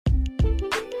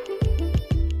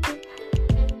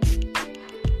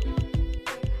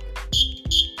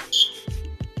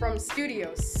from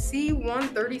Studio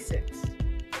C136.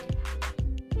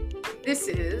 This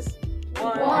is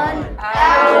 1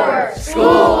 hour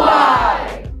school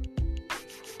life.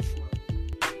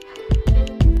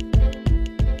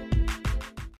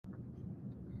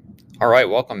 All right,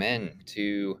 welcome in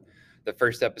to the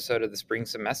first episode of the spring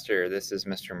semester. This is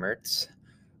Mr. Mertz.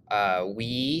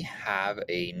 We have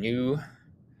a new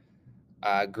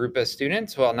group of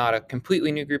students. Well, not a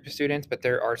completely new group of students, but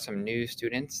there are some new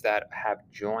students that have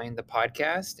joined the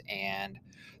podcast, and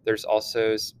there's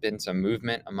also been some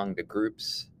movement among the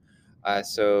groups.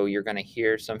 So you're going to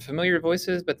hear some familiar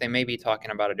voices, but they may be talking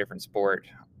about a different sport,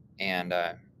 and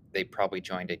they probably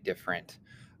joined a different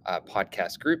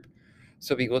podcast group.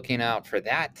 So be looking out for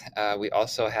that. We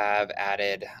also have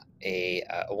added a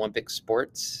Olympic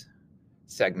sports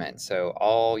segment. So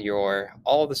all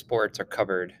the sports are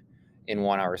covered in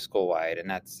 1 hour school-wide, and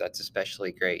that's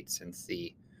especially great since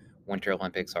the Winter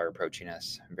Olympics are approaching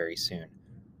us very soon.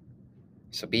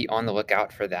 So be on the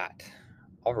lookout for that.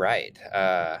 All right.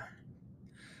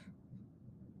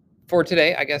 For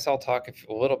today, I guess I'll talk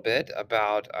a little bit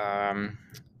about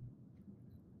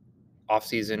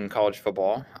off-season college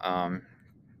football.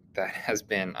 That has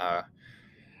been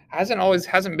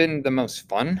hasn't been the most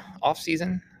fun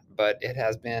off-season, but it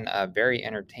has been very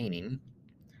entertaining,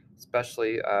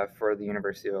 especially for the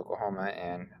University of Oklahoma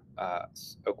and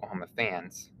Oklahoma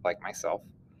fans like myself.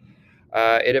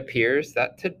 It appears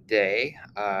that today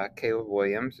Caleb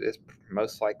Williams is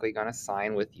most likely going to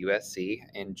sign with USC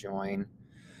and join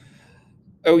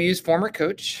OU's former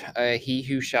coach, he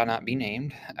who shall not be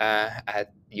named,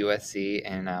 at USC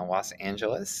in Los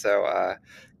Angeles. So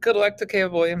good luck to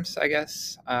Caleb Williams, I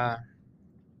guess. I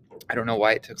don't know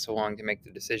why it took so long to make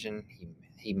the decision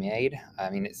he made. I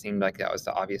mean, it seemed like that was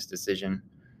the obvious decision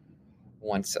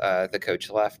once the coach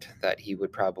left, that he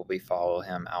would probably follow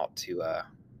him out to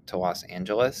Los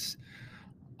Angeles.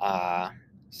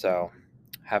 So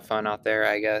have fun out there,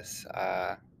 I guess.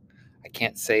 I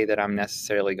can't say that I'm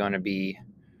necessarily going to be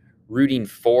rooting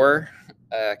for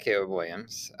Caleb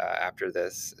Williams after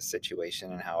this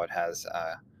situation and how it has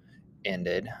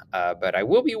ended, but I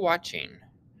will be watching.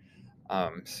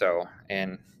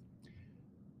 And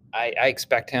I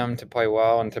expect him to play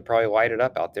well and to probably light it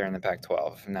up out there in the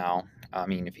Pac-12. Now, I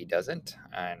mean, if he doesn't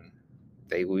and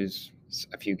they lose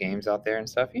a few games out there and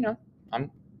stuff,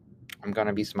 I'm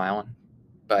gonna be smiling.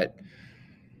 But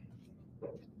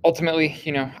ultimately,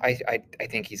 I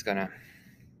think he's gonna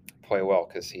play well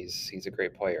because he's a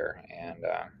great player, and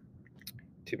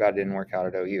too bad it didn't work out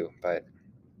at OU, but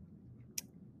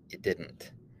it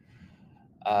didn't.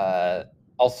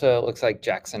 Also, it looks like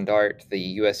Jackson Dart,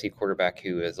 the USC quarterback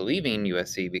who is leaving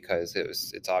USC because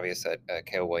it's obvious that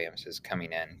Caleb Williams is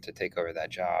coming in to take over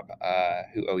that job,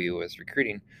 who OU was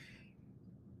recruiting.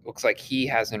 Looks like he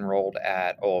has enrolled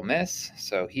at Ole Miss,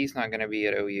 so he's not going to be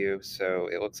at OU. So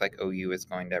it looks like OU is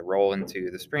going to roll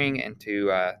into the spring,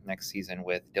 into next season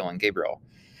with Dylan Gabriel.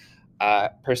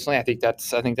 Personally, I think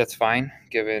that's fine,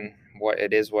 given what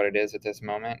it is at this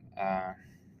moment.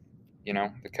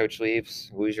 The coach leaves,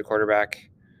 lose your quarterback,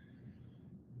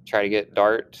 try to get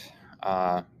Dart,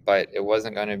 but it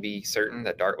wasn't going to be certain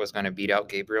that Dart was going to beat out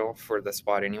Gabriel for the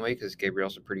spot anyway, because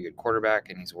Gabriel's a pretty good quarterback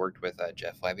and he's worked with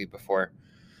Jeff Levy before.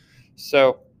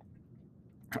 So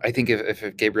I think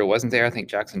if Gabriel wasn't there, I think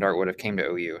Jackson Dart would have came to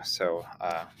OU. So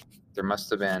there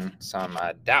must have been some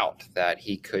doubt that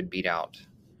he could beat out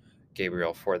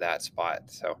Gabriel for that spot.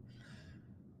 So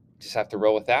just have to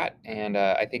roll with that. And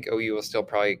I think OU will still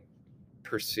probably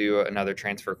pursue another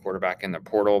transfer quarterback in the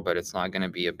portal, but it's not going to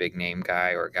be a big name guy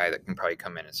or a guy that can probably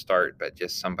come in and start, but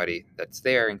just somebody that's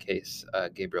there in case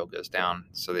Gabriel goes down,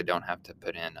 so they don't have to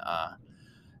put in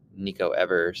Nico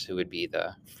Evers, who would be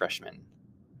the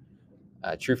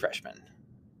true freshman.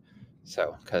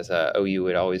 So, because OU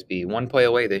would always be one play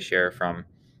away this year from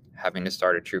having to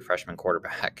start a true freshman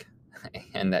quarterback,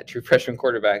 and that true freshman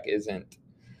quarterback isn't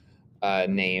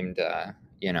named,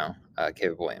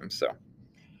 Caleb Williams. So,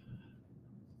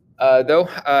 though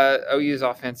OU's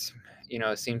offense,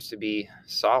 seems to be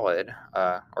solid,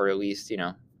 or at least,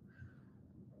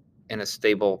 in a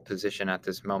stable position at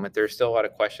this moment. There's still a lot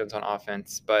of questions on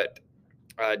offense, but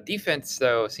defense,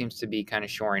 though, seems to be kind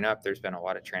of shoring up. There's been a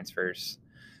lot of transfers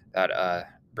that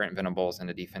Brent Venables and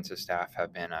the defensive staff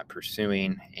have been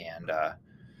pursuing, and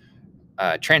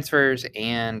transfers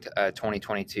and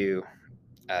 2022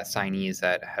 signees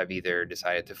that have either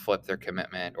decided to flip their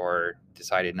commitment or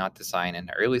decided not to sign in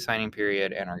the early signing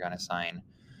period and are going to sign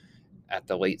at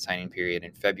the late signing period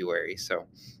in February. So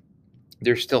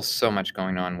there's still so much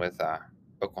going on with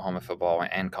Oklahoma football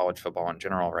and college football in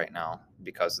general right now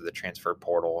because of the transfer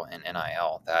portal and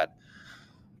NIL that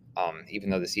Even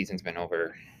though the season's been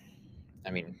over. I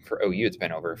mean, for OU, it's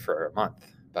been over for a month,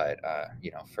 but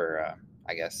for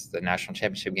I guess the national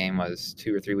championship game was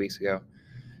 2 or 3 weeks ago.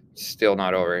 Still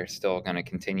not over. Still going to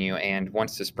continue. And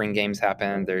once the spring games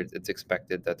happen, it's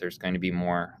expected that there's going to be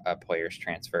more players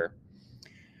transfer,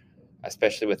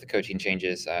 especially with the coaching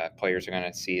changes. Players are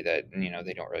going to see that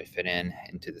they don't really fit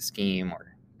into the scheme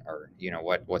or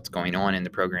what's going on in the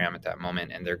program at that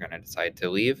moment, and they're going to decide to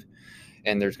leave.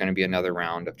 And there's going to be another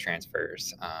round of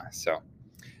transfers. So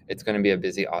it's going to be a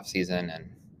busy off season,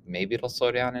 and maybe it'll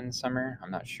slow down in the summer.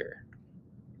 I'm not sure.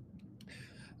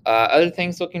 Other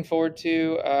things looking forward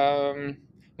to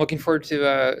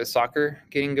soccer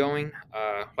getting going.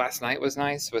 Last night was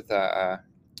nice with a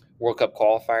World Cup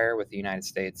qualifier with the United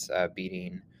States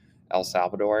beating El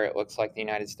Salvador. It looks like the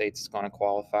United States is going to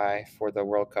qualify for the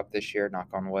World Cup this year, knock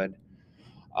on wood.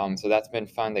 So that's been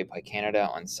fun. They play Canada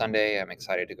on Sunday. I'm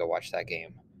excited to go watch that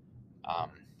game. Um,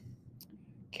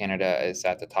 Canada is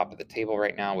at the top of the table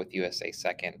right now with USA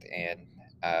second and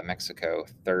Mexico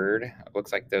third. It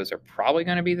looks like those are probably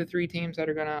going to be the three teams that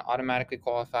are going to automatically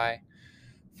qualify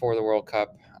for the World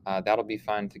Cup. That'll be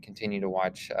fun to continue to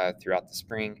watch throughout the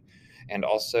spring. And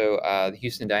also, the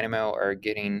Houston Dynamo are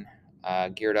getting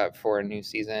geared up for a new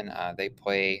season. They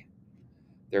play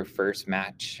their first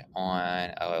match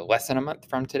on less than a month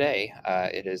from today.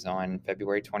 It is on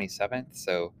February 27th.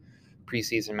 So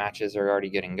preseason matches are already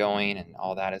getting going and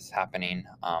all that is happening.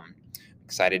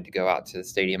 Excited to go out to the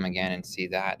stadium again and see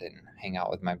that and hang out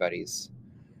with my buddies.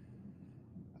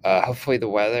 Hopefully the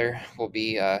weather will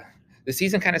be the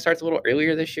season kind of starts a little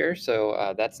earlier this year,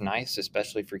 so that's nice,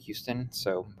 especially for Houston.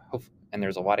 So and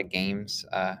there's a lot of games,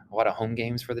 a lot of home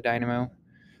games for the Dynamo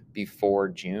before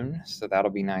June, so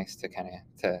that'll be nice to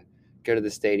to go to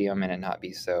the stadium and it not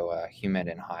be so humid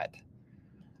and hot,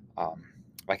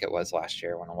 like it was last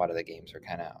year when a lot of the games were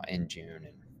kind of in June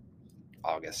and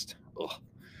August.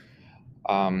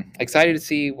 Excited to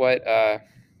see what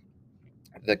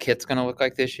the kit's going to look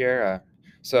like this year.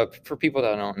 So for people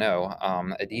that don't know,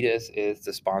 Adidas is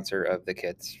the sponsor of the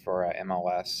kits for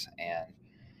MLS, and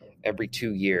every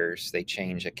 2 years they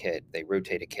change a kit. They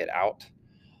rotate a kit out.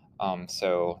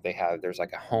 So there's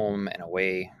like a home and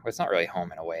away. Well, it's not really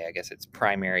home and away. I guess it's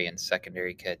primary and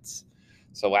secondary kits.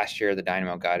 So last year the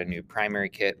Dynamo got a new primary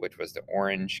kit, which was the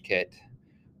orange kit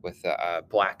with a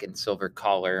black and silver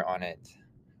collar on it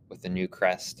with the new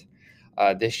crest.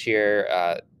 This year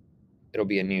it'll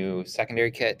be a new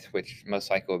secondary kit, which most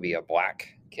likely will be a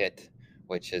black kit,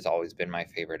 which has always been my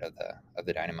favorite of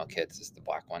the Dynamo kits, is the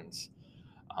black ones.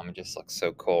 It just looks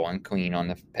so cool and clean on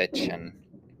the pitch, and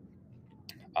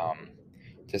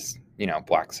just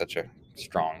black's such a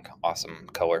strong, awesome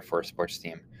color for a sports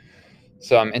team.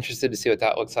 So I'm interested to see what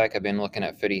that looks like. I've been looking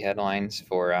at footy headlines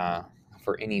for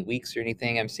any leaks or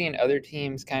anything. I'm seeing other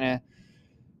teams kind of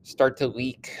start to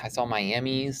leak. I saw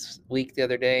Miami's leak the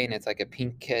other day, and it's like a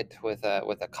pink kit with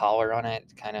a collar on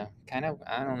it. Kind of.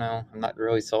 I don't know. I'm not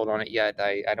really sold on it yet.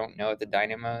 I don't know if the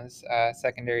Dynamo's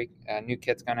secondary new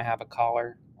kit's gonna have a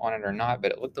collar on it or not.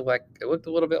 But it looked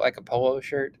a little bit like a polo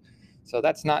shirt. So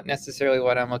that's not necessarily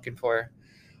what I'm looking for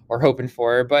or hoping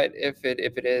for. But if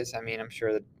it is, I mean, I'm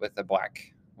sure that with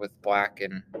black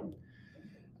and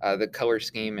the color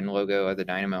scheme and logo of the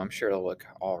Dynamo, I'm sure it'll look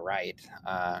all right.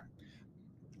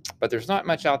 But there's not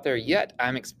much out there yet.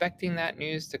 I'm expecting that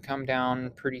news to come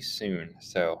down pretty soon.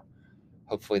 So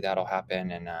hopefully that'll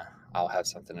happen, and I'll have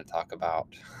something to talk about.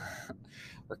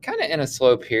 We're kind of in a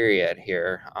slow period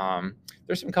here.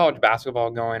 There's some college basketball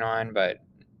going on, but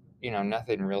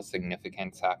nothing real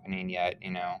significant is happening yet.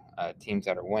 Teams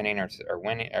that are winning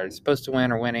are supposed to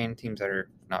win or winning. Teams that are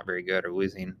not very good are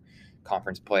losing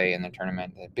conference play in the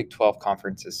tournament. The Big 12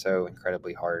 conference is so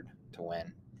incredibly hard to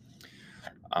win.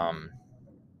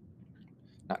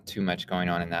 Not too much going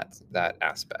on in that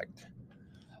aspect.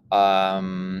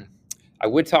 I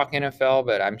would talk NFL,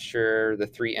 but I'm sure the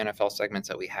 3 NFL segments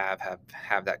that we have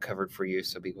that covered for you,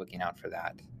 so be looking out for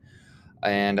that.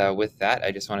 And with that,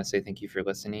 I just want to say thank you for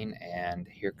listening, and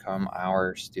here come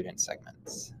our student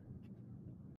segments.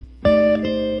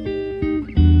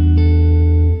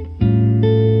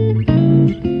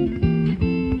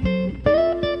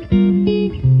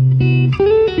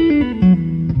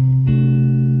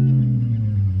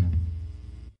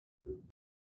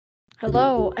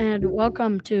 Hello and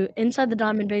welcome to Inside the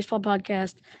Diamond Baseball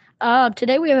Podcast.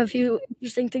 Today we have a few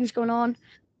interesting things going on.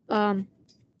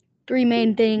 3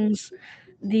 main things.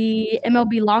 The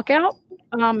MLB lockout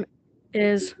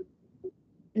is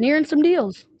nearing some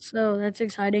deals, so that's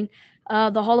exciting.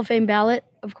 The Hall of Fame ballot,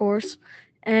 of course,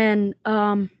 and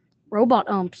robot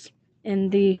umps in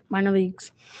the minor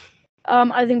leagues.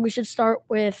 I think we should start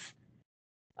with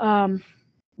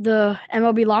the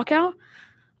MLB lockout.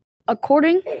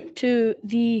 According to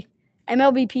the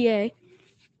MLBPA,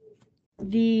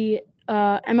 the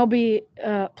MLB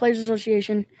Players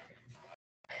Association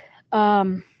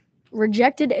um,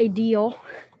 rejected a deal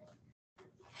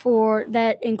for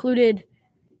that included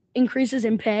increases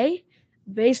in pay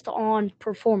based on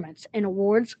performance and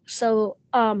awards. So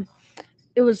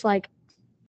it was like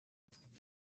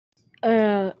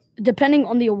uh, depending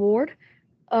on the award,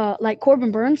 like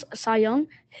Corbin Burns, Cy Young,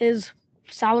 his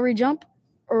salary jump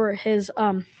or his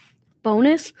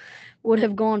bonus would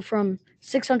have gone from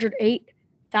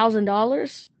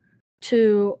 $608,000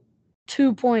 to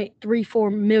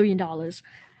 $2.34 million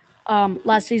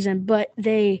last season, but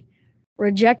they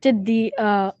rejected the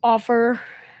offer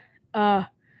uh,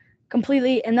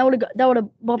 completely, and that would have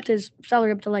bumped his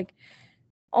salary up to like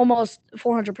almost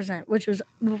 400%, which was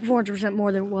 400%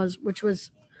 more than it was, which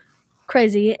was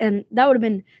crazy, and that would have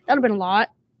been a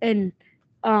lot, and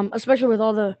especially with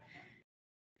all the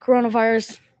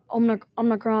coronavirus,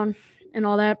 Omicron, and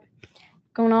all that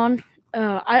going on.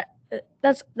 I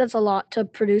that's a lot to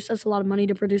produce. That's a lot of money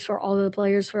to produce for all of the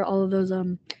players, for all of those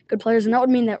good players, and that would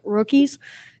mean that rookies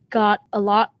got a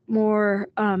lot more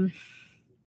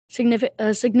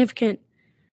significant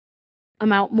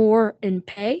amount more in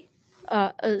pay,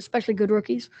 especially good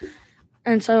rookies.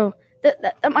 And so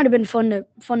that might have been fun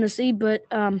to see, but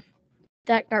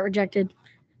that got rejected,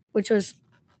 which was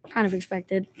kind of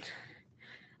expected.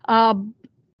 Um,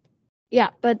 yeah,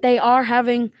 but they are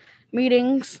having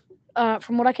meetings.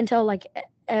 From what I can tell, like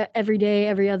every day,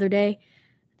 every other day,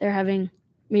 they're having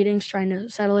meetings trying to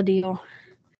settle a deal.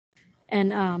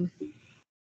 And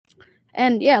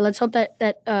yeah, let's hope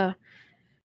that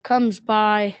comes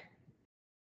by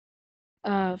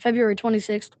February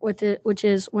 26th, which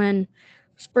is when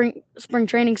spring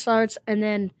training starts, and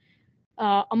then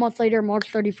a month later,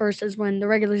 March 31st, is when the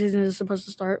regular season is supposed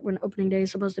to start, when opening day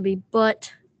is supposed to be.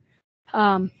 But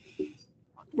um,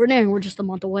 we're just a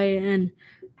month away, and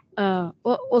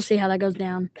we'll see how that goes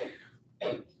down.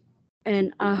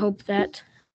 And I hope that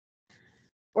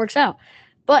works out.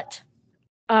 But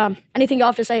anything y'all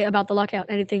have to say about the lockout?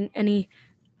 Anything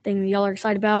y'all are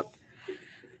excited about?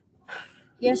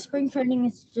 Yes, spring training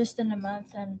is just in a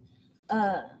month, and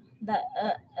uh, that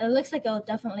it looks like it'll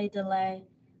definitely delay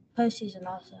postseason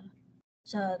also.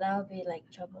 So that would be like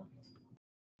trouble.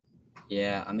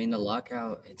 Yeah, I mean the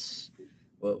lockout. It's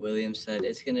what William said.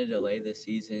 It's gonna delay the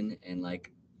season, and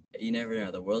like you never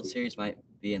know. The World Series might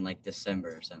be in like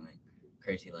December or something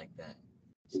crazy like that.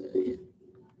 So yeah.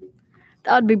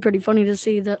 That would be pretty funny to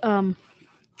see the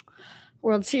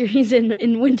World Series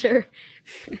in winter.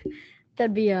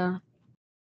 That'd be a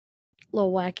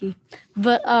little wacky,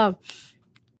 but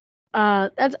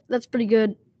that's pretty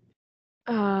good.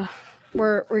 Uh,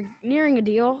 we're nearing a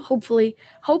deal. Hopefully,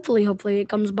 it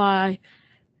comes by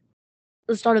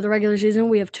the start of the regular season.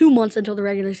 We have 2 months until the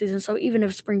regular season, so even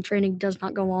if spring training does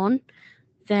not go on,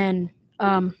 then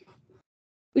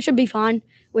we should be fine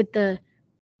with the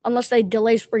unless they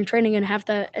delay spring training and have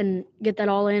to and get that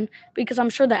all in, because I'm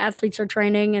sure the athletes are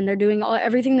training and they're doing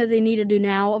everything that they need to do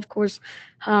now. Of course,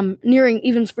 nearing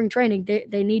even spring training,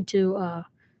 they need to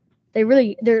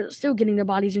they're still getting their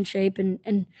bodies in shape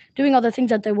and doing all the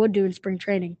things that they would do in spring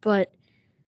training. But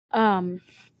um,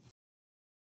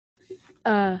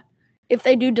 uh, if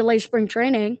they do delay spring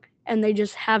training and they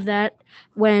just have that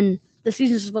when the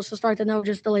season is supposed to start, then they'll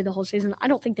just delay the whole season. I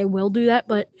don't think they will do that,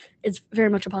 but it's very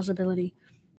much a possibility.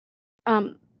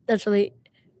 That's really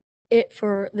it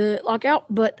for the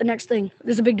lockout. But the next thing,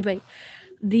 there's a big debate.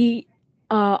 The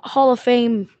Hall of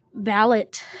Fame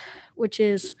ballot, which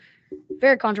is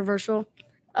very controversial.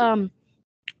 Um,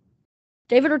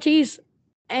 David Ortiz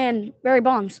and Barry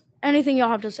Bonds. Anything y'all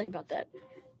have to say about that?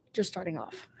 Just starting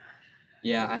off.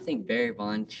 Yeah, I think Barry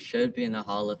Bonds should be in the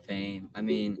Hall of Fame. I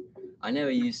mean, I know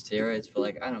he used steroids, but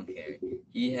like I don't care.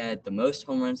 He had the most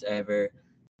home runs ever,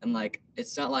 and like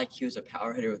it's not like he was a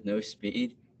power hitter with no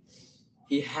speed.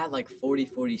 He had like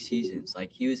 40 seasons.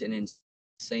 Like he was an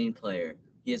insane player.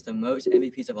 He has the most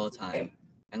MVPs of all time,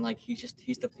 and like he's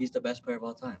the best player of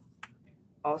all time.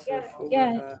 Also, for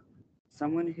Yeah.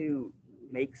 someone who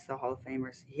makes the Hall of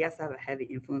Famers, he has to have a heavy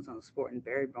influence on the sport, and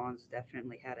Barry Bonds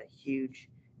definitely had a huge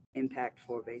impact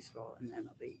for baseball in the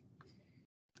MLB.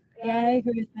 Yeah, I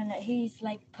agree with Bennett.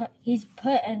 He's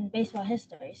put in baseball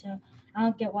history, so I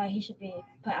don't get why he should be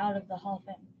put out of the Hall of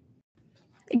Fame.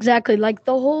 Exactly. Like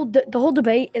the whole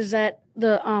debate is that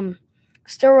the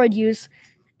steroid use,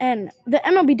 and the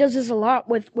MLB does this a lot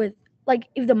with like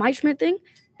if the Mike Schmidt thing,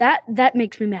 that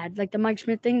makes me mad. Like the Mike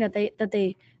Schmidt thing that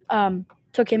they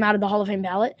took him out of the Hall of Fame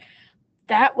ballot.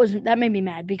 that made me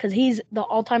mad because he's the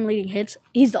all-time leading hits.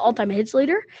 He's the all-time hits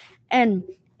leader, and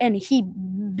he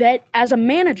bet as a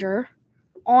manager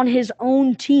on his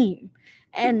own team,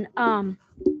 and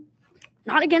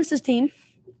not against his team,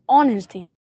 on his team,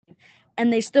 and they still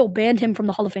banned him from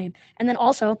the Hall of Fame. And then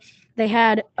also they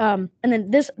had and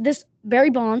then this Barry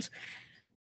Bonds.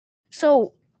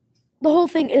 So the whole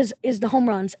thing is the home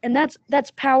runs, and that's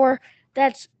power,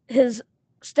 that's his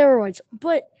steroids.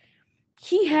 But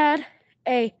he had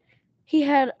a he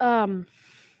had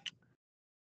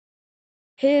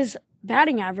his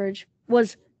batting average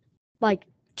was like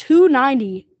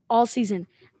 290 all season.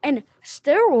 And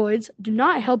steroids do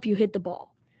not help you hit the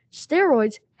ball.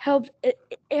 Steroids it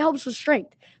helps with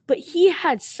strength. But he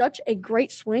had such a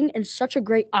great swing and such a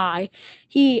great eye.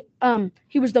 He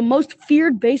was the most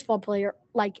feared baseball player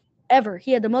like ever.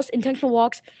 He had the most intentional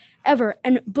walks ever.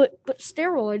 And but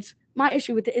steroids, my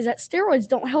issue with it is that steroids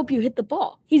don't help you hit the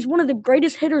ball. He's one of the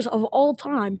greatest hitters of all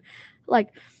time. Like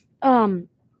um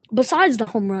besides the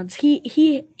home runs,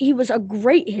 he was a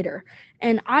great hitter.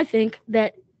 And I think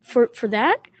that for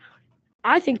that,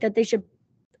 I think that they should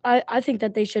I think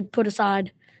that they should put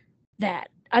aside that.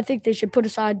 I think they should put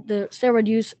aside the steroid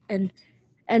use and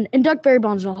induct Barry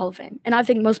Bonds in the Hall of Fame. And I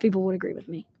think most people would agree with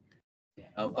me.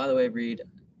 Oh, by the way, Reed,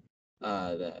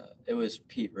 it was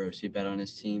Pete Rose who bet on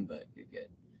his team, but you're good.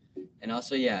 And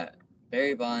also, yeah,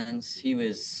 Barry Bonds, he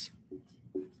was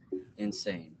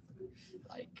insane.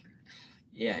 Like,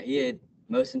 yeah, he had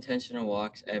most intentional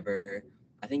walks ever.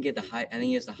 I think he had I think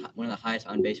he has one of the highest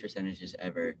on base percentages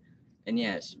ever. And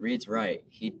yes, Reed's right.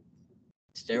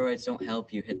 Steroids don't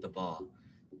help you hit the ball.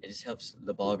 It just helps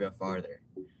the ball go farther.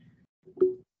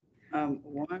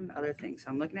 One other thing. So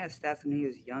I'm looking at his stats when he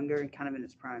was younger and kind of in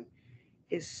his prime.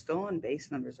 His stolen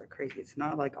base numbers are crazy. It's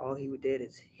not like all he did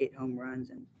is hit home runs.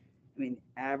 And I mean,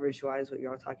 average wise, what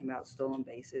you're all talking about, stolen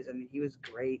bases. I mean, he was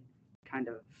great, kind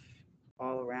of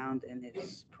all around in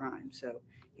his prime. So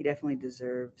he definitely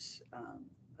deserves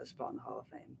a spot in the Hall of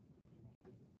Fame.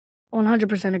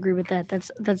 100% agree with that.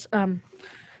 That's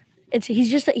it's he's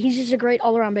just a great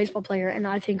all around baseball player, and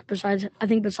I think besides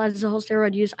the whole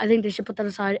steroid use, I think they should put that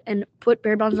aside and put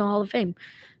Barry Bonds in the Hall of Fame.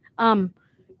 Um,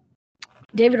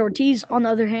 David Ortiz, on the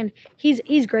other hand, he's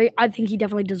great. I think he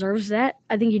definitely deserves that.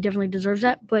 I think he definitely deserves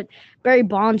that. But Barry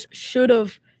Bonds should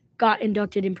have got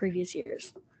inducted in previous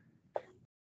years.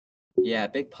 Yeah,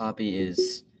 Big Poppy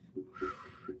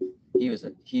he was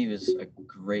a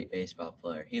great baseball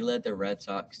player. He led the Red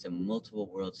Sox to multiple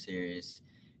World Series,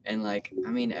 and I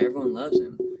mean, everyone loves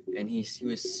him. And he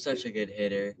was such a good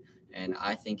hitter, and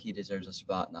I think he deserves a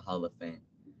spot in the Hall of Fame.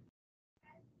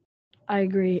 I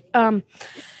agree.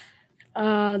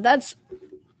 That's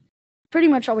pretty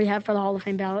much all we have for the Hall of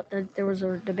Fame ballot. There was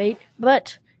a debate,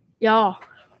 but y'all,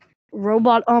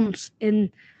 robot umps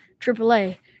in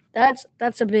AAA. That's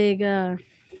a big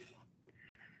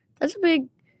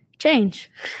change.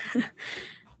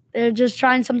 They're just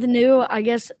trying something new. I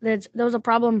guess there was a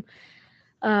problem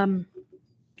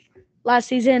last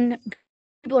season.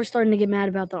 People are starting to get mad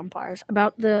about the umpires,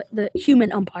 about the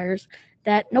human umpires,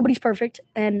 that nobody's perfect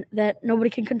and that nobody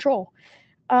can control.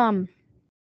 Um,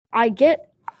 I get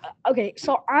okay,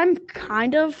 so I'm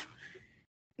kind of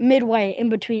midway in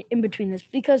between this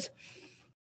because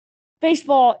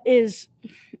baseball is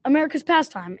America's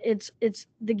pastime. It's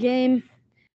the game.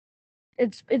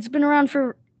 It's been around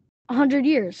for 100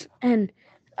 years, and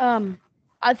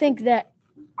I think that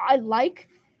I like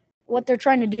what they're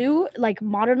trying to do, like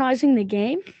modernizing the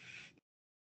game.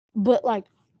 But like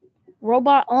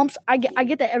robot umps, I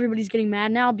get that everybody's getting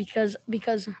mad now because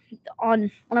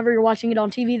on whenever you're watching it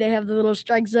on TV, they have the little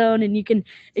strike zone, and you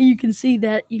can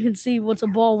see what's a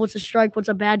ball, what's a strike, what's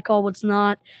a bad call, what's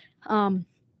not, um,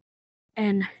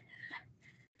 and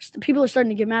people are starting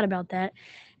to get mad about that.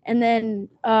 And then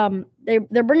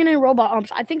they're bringing in robot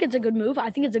umps. I think it's a good move. I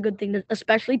think it's a good thing,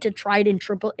 especially to try it in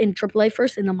AAA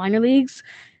first in the minor leagues.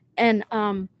 And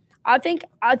I think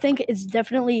it's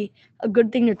definitely a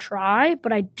good thing to try,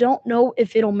 but I don't know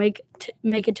if it'll make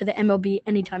it to the MLB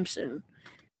anytime soon.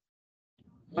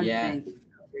 One Yeah, thing,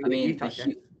 I mean, you talk that.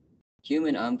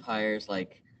 human umpires,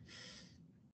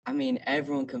 I mean,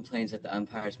 everyone complains that the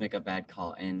umpires make a bad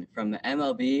call, and from the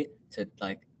MLB to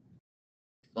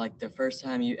like the first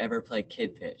time you ever play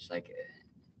kid pitch,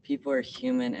 people are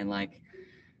human, and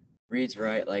Reed's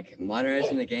right.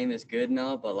 Modernizing the game is good and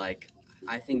all, but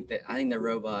I think the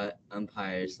robot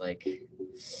umpires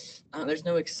there's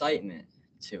no excitement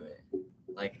to it.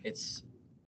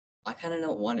 I kind of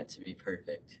don't want it to be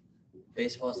perfect.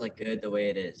 Baseball's good the way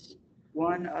it is.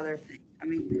 One other thing. I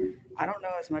mean, I don't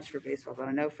know as much for baseball, but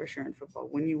I know for sure in football.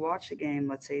 When you watch a game,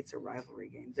 let's say it's a rivalry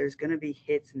game, there's going to be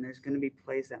hits and there's going to be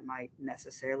plays that might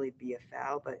necessarily be a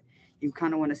foul, but you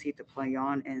kind of want to see the play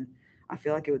on. And I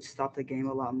feel like it would stop the game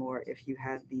a lot more if you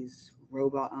had these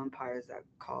robot umpires that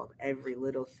called every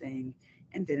little thing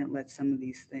and didn't let some of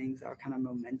these things that are kind of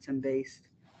momentum based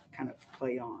kind of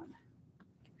play on.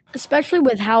 Especially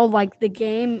with how like the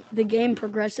game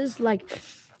progresses. Like,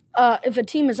 if a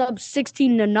team is up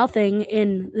 16-0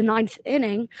 in the ninth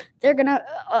inning, they're gonna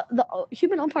the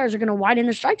human umpires are gonna widen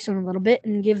the strike zone a little bit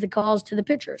and give the calls to the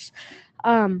pitchers.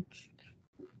 Um,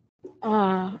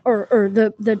 or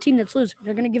the team that's losing.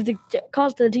 They're gonna give the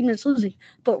calls to the team that's losing.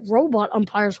 But robot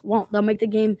umpires won't. They'll make the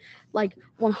game like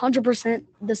 100%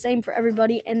 the same for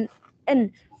everybody, and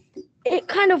it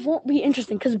kind of won't be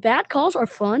interesting because bad calls are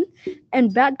fun,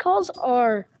 and bad calls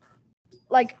are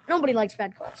like nobody likes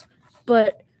bad calls,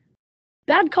 but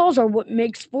bad calls are what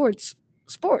makes sports.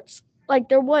 Like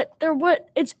they're what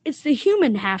it's the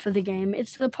human half of the game.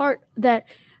 It's the part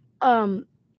um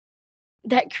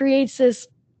that creates this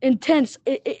intense.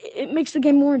 It makes the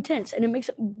game more intense and it makes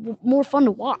it more fun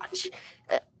to watch.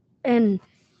 Uh, And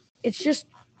it's just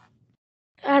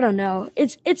I don't know.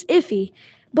 It's iffy,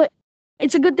 but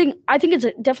it's a good thing. I think it's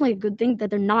definitely a good thing that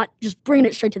they're not just bringing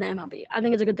it straight to the MLB. I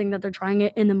think it's a good thing that they're trying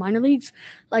it in the minor leagues,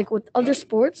 like with other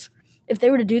sports. If they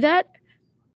were to do that,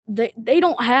 they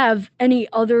don't have any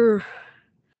other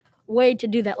way to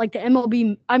do that. Like the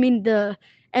MLB, I mean the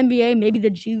NBA, maybe the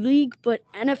G League, but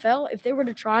NFL, if they were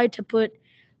to try to put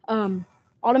um,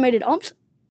 automated umps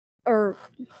or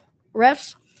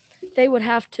refs, they would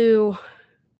have to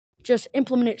just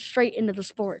implement it straight into the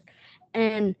sport,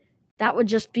 and that would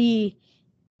just be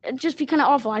kind of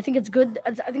awful. I think it's good.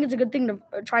 I think it's a good thing to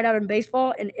try it out in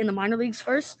baseball and in the minor leagues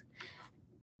first,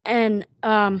 and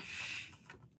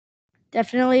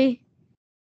definitely,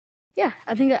 yeah.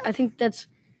 I think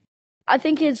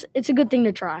it's a good thing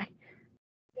to try.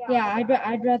 Yeah,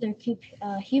 I'd rather keep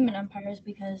human umpires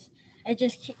because it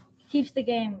just keeps the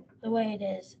game the way it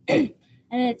is, and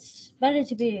it's better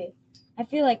to be. I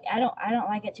feel like I don't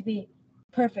like it to be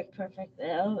perfect.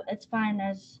 It's fine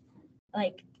as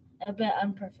like a bit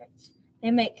unperfect.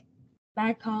 They make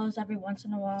bad calls every once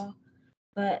in a while,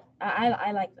 but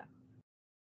I like that.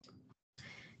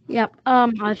 Yep.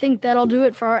 I think that'll do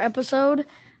it for our episode.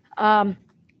 Um,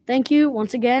 thank you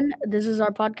once again. This is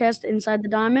our podcast, Inside the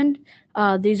Diamond.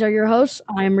 These are your hosts.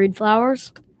 I am Reed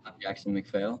Flowers. I'm Jackson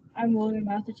McPhail. I'm William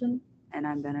Atherton. And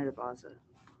I'm Bennett Abaza.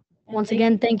 and Once thank-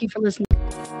 again, thank you for listening.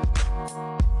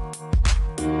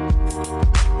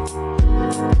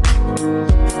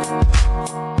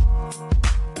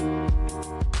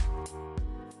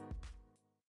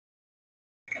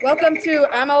 Welcome to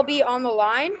MLB on the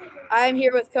Line. I'm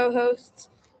here with co-hosts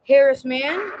Harris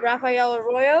Mann, Rafael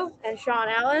Arroyo, and Sean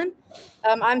Allen.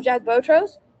 I'm Jack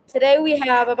Botros. Today we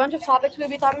have a bunch of topics we'll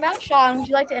be talking about. Sean, would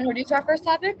you like to introduce our first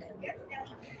topic?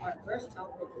 Our first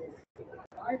topic is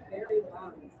why Barry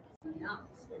Bonds announced.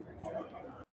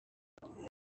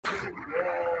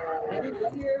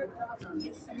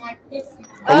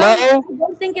 I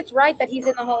don't think it's right that he's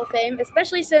in the Hall of Fame,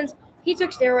 especially since he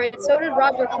took steroids. So did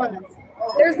Roger Clemens.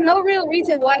 There's no real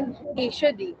reason why he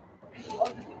should be.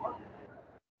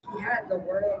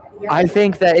 I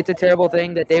think that it's a terrible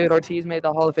thing that David Ortiz made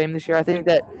the Hall of Fame this year. I think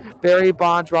that Barry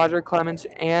Bonds, Roger Clemens,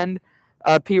 and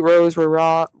Pete Rose were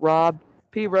robbed.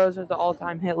 Pete Rose is the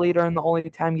all-time hit leader, and the only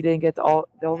time he didn't get the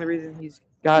only reason he's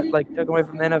got took away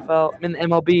from the NFL in the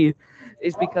MLB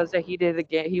is because that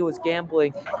he was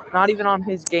gambling, not even on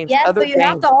his games, Yes, other but you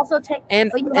have games. to also take.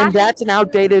 And but you have and to-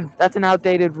 that's an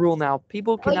outdated rule now.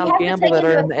 People can But you now have to gamble take that are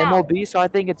into in the account. MLB, so I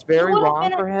think it's very would've wrong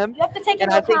been- for him. You have to take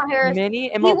And into I think account, Harris.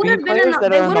 many would've MLB been in players the- that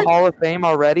they are in the would've- Hall of Fame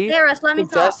already Harris, let me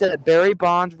suggest talk. that Barry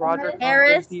Bonds, Roger Clemens,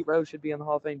 Harris. and Pete Rose should be in the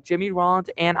Hall of Fame. Jimmy Rollins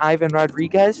and Ivan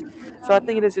Rodriguez. So I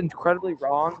think it is incredibly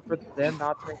wrong for them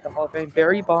not to make the Hall of Fame.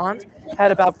 Barry Bonds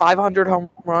had about 500 home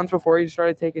runs before he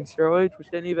started taking steroids,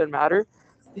 which didn't even matter.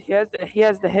 He has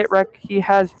the hit rec. He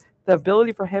has the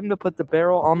ability for him to put the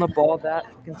barrel on the ball that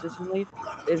consistently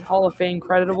is Hall of Fame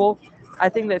creditable. I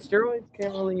think that steroids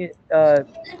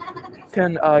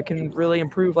can really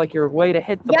improve like your way to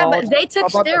hit the Yeah, ball. but they took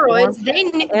about the steroids. form. They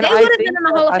would have And been I in think the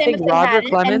Hall of I Fame think if they Roger hadn't.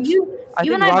 Clemens. And you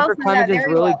think and I Roger both know that Clemens is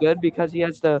very really well. good because he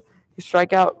has the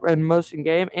strikeout and most in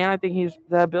game, and I think he's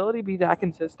the ability to be that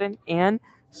consistent and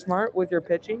smart with your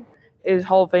pitching is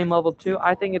Hall of Fame level too.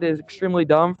 I think it is extremely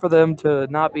dumb for them to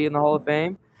not be in the Hall of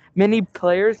Fame. Many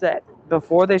players that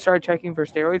before they started checking for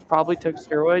steroids probably took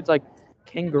steroids, like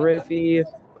Ken Griffey,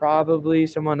 probably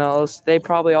someone else. They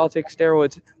probably all take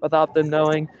steroids without them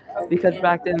knowing, because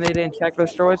back then they didn't check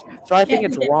those steroids. So I think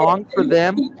it's wrong for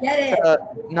them to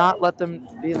not let them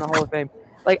be in the Hall of Fame.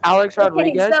 Like Alex Okay,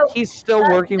 Rodriguez, so he's still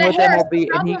working the with Harris, the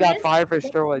MLB, and he problem got is fired for they,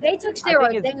 steroids. they took I think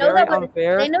steroids. it's very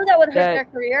unfair They know that would hurt that their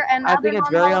career, and I now they're think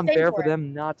it's not in the very Hall of Fame unfair for for it.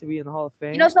 them not to be in the Hall of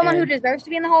You know Fame. someone who deserves to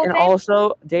be in the Hall of And Fame?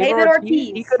 also, David David Ortiz, he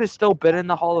Ortiz. could have still been in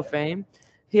the Hall of Fame.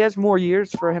 He has more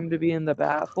years for him to be in the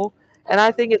baffle, and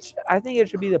I think it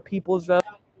should be the people's vote.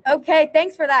 Okay,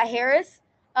 thanks for that, Harris.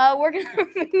 We're gonna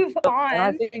move And I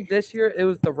on. think this year it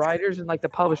was the writers and like the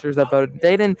publishers that voted.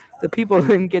 They didn't. The people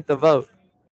didn't get the vote.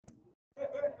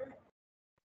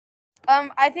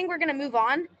 I think we're gonna move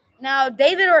on. Now,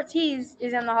 David Ortiz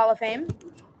is in the Hall of Fame.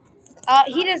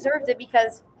 He deserves it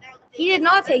because he did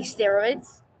not take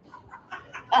steroids.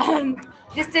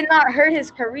 This did not hurt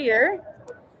his career,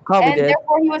 Probably and did.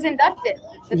 therefore he was inducted.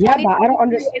 The Yeah, but I don't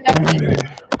 2023 inductee.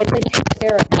 If they take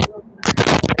steroids,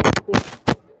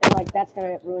 and like that's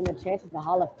gonna ruin the chances of the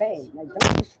Hall of Fame. Like,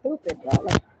 don't be stupid, bro.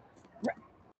 Like,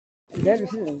 their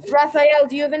decision. Raphael,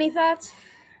 do you have any thoughts?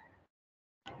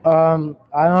 I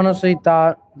honestly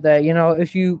thought that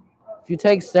if you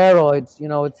take steroids,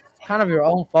 it's kind of your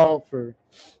own fault for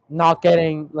not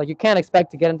getting, like, you can't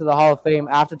expect to get into the Hall of Fame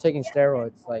after taking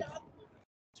steroids. Like,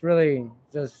 it's really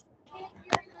just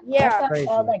Yeah, That's crazy.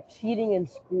 like cheating in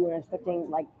school and expecting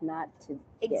like not to.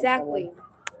 get exactly.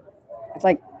 steroids. It's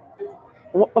like,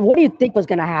 what do you think was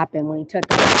gonna happen when he took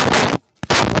it?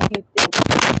 What do you think?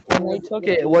 When they took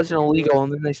it, it wasn't illegal,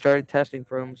 and then they started testing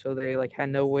for him, so they like had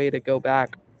no way to go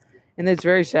back. And it's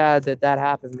very sad that that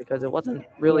happened because it wasn't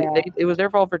really. Yeah. It was their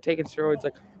fault for taking steroids.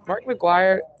 Like Mark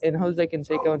McGuire and Jose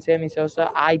Canseco and Sammy Sosa,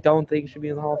 I don't think should be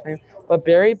in the Hall of Fame. But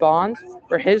Barry Bonds,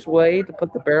 for his way to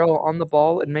put the barrel on the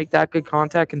ball and make that good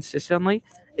contact consistently,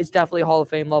 is definitely Hall of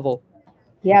Fame level.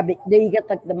 Yeah, but then you get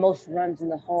like the most runs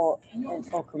in his whole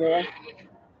career.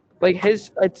 Like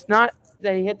it's not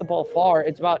that he hit the ball far.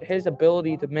 It's about his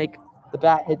ability to make the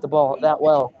bat hit the ball that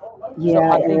well. Yeah, So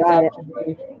I you're think right. that should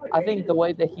be, I think the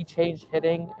way that he changed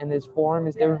hitting and his form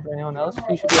is different from anyone else.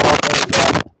 He should be Hall of Fame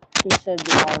as well. He should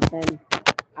be Hall of Fame.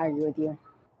 I agree with you.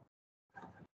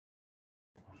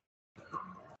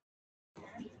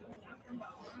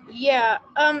 Yeah.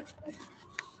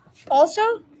 Also,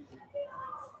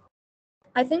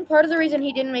 I think part of the reason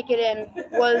he didn't make it in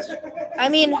was, I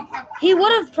mean, he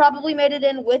would have probably made it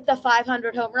in with the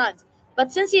 500 home runs.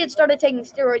 But since he had started taking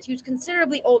steroids, he was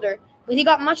considerably older, but he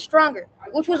got much stronger,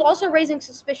 which was also raising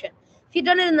suspicion. If he'd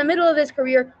done it in the middle of his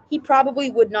career, he probably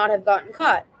would not have gotten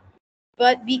caught.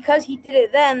 But because he did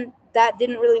it then, that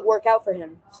didn't really work out for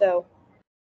him. So,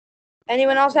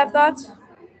 anyone else have thoughts?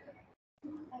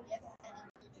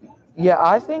 Yeah,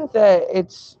 I think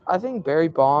Barry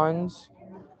Bonds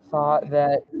thought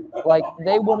that like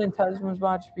they wouldn't touch him as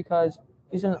much because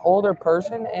he's an older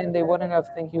person and they wouldn't have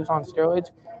think he was on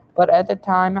steroids. But at the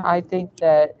time, I think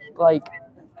that like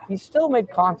he still made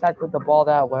contact with the ball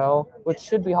that well, which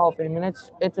should be Hall of Fame. And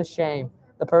it's a shame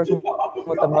the person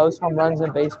with the most home runs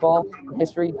in baseball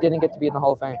history didn't get to be in the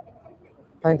Hall of Fame.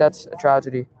 I think that's a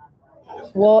tragedy.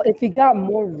 Well, if he got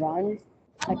more runs,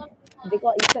 like he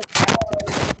took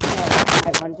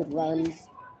 500 runs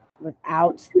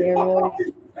without steroids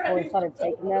before he started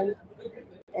taking them,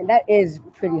 and that is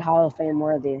pretty Hall of Fame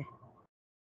worthy.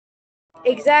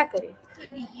 Exactly.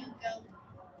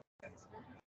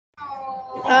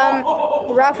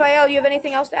 Raphael, you have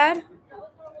anything else to add?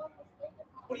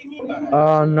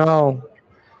 No.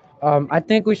 I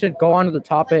think we should go on to the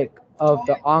topic of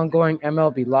the ongoing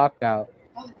MLB lockout.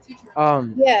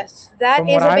 Yes, that From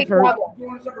is what a I've big heard,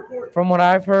 problem. from what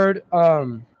I've heard,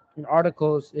 in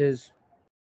articles is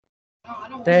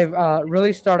they've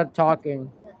really started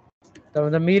talking.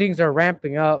 The meetings are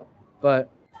ramping up, but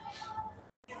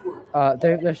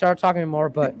they start talking more,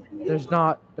 but they're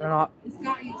not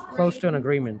close to an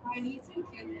agreement.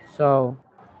 So,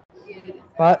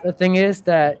 but the thing is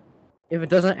that if it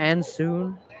doesn't end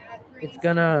soon, it's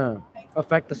gonna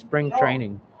affect the spring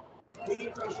training,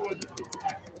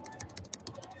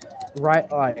 right?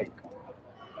 Like,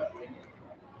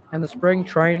 and the spring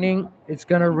training, it's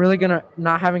gonna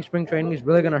not having spring training is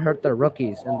really gonna hurt the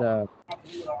rookies and the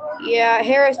Yeah,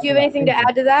 Harris, do you have anything to season.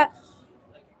 add to that?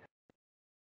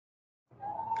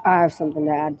 I have something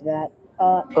to add to that.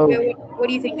 Okay, what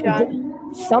do you think,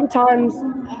 John? Sometimes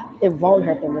it won't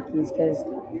hurt the rookies because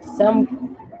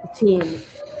some teams,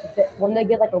 when they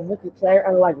get like a rookie player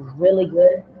and like really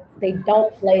good, they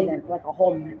don't play them for like a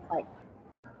whole like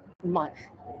month,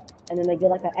 and then they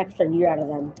get like an extra year out of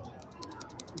them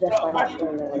just by not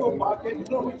playing them.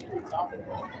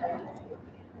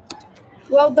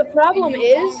 Well, the problem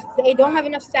is they don't have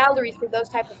enough salaries for those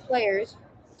type of players,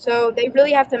 so they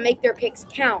really have to make their picks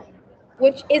count,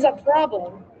 which is a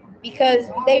problem because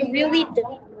they really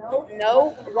don't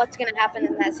know what's going to happen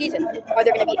in that season. Are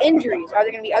there going to be injuries? Are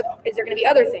there going to be is there going to be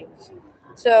other things?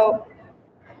 So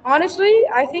honestly,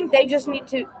 I think they just need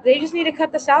to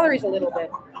cut the salaries a little bit,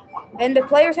 and the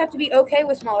players have to be okay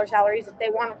with smaller salaries if they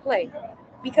want to play,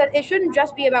 because it shouldn't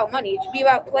just be about money. It should be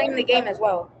about playing the game as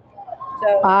well.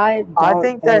 So I I don't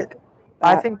think that think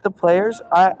I that. think the players.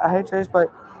 I hate to say this,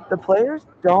 but the players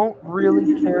don't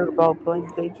really care about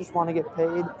playing. They just want to get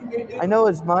paid. I know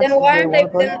as much then as why they aren't want they to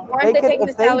play. then why aren't They they could taking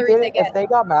the salaries they if get? they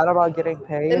got mad about getting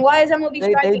Then paid, why is MLB they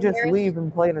striking, just Harris? leave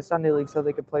and play in a Sunday league so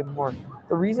they could play more.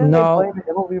 The reason they play No, in the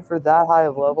MLB for that high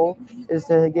of level is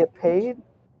to get paid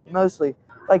mostly.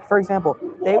 Like for example,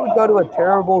 they would go to a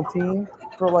terrible team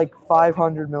for like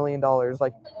 $500 million.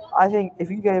 Like I think if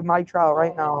you gave Mike Trout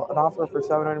right now an offer for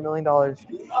 $700 million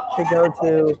to go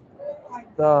to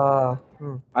the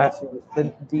I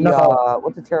the no.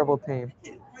 what's a terrible team?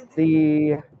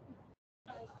 The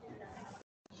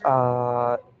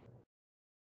uh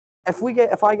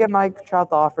if I get Mike Trout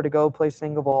the offer to go play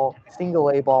single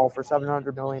A ball for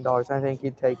 $700 million, I think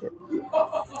he'd take it.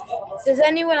 Does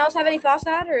anyone else have any thoughts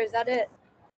on that, or is that it?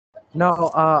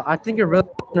 No, I think you're really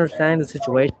understanding the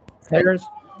situation. Players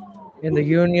in the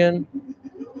union,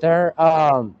 they're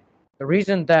the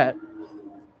reason that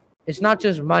it's not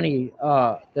just money.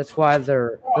 That's why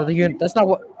they're the union. That's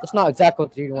not exactly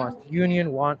what the union wants. The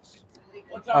union wants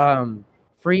um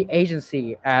free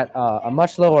agency at a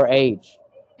much lower age,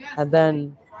 and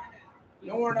then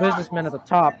the businessmen at the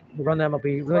top who run the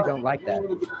MLB really don't like that.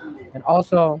 And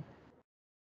also,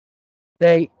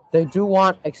 they do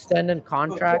want extended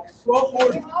contracts with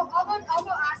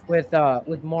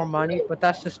more money, but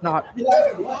but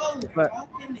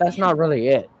that's not really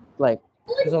it. Like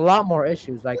there's a lot more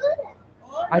issues. Like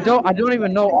I don't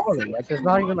even know all of them. Like there's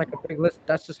not even like a big list.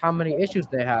 That's just how many issues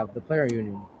they have, the player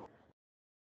union.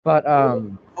 But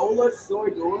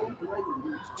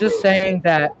just saying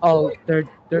that they're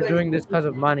doing this because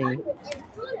of money,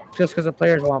 just because the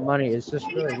players want money is just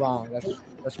really wrong.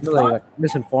 That's really like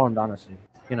misinformed, honestly.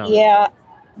 You know. Yeah.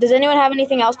 Does anyone have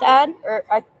anything else to add? Or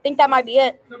I think that might be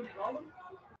it.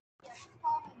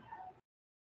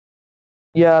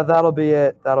 Yeah, that'll be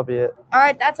it. That'll be it. All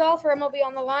right, that's all for MLB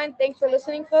on the line. Thanks for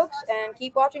listening, folks, and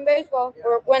keep watching baseball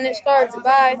or when it starts.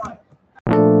 Bye.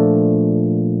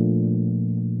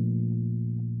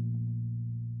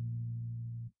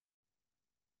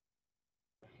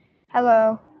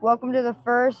 Hello, welcome to the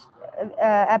first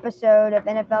episode of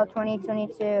NFL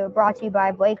 2022, brought to you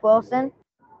by Blake Wilson,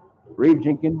 Reeve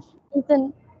Jenkins.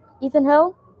 Ethan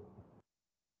Hill.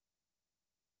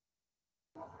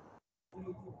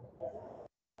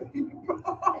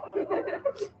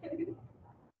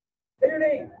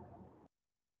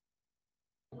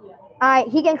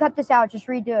 He can cut this out. Just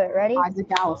redo it. Ready? Isaac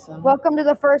Allison. Welcome to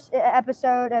the first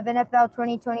episode of NFL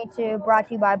 2022, brought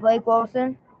to you by Blake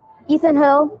Wilson, Ethan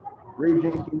Hill, Reeve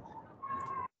Jenkins.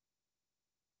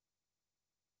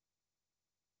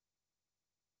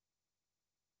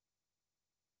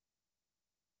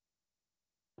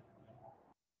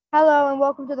 Hello, and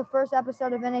welcome to the first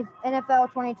episode of NFL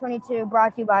 2022,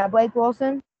 brought to you by Blake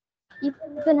Wilson,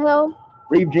 Ethan Hill.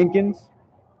 Reeve Jenkins.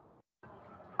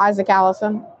 Isaac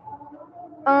Allison.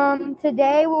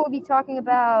 Today we'll be talking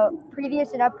about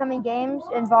previous and upcoming games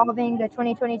involving the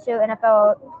 2022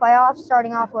 NFL playoffs,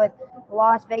 starting off with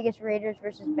Las Vegas Raiders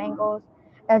versus Bengals.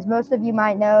 As most of you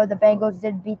might know, the Bengals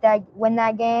did win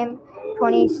that game,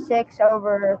 26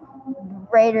 over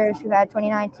Raiders, who had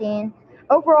 2019.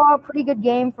 Overall, pretty good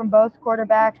game from both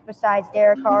quarterbacks, besides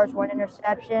Derek Carr's one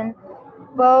interception.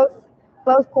 Both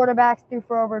quarterbacks threw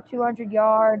for over 200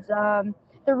 yards.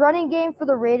 The running game for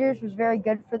the Raiders was very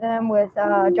good for them, with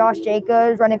Josh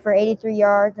Jacobs running for 83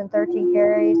 yards and 13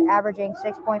 carries, averaging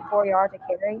 6.4 yards a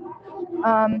carry.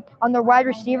 On the wide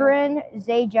receiver end,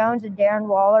 Zay Jones and Darren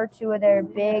Waller, two of their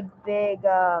big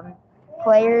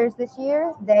players this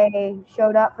year, they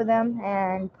showed up for them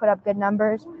and put up good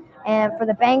numbers. And for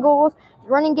the Bengals, the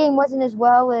running game wasn't as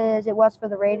well as it was for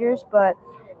the Raiders, but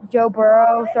Joe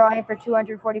Burrow throwing for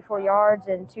 244 yards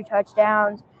and 2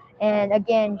 touchdowns. And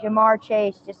again, Jamar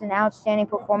Chase, just an outstanding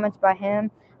performance by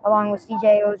him, along with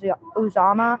CJ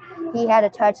Uzama. He had a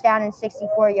touchdown and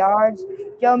 64 yards.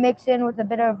 Joe Mixon with a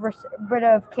bit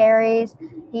of carries.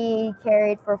 He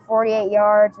carried for 48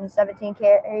 yards and 17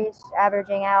 carries,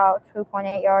 averaging out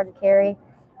 2.8 yards a carry.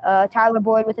 Tyler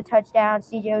Boyd with a touchdown,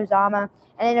 CJ Uzama.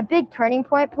 And then a big turning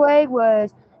point play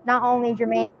was not only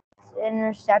Jermaine's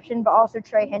interception, but also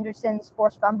Trey Henderson's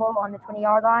forced fumble on the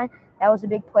 20-yard line. That was a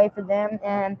big play for them.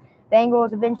 And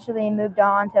Bengals eventually moved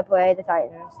on to play the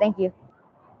Titans. Thank you.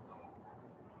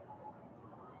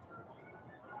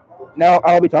 Now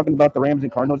I'll be talking about the Rams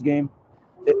and Cardinals game.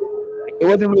 It, it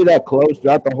wasn't really that close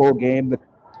throughout the whole game.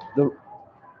 The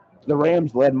the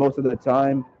Rams led most of the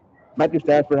time. Matthew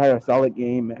Stafford had a solid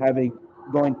game, having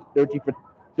going 13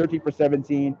 for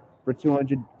 17 for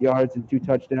 200 yards and 2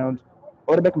 touchdowns.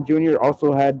 Odell Beckham Jr.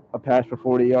 also had a pass for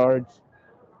 40 yards.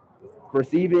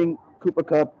 Receiving, Cooper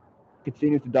Cup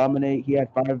continues to dominate. He had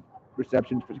 5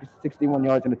 receptions for 61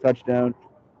 yards and a touchdown.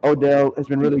 Odell has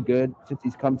been really good since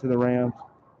he's come to the Rams.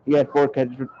 He had 4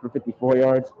 catches for 54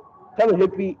 yards. Tyler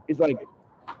Higbee is like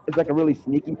a really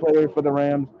sneaky player for the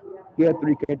Rams. He had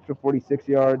 3 catches for 46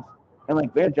 yards. And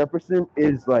like Van Jefferson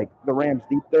is like the Rams'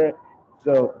 deep threat.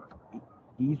 So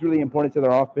he's really important to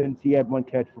their offense. He had 1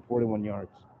 catch for 41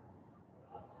 yards.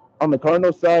 On the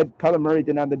Cardinals side, Kyler Murray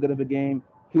didn't have that good of a game.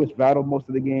 He was battled most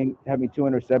of the game, having 2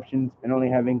 interceptions and only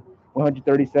having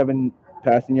 137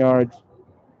 passing yards.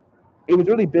 It was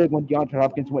really big when DeAndre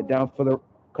Hopkins went down for the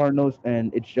Cardinals,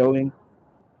 and it's showing.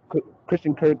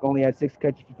 Christian Kirk only had 6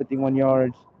 catches for 51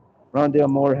 yards. Rondale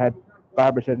Moore had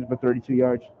 5 receptions for 32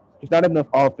 yards. Just not enough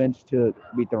offense to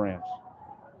beat the Rams.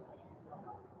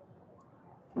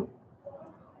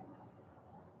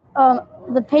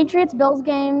 The Patriots Bills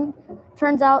game,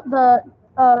 turns out the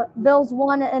Bills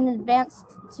won and advanced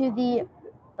to the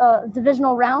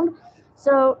divisional round.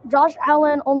 So Josh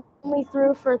Allen only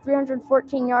threw for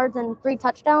 314 yards and 3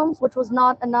 touchdowns, which was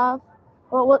not enough,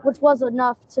 which was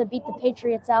enough to beat the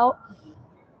Patriots out.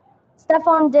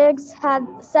 Stephon Diggs had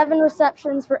 7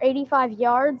 receptions for 85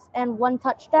 yards and 1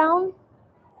 touchdown,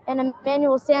 and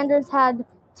Emmanuel Sanders had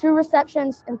 2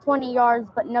 receptions and 20 yards,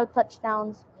 but no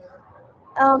touchdowns.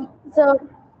 So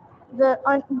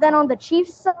then on the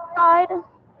Chiefs side,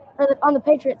 or on the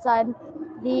Patriots side,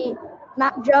 the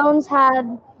Mac Jones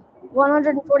had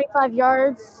 145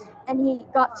 yards and he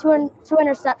got two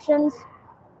interceptions,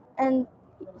 and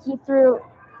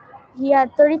he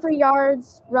had 33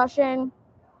 yards rushing,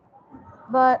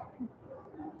 but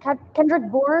Kendrick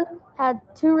Bourne had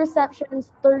 2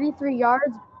 receptions, 33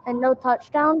 yards, and no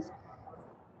touchdowns.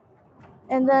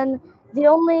 And then the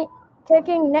only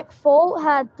kicking, Nick Foles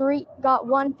got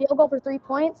 1 field goal for 3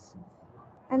 points,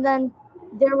 and then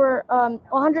there were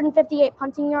 158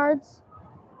 punting yards.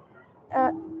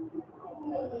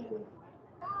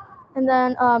 And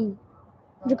then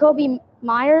Jacoby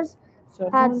Myers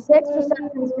had 6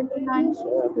 receptions,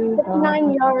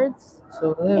 59 yards,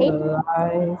 8.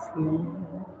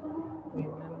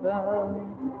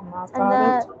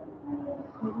 And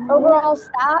the overall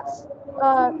stats,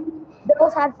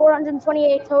 Bills had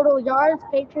 428 total yards,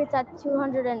 Patriots had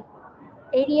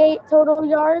 288 total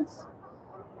yards.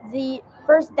 The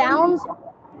first downs,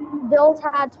 Bills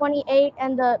had 28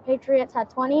 and the Patriots had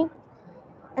 20.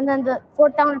 And then the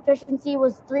fourth down efficiency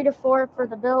was 3-4 for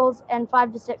the Bills and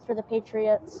 5-6 for the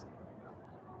Patriots.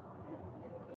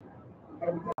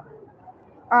 All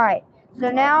right. So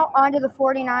now on to the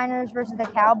 49ers versus the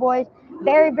Cowboys.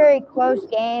 Very, very close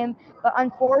game, but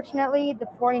unfortunately the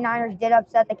 49ers did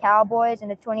upset the Cowboys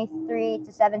in a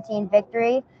 23-17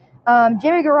 victory.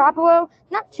 Jimmy Garoppolo,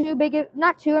 not too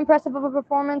impressive of a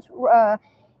performance.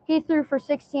 He threw for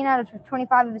 16 out of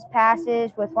 25 of his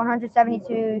passes with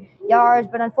 172 yards,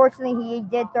 but unfortunately he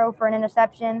did throw for an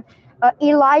interception.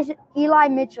 Eli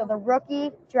Mitchell, the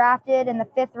rookie drafted in the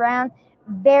 5th round,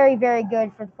 very, very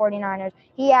good for the 49ers.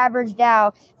 He averaged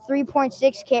out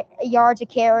 3.6 yards a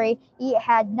carry. He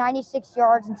had 96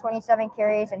 yards and 27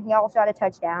 carries, and he also had a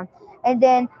touchdown. And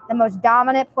then the most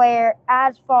dominant player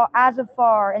as of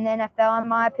far in the NFL, in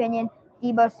my opinion,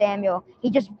 Deebo Samuel. He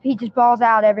just balls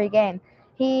out every game.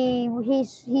 He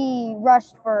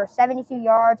rushed for 72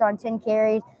 yards on 10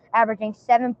 carries, averaging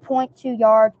 7.2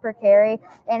 yards per carry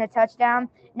and a touchdown.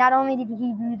 Not only did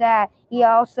he do that, he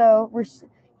also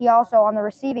on the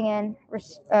receiving end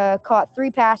caught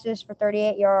 3 passes for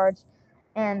 38 yards.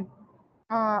 And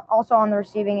also on the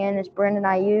receiving end is Brandon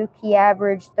Ayuk. He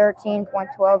averaged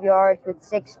 13.12 yards with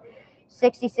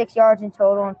 66 yards in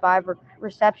total and 5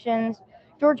 receptions.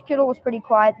 George Kittle was pretty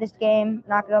quiet this game,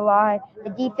 not gonna lie. The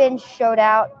defense showed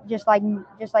out just like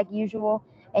usual.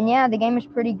 And yeah, the game was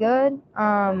pretty good.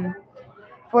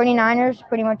 49ers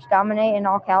pretty much dominate in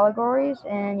all categories,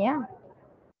 and yeah.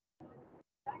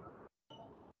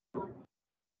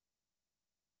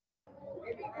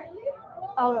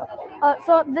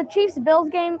 So the Chiefs-Bills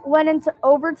game went into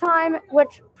overtime,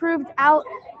 which proved out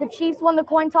the Chiefs won the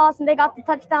coin toss and they got the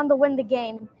touchdown to win the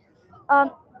game.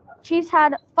 Chiefs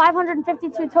had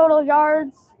 552 total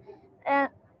yards, and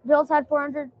Bills had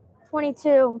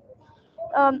 422.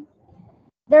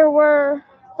 There were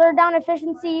third down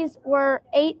efficiencies were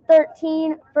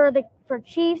 8-13 for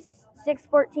Chiefs,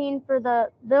 6-14 for the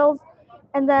Bills,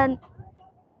 and then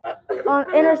on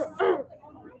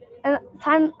and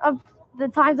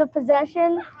times of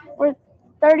possession were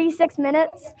 36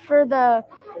 minutes for the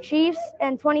Chiefs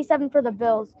and 27 for the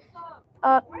Bills.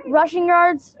 Rushing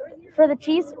yards for the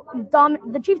Chiefs,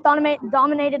 the Chiefs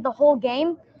dominated the whole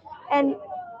game, and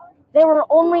they were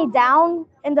only down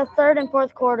in the third and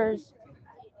fourth quarters.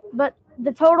 But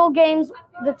the total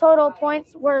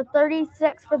points were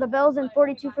 36 for the Bills and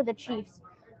 42 for the Chiefs.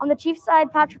 On the Chiefs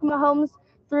side, Patrick Mahomes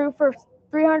threw for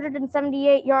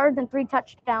 378 yards and 3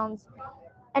 touchdowns.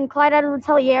 And Clyde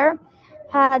Edwards-Helaire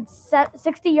had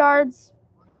 60 yards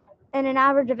and an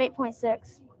average of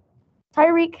 8.6.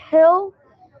 Tyreek Hill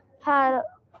had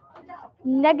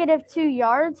 -2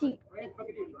 yards.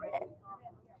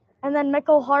 And then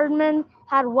Michael Hardman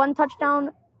had 1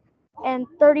 touchdown and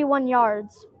 31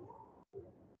 yards.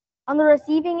 On the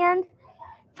receiving end,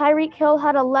 Tyreek Hill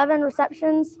had 11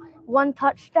 receptions, 1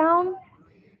 touchdown.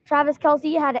 Travis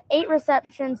Kelce had 8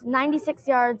 receptions, 96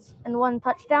 yards, and 1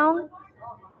 touchdown.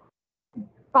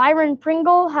 Byron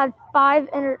Pringle had 5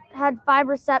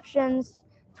 receptions,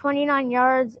 29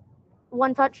 yards,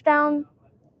 1 touchdown.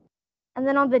 And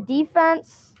then on the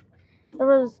defense, there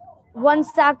was 1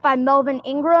 sack by Melvin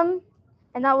Ingram,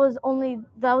 and that was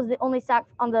the only sack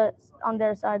on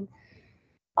their side.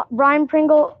 Brian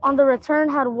Pringle on the return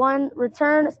had 1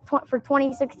 return for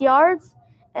 26 yards,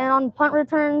 and on punt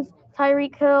returns,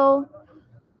 Tyreek Hill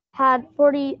had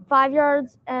 45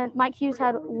 yards, and Mike Hughes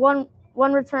had one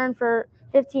return for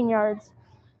 15 yards.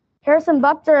 Harrison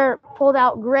Butker pulled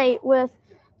out great with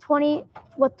 12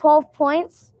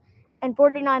 points and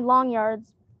 49 long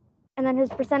yards, and then his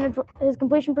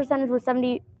completion percentage was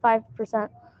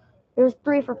 75%. It was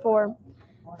 3 for 4.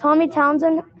 Tommy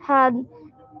Townsend had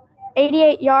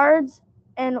 88 yards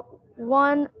and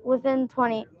 1 within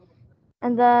 20.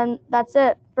 And then that's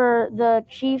it for the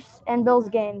Chiefs and Bills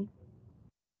game.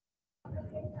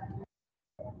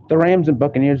 The Rams and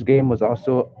Buccaneers game was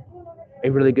also a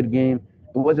really good game.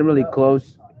 It wasn't really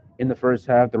close in the first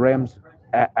half. The Rams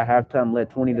at halftime led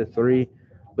 20-3,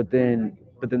 but then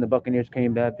the Buccaneers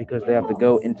came back because they have to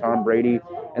go in Tom Brady,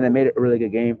 and they made it a really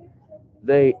good game.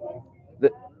 They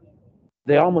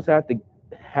almost had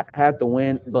to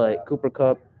win, but Cooper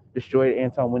Kupp destroyed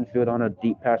Anton Winfield on a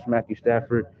deep pass from Matthew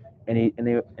Stafford, and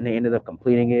they ended up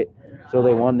completing it, so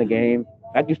they won the game.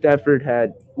 Matthew Stafford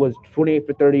was 28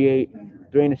 for 38,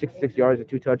 366 yards and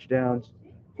 2 touchdowns.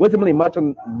 Wasn't really much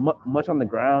on the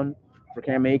ground for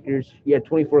Cam Akers. He had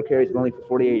 24 carries, but only for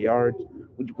 48 yards,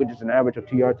 which is an average of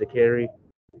 2 yards a carry.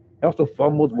 He also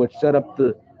fumbled, which set up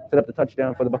the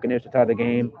touchdown for the Buccaneers to tie the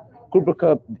game. Cooper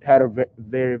Kupp had a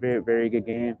very, very, very good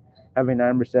game, having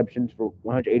 9 receptions for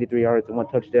 183 yards and 1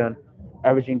 touchdown,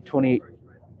 averaging 20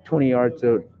 yards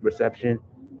of reception.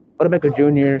 Odell Beckham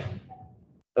Jr.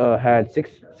 Had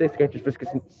six catches for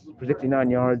 69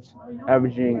 yards,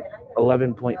 averaging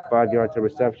 11.5 yards of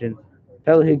reception.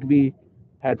 Tyler Higbee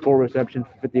had 4 receptions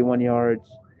for 51 yards.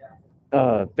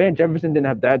 Van Jefferson didn't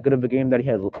have that good of a game that he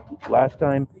had last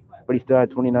time, but he still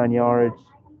had 29 yards.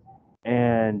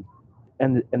 And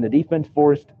the defense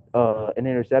forced an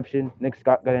interception. Nick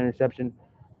Scott got an interception.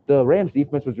 The Rams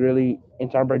defense was really in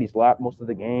Tom Brady's lap most of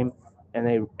the game, and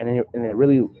it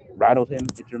really rattled him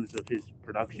in terms of his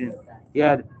production.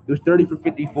 It was 30 for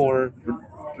 54 for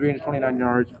 329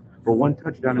 yards for 1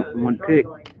 touchdown and 1 pick.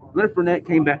 Leonard Fournette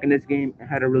came back in this game and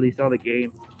had a really solid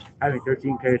game, having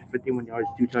 13 carries, 51 yards,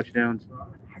 2 touchdowns.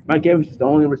 Mike Evans is the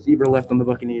only receiver left on the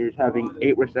Buccaneers, having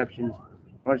 8 receptions,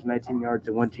 119 yards,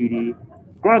 and 1 TD.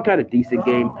 Gronk had a decent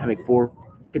game, having 4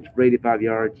 catches for 85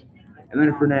 yards. And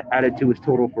Leonard Fournette added to his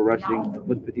total for rushing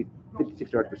with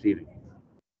 56 yards receiving.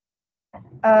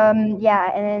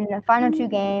 Yeah, and then the final 2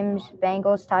 games,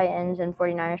 Bengals, Titans, and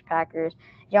 49ers, Packers.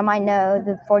 Y'all might know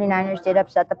the 49ers did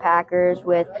upset the Packers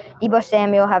with Deebo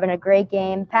Samuel having a great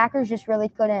game. Packers just really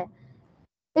couldn't.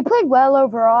 They played well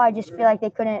overall. I just feel like they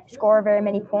couldn't score very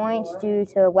many points due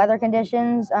to weather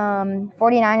conditions.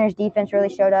 49ers defense really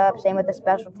showed up, same with the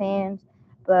special teams.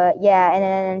 But yeah, and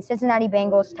then Cincinnati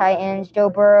Bengals, Titans, Joe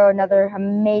Burrow, another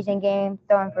amazing game,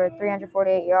 throwing for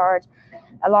 348 yards.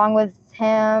 Along with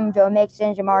him, Joe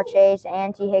Mixon, Jamar Chase,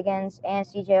 and T. Higgins, and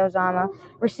C.J. Uzomah.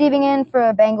 Receiving in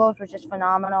for Bengals was just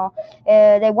phenomenal.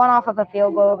 They won off of a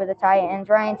field goal over the Titans.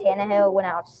 Ryan Tannehill went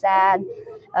out sad.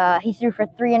 He threw for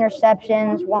 3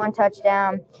 interceptions, 1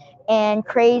 touchdown, and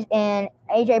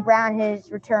A.J. Brown,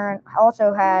 his return,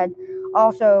 also had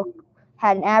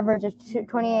an average of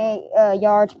 28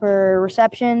 yards per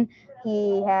reception.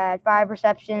 He had 5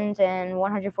 receptions and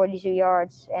 142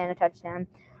 yards and a touchdown.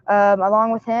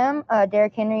 Along with him,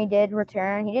 Derrick Henry did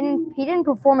return. He didn't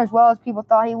perform as well as people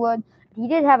thought he would. He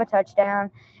did have a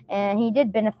touchdown, and he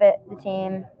did benefit the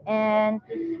team. And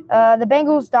the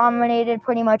Bengals dominated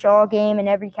pretty much all game in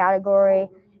every category.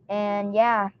 And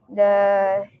yeah,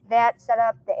 that set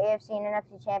up the AFC and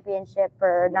NFC championship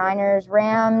for Niners,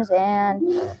 Rams,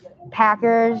 and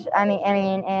Packers.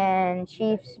 And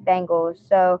Chiefs, Bengals.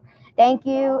 So thank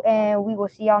you, and we will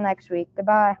see y'all next week.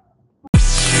 Goodbye.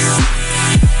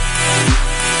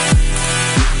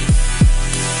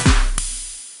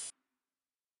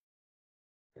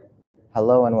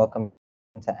 Hello and welcome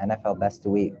to NFL Best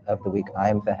of the Week.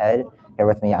 I'm Fahed. Here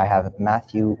with me I have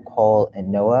Matthew, Cole, and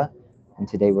Noah. And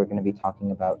today we're going to be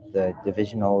talking about the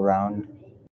divisional round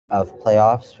of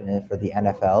playoffs for the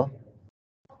NFL.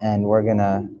 And we're going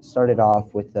to start it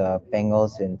off with the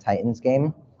Bengals and Titans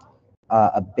game.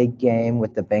 A big game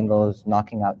with the Bengals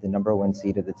knocking out the number 1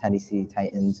 seed of the Tennessee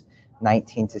Titans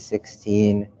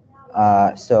 19-16.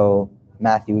 So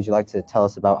Matthew, would you like to tell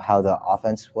us about how the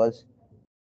offense was?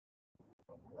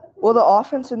 Well, the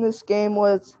offense in this game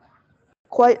was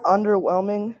quite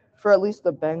underwhelming for at least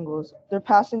the Bengals. Their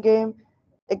passing game,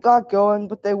 it got going,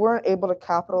 but they weren't able to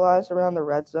capitalize around the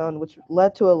red zone, which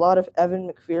led to a lot of Evan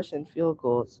McPherson field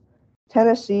goals.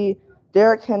 Tennessee,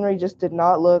 Derrick Henry just did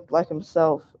not look like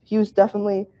himself. He was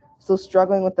definitely still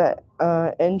struggling with that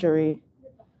injury.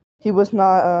 He was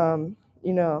not,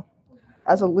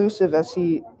 as elusive as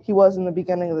he was in the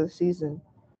beginning of the season.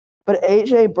 But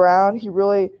A.J. Brown, he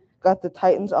really got the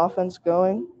Titans offense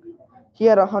going. He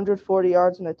had 140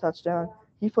 yards and a touchdown.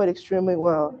 He played extremely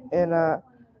well. And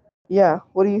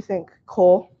what do you think,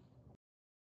 Cole?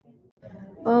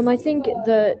 I think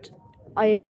that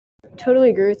I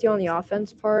totally agree with you on the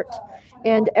offense part,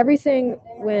 and everything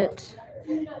went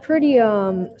pretty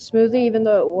smoothly, even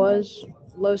though it was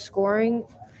low scoring,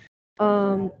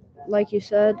 like you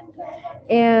said.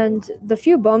 And the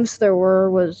few bumps there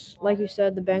was, like you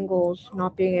said, the Bengals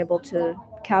not being able to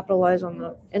capitalize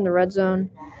in the red zone.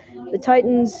 The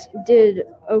Titans did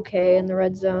okay in the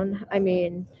red zone. I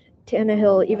mean,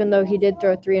 Tannehill, even though he did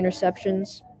throw 3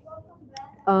 interceptions,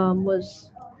 was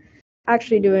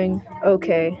actually doing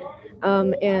okay.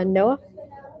 And Noah?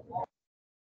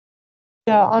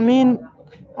 Yeah, I mean,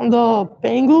 the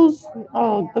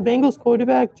Bengals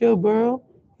quarterback Joe Burrow,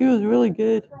 he was really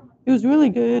good. He was really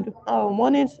good.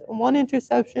 One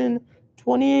interception,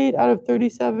 28 out of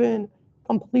 37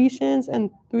 completions, and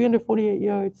 348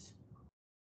 yards.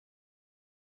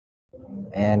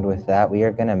 And with that, we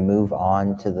are going to move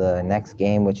on to the next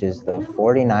game, which is the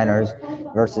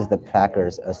 49ers versus the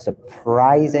Packers. A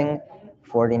surprising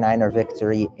 49er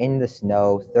victory in the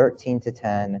snow,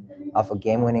 13-10, off a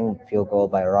game-winning field goal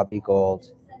by Robbie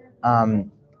Gould.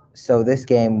 So this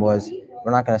game we're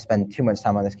not going to spend too much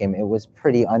time on this game. It was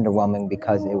pretty underwhelming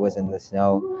because it was in the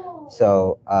snow.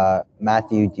 So,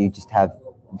 Matthew, do you just have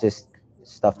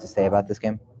stuff to say about this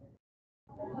game?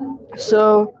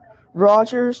 So,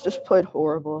 Rodgers just played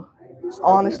horrible.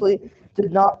 Honestly,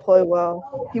 did not play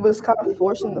well. He was kind of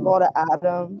forcing the ball to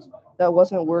Adams. That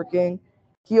wasn't working.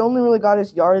 He only really got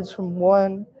his yards from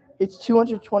one. It's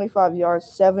 225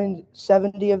 yards,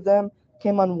 70 of them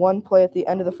came on one play at the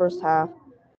end of the first half.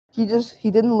 He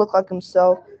didn't look like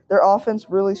himself. Their offense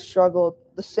really struggled.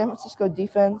 The San Francisco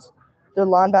defense, their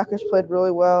linebackers played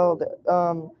really well,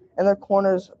 and their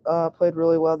corners played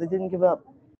really well. They didn't give up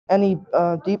any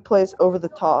deep plays over the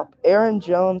top. Aaron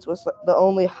Jones was the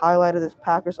only highlight of this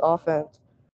Packers offense,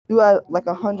 who had like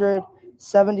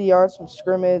 170 yards from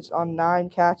scrimmage on 9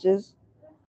 catches.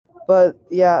 But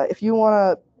yeah, if you want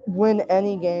to win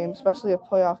any game, especially a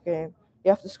playoff game, you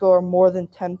have to score more than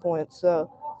 10 points. So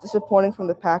disappointing from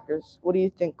the Packers. What do you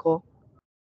think, Cole?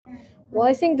 Well,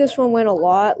 I think this one went a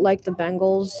lot like the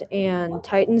Bengals and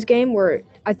Titans game, where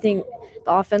I think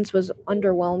the offense was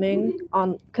underwhelming.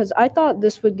 Because I thought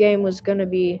this game was going to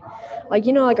be, like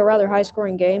a rather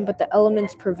high-scoring game, but the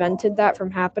elements prevented that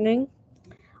from happening.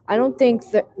 I don't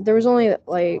think that there was only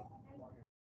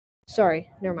Sorry,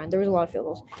 never mind. There was a lot of field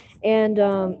goals, and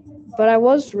but I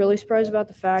was really surprised about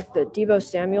the fact that Deebo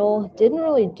Samuel didn't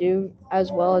really do as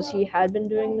well as he had been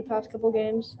doing the past couple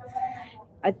games.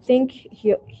 I think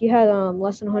he had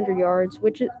less than 100 yards,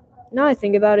 which now I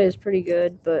think about it is pretty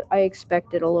good, but I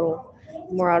expected a little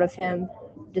more out of him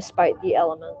despite the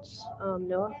elements.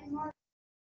 Noah?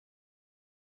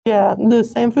 Yeah, the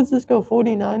San Francisco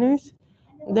 49ers,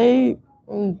 they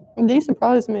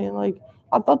surprised me. Like,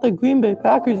 I thought the Green Bay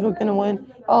Packers were going to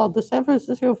win. Oh, the San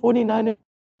Francisco 49ers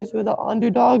were the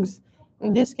underdogs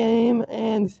in this game,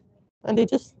 and they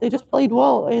just played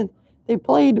well, and they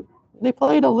played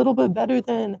a little bit better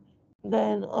than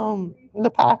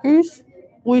the Packers,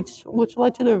 which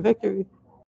led to their victory.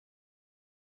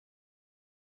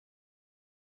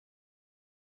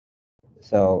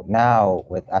 So now,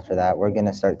 with after that, we're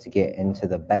gonna start to get into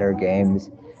the better games.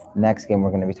 Next game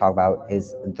we're gonna be talking about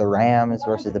is the Rams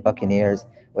versus the Buccaneers,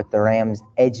 with the Rams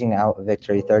edging out a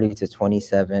victory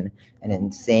 30-27. An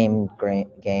insane great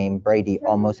game. Brady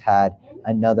almost had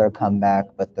another comeback,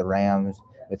 but the Rams,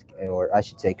 or I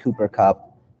should say Cooper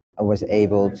Cup, was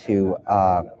able to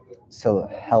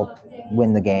help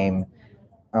win the game.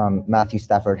 Matthew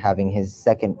Stafford having his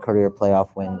second career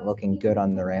playoff win, looking good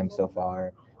on the Rams so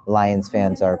far. Lions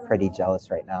fans are pretty jealous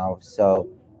right now. So,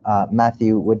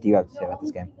 Matthew, what do you have to say about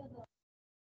this game?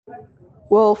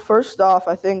 Well, first off,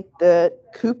 I think that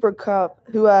Cooper Cup,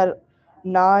 who had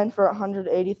 9 for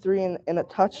 183 and a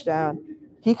touchdown,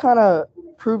 he kind of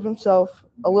proved himself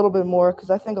a little bit more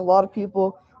because I think a lot of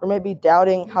people were maybe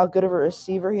doubting how good of a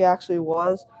receiver he actually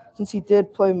was, since he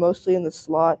did play mostly in the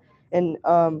slot and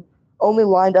only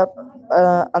lined up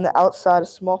on the outside a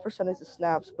small percentage of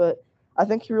snaps. But I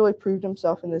think he really proved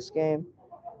himself in this game.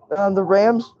 The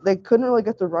Rams, they couldn't really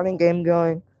get the running game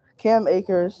going. Cam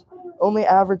Akers only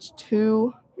averaged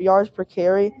 2 yards per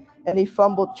carry, and he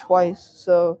fumbled twice.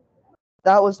 So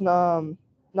that was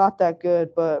not that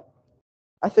good. But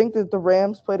I think that the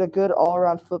Rams played a good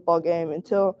all-around football game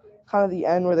until kind of the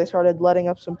end where they started letting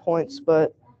up some points.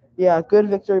 But yeah, good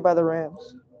victory by the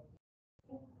Rams.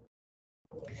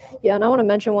 Yeah, and I want to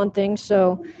mention one thing.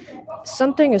 So,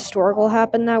 something historical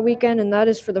happened that weekend, and that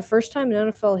is for the first time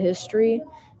in NFL history,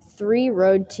 3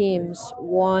 road teams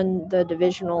won the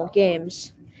divisional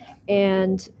games.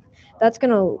 And that's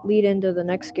going to lead into the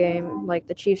next game. Like,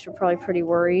 the Chiefs are probably pretty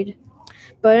worried.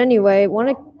 But anyway,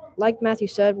 like Matthew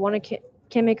said,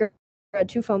 Cam Akers had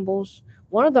 2 fumbles.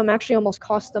 One of them actually almost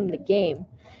cost them the game.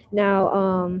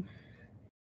 Now,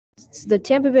 the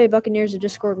Tampa Bay Buccaneers had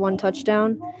just scored 1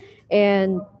 touchdown,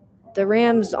 and the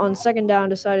Rams on second down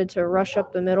decided to rush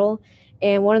up the middle,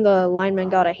 and one of the linemen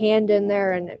got a hand in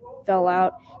there and it fell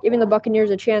out, giving the Buccaneers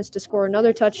a chance to score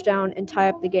another touchdown and tie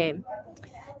up the game.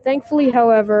 Thankfully,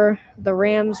 however, the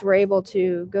Rams were able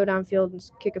to go downfield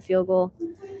and kick a field goal.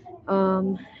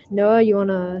 Noah, you want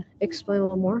to explain a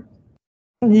little more?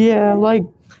 Yeah, like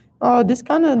this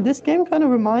game kind of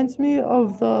reminds me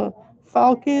of the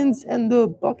Falcons and the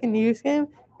Buccaneers game.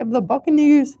 If the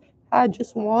Buccaneers had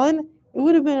just won, it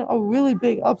would have been a really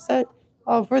big upset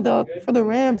for the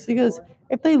Rams, because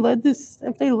if they led the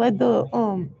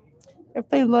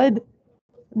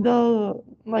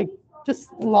like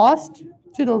just lost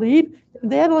to the lead,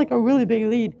 they had like a really big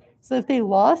lead. So if they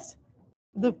lost,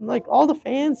 the like all the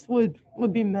fans would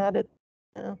be mad at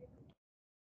them.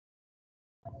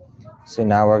 So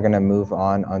now we're going to move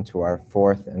on onto our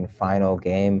fourth and final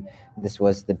game. This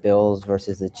was the Bills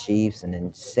versus the Chiefs, an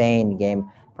insane game,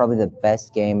 probably the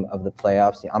best game of the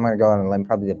playoffs. I'm going to go on a limb,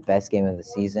 probably the best game of the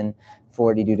season.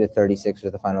 42-36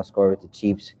 was the final score, with the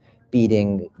Chiefs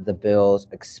beating the Bills.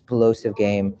 Explosive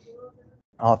game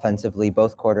offensively.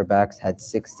 Both quarterbacks had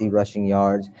 60 rushing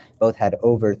yards. Both had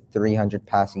over 300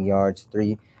 passing yards.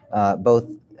 Both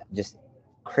just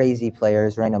crazy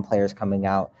players, random players coming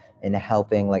out and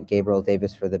helping, like Gabriel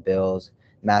Davis for the Bills.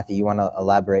 Matthew, you want to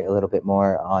elaborate a little bit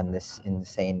more on this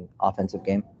insane offensive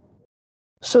game?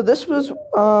 So this was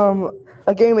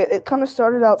a game. It kind of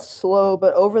started out slow,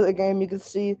 but over the game you could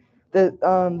see that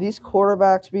these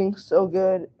quarterbacks being so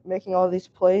good, making all these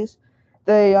plays,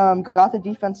 they got the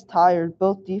defense tired.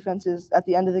 Both defenses at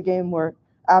the end of the game were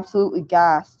absolutely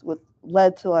gassed, with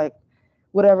led to like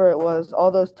whatever it was,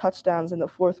 all those touchdowns in the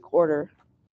fourth quarter,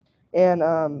 and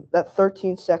that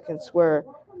 13 seconds where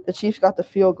the Chiefs got the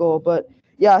field goal. But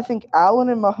yeah, I think Allen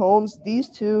and Mahomes, these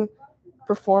two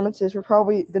performances were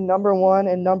probably the number one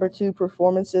and number two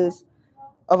performances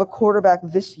of a quarterback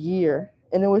this year.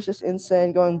 And it was just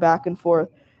insane going back and forth.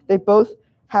 They both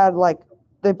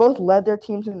led their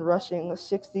teams in rushing,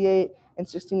 68 and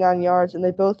 69 yards, and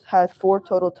they both had 4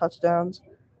 total touchdowns.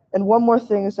 And one more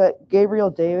thing is that Gabriel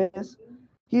Davis,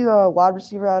 he's a wide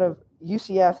receiver out of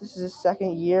UCF. This is his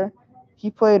second year.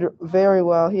 He played very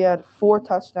well. He had 4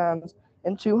 touchdowns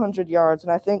and 200 yards,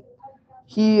 and I think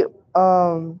he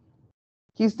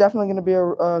he's definitely going to be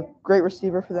a great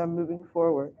receiver for them moving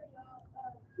forward.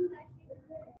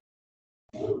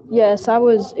 Yes, I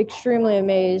was extremely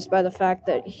amazed by the fact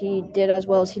that he did as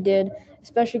well as he did,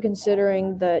 especially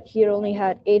considering that he had only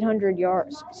had 800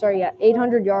 yards.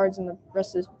 800 yards in the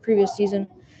rest of the previous season.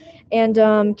 And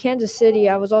Kansas City,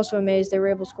 I was also amazed they were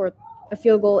able to score a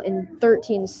field goal in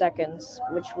 13 seconds,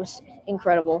 which was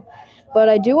incredible. But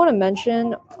I do want to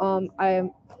mention, I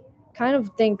kind of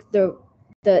think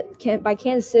by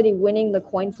Kansas City winning the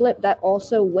coin flip, that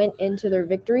also went into their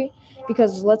victory.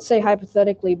 because let's say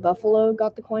hypothetically Buffalo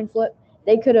got the coin flip,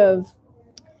 they could have,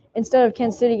 instead of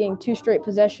Kansas City getting 2 straight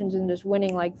possessions and just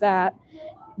winning like that,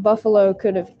 Buffalo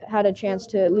could have had a chance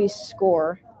to at least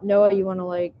score. Noah, you want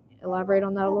to elaborate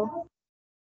on that a little?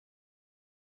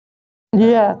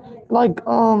 Yeah, like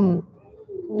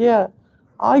yeah.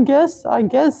 I guess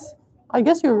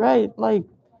you're right. Like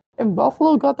if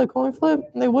Buffalo got the coin flip,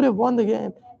 they would have won the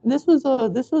game. This was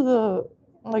a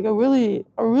like a really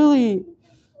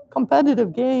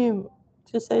competitive game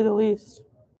to say the least.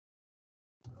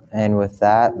 And with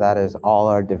that, that is all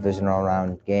our divisional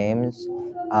round games.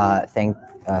 Thank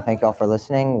y'all for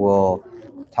listening. We'll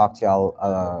talk to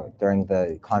y'all during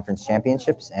the conference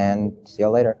championships, and see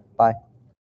y'all later. Bye.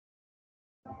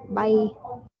 Bye.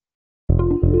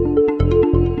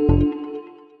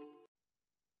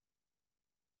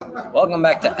 Welcome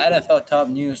back to NFL Top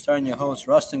News. Starting your host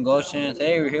Rustin Goshen.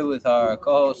 Today we're here with our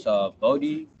co-hosts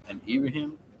Bodie and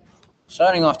Ibrahim.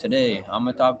 Starting off today, I'm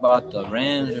gonna talk about the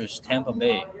Rams versus Tampa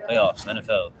Bay playoffs,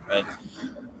 NFL. Right,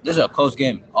 this is a close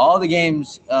game. All the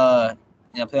games in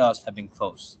the playoffs have been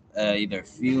close. Either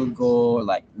field goal,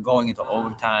 like going into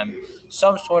overtime,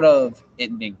 some sort of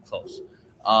it being close.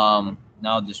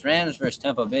 Now this Rams versus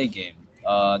Tampa Bay game,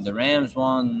 the Rams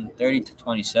won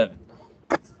 30-27.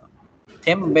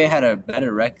 Tampa Bay had a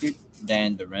better record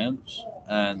than the Rams,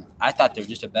 and I thought they were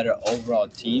just a better overall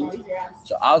team.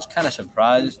 So I was kind of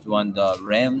surprised when the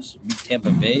Rams beat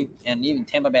Tampa Bay, and even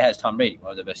Tampa Bay has Tom Brady,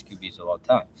 one of the best QBs of all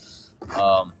time.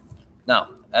 Now,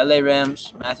 LA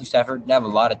Rams, Matthew Stafford, they have a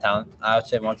lot of talent. I would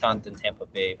say more talent than Tampa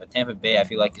Bay, but Tampa Bay I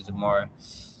feel like is a more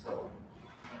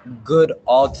good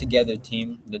all-together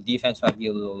team. The defense might be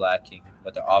a little lacking,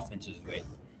 but their offense is great.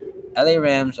 LA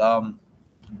Rams won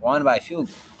by a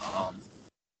field goal.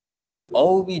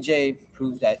 OBJ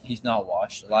proved that he's not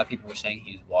washed. A lot of people were saying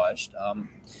he's washed.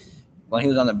 When he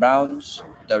was on the Browns,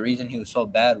 the reason he was so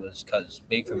bad was because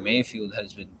Baker Mayfield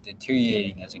has been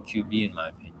deteriorating as a QB, in my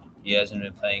opinion. He hasn't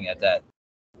been playing at that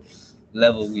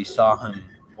level we saw him,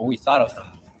 or we thought of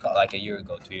him like a year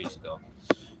ago, 2 years ago.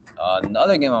 The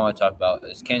other game I want to talk about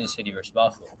is Kansas City versus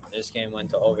Buffalo. This game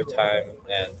went to overtime,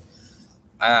 and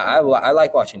I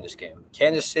like watching this game.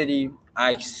 Kansas City,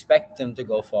 I expect them to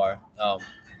go far.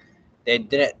 They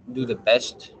didn't do the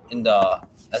best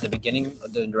at the beginning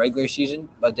of the regular season,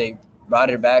 but they brought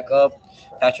it back up.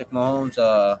 Patrick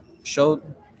Mahomes showed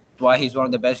why he's one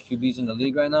of the best QBs in the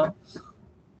league right now.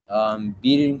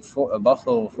 Beating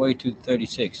Buffalo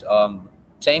 42-36.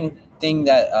 Same thing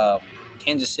that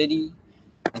Kansas City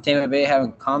and Tampa Bay have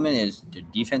in common is their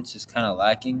defense is kind of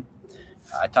lacking.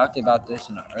 I talked about this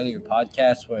in an earlier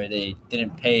podcast where they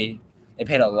didn't pay. They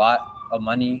paid a lot of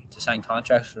money to sign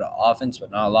contracts for the offense,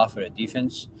 but not a lot for the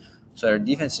defense. So their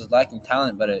defense is lacking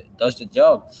talent, but it does the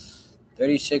job.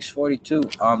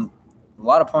 36-42. A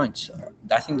lot of points.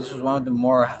 I think this was one of the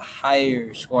more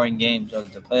higher scoring games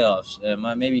of the playoffs.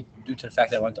 Maybe due to the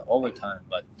fact that it went to overtime,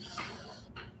 but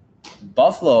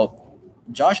Buffalo,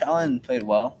 Josh Allen played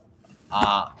well.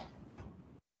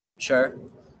 Sure,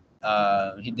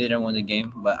 he didn't win the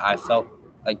game, but I felt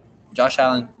like Josh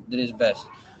Allen did his best.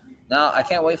 Now I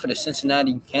can't wait for the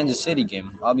Cincinnati Kansas City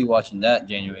game. I'll be watching that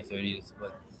January 30th.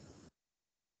 But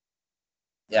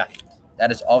yeah,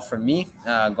 that is all for me.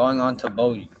 Going on to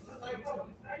Bodie.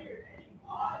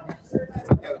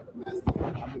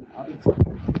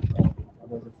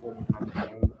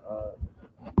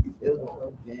 It was a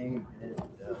close game, and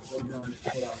Williams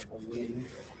put out a win,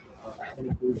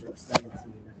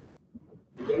 23-17.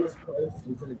 The game was close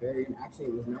until the very end. Actually,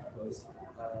 it was not close.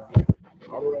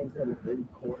 All the way until the third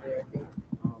quarter, I think.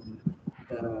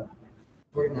 The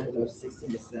 49ers were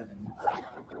 16-7.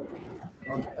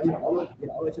 All the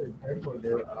way to the third quarter, they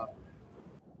were up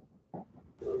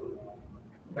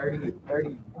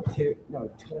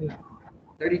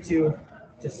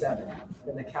 32-7.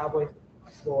 Then the Cowboys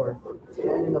scored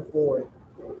 10 in the fourth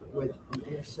with an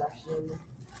interception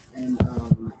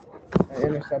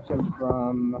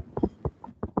from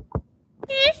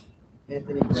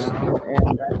Anthony Brown,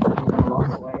 and that went a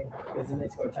long way because then they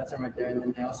scored a touchdown right there, and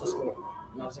then they also scored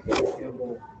a field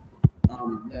goal.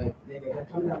 They're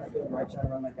coming down the field right, trying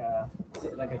to run like a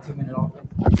 2-minute offense.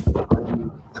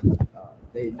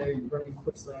 They're running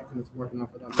quick slants and it's working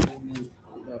off of them. And then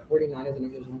the 49ers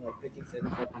and there's only like 15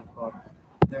 seconds left on the clock.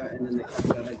 And then they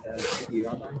come out like the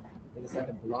 50-yard line. They decide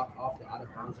to block off the out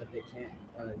of bounds that they can't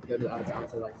go to the out of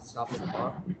bounds to like stop the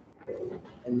clock.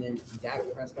 And then Dak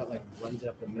Prescott like runs it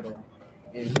up the middle,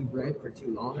 and he ran for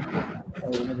too long. So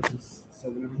whenever he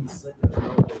slipped, there was no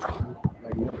way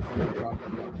like no way to drop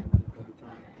him.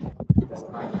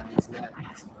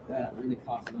 That really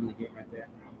cost them the game right there.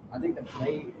 I think the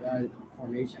play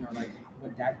formation or like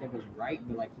what Dak did was right,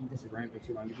 but like he just ran for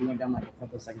too long. If he went down like a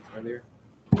couple of seconds earlier,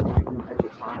 they would have extra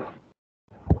time.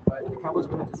 But the Cowboys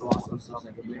would have just lost themselves.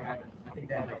 Like if they had, I think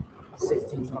they had like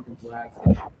 16 something flags.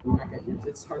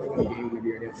 It's hard to win a game when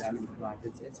you already have that many flags.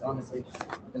 It's honestly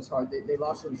it's hard. They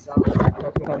lost themselves. Dak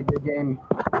Prescott had a good game.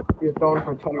 He was throwing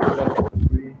for 20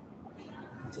 3,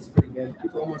 which is pretty good.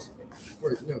 It's almost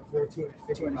for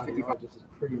 255 yards, which is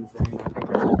pretty insane. I think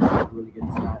that's a really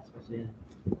good stat, especially in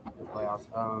the playoffs.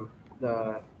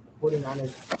 The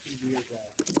 49ers QB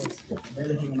is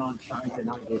barely hanging on, trying to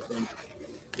not get in.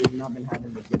 We've not been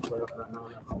having a good playoff right now.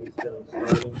 How we still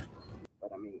starting,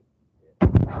 but I mean,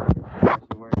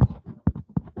 it works.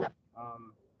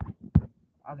 Um,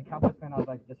 as a Cowboys fan, I was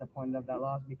like disappointed of that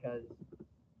loss because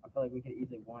I feel like we could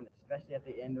easily won, especially at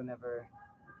the end whenever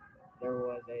there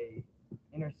was a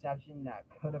interception that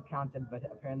could have counted, but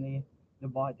apparently the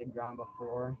ball hit the ground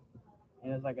before,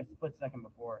 and it was like a split second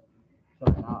before. So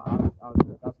that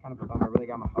was kind of a bummer. I really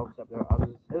got my hopes up there. It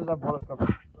was a roller coaster.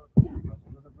 It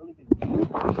was a really good game, and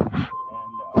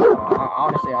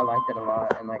honestly, I liked it a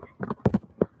lot. And like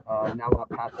now I'll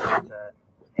pass it on to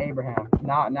Abraham.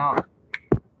 Now.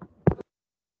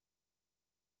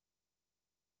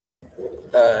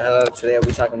 Hello. Today I'll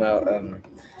be talking about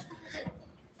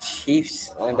Chiefs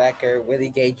linebacker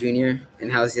Willie Gay Jr.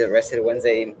 and how he was arrested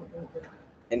Wednesday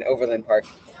in Overland Park,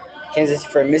 Kansas,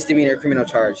 for a misdemeanor criminal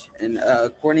charge. And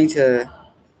according to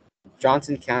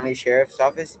Johnson County Sheriff's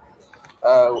Office,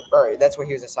 or that's where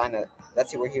he was assigned.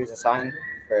 That's where he was assigned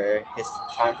for his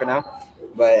time for now.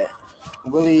 But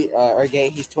Willie Gay,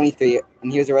 he's 23,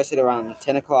 and he was arrested around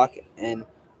 10 o'clock and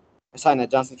assigned at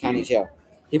Johnson County Jail.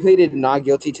 He pleaded not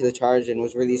guilty to the charge and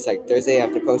was released like Thursday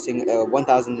after posting a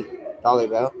 $1,000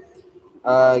 bail.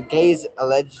 Gay is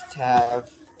alleged to have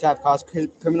caused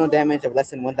criminal damage of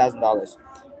less than $1,000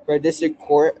 for a district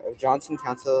court of Johnson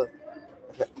Council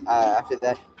after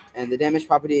that, and the damaged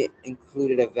property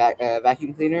included a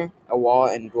vacuum cleaner, a wall,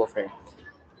 and door frame.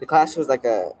 The class was like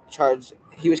a charge.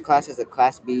 He was classed as a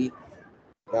Class B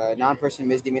non-person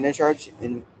misdemeanor charge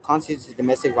and constitutes a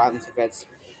domestic violence offense.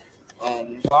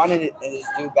 And bond is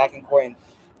due back in court in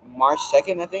March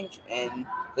 2nd, I think, and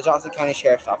the Johnson County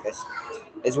Sheriff's Office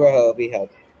is where he'll be held.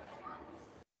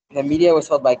 The media was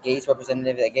told by Gay's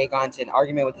representative that Gay got into an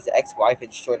argument with his ex-wife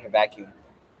and destroyed her vacuum.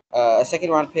 A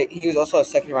second-round pick. He was also a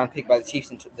second-round pick by the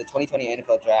Chiefs in the 2020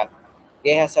 NFL Draft.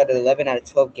 Gay has started 11 out of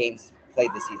 12 games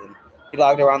played this season. He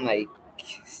logged around I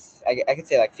could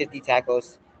say like 50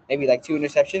 tackles, maybe like 2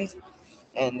 interceptions.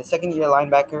 And the second-year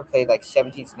linebacker played like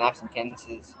 17 snaps in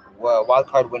Kansas' wild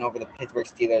card win over the Pittsburgh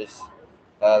Steelers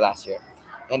last year.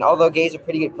 And although Gay's a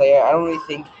pretty good player, I don't really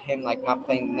think him like not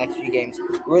playing the next few games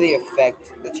really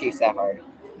affect the Chiefs that hard.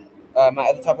 My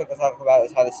other topic to talk about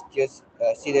is how the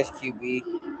Steelers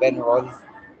QB Ben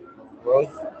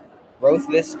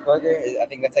Roethlisberger, I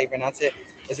think that's how you pronounce it,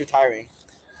 is retiring.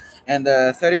 And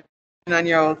the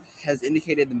 39-year-old has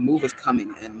indicated the move was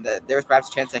coming, and that there was perhaps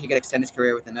a chance that he could extend his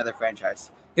career with another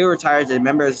franchise. He will retire as a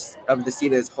member of the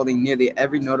Steelers, holding nearly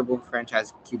every notable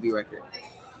franchise QB record.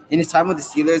 In his time with the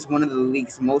Steelers, one of the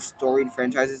league's most storied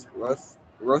franchises,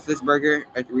 Roethlisberger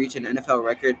reached an NFL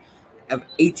record of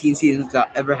 18 seasons without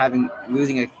ever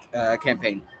losing a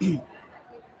campaign.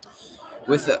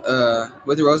 With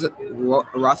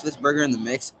Roethlisberger in the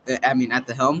mix, at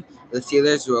the helm, the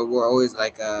Steelers were always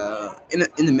like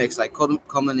in the mix, like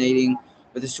culminating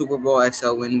with the Super Bowl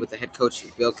XL win with the head coach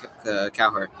Bill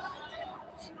Cowher.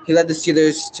 He led the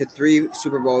Steelers to 3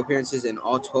 Super Bowl appearances in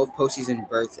all 12 postseason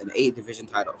berths and 8 division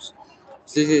titles.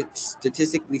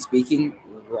 Statistically speaking,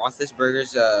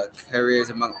 Roethlisberger's career is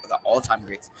among the all-time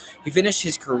greats. He finished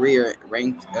his career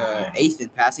ranked 8th in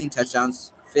passing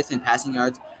touchdowns, 5th in passing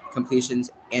yards,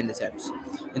 completions, and attempts.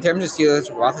 In terms of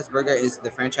Steelers, Roethlisberger is the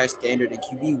franchise standard in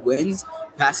QB wins,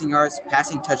 passing yards,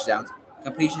 passing touchdowns,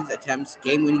 completions, attempts,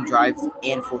 game-winning drives,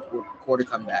 and fourth quarter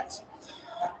comebacks.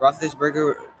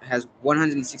 Roethlisberger has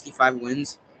 165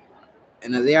 wins,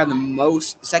 and they are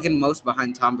the second most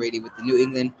behind Tom Brady with the New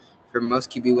England for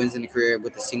most QB wins in a career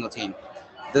with a single team.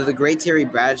 Though the great Terry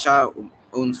Bradshaw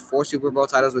owns 4 Super Bowl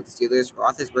titles with the Steelers,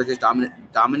 Roethlisberger's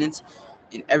dominance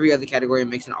in every other category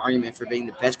makes an argument for being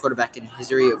the best quarterback in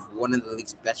history of one of the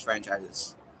league's best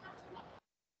franchises.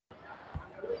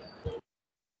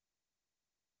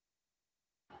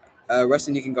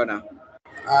 Rustin, you can go now.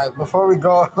 All right, before we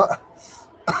go,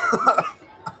 I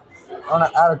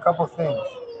want to add a couple things.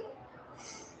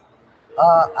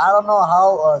 I don't know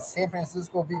how San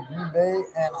Francisco beat Green Bay,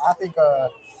 and I think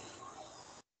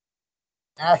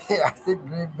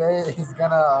Green Bay is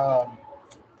gonna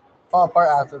fall apart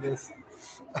after this.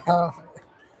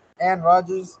 Aaron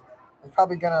Rodgers he's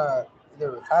probably gonna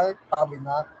either retire, probably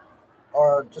not,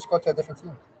 or just go to a different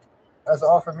team. That's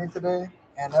all for me today,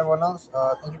 and everyone else.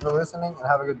 Thank you for listening, and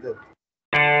have a good day.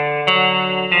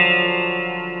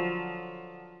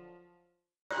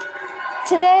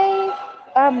 Today,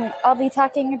 I'll be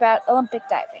talking about Olympic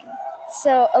diving.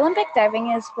 So, Olympic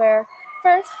diving is where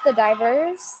first the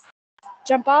divers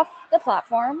jump off the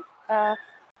platform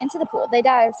into the pool. They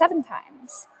dive 7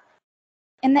 times.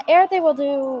 In the air, they will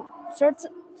do sorts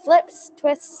of flips,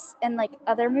 twists, and like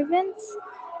other movements.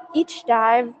 Each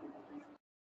dive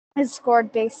is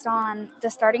scored based on the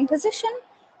starting position,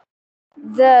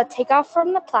 the takeoff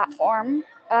from the platform,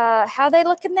 how they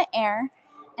look in the air,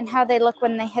 and how they look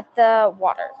when they hit the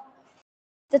water.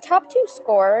 The top 2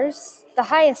 scores, the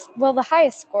highest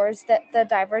scores that the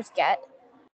divers get,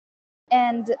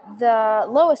 and the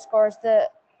lowest scores the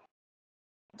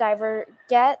diver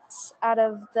gets out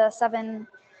of the 7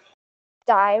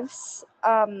 dives,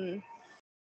 the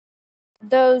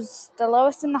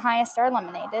lowest and the highest are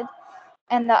eliminated,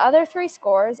 and the other 3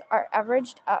 scores are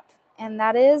averaged up, and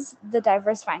that is the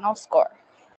diver's final score.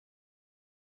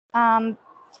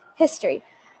 History.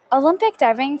 Olympic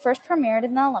diving first premiered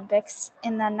in the Olympics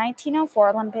in the 1904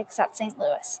 Olympics at St.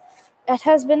 Louis. It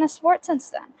has been a sport since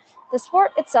then. The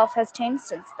sport itself has changed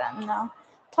since then, though.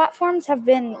 Platforms have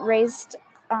been raised,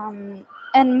 and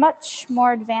much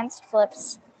more advanced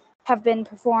flips have been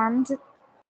performed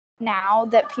now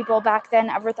that people back then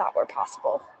ever thought were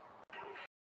possible.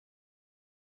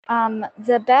 Some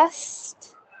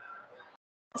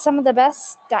of the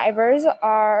best divers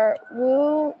are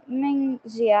Wu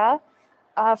Mingjia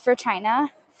for China,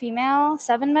 female,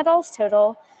 7 medals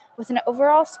total, with an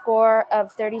overall score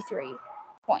of 33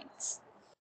 points.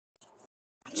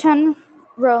 Chen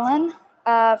Roland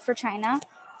for China,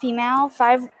 female,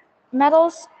 5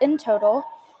 medals in total,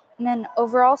 and an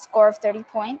overall score of 30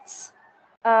 points.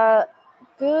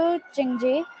 Gu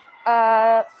Jingji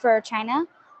for China,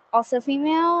 also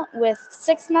female, with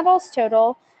 6 medals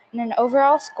total and an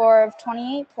overall score of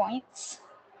 28 points.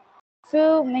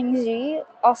 Fu Mingji,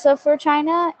 also for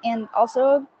China, and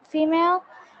also female,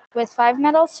 with 5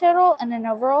 medals total and an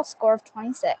overall score of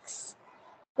 26.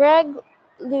 Greg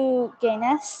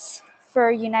Louganis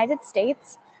for United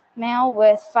States, male,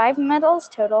 with 5 medals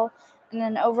total and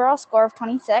an overall score of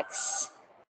 26.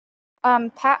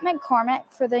 Pat McCormick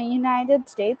for the United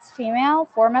States, female,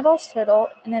 4 medals total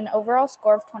and an overall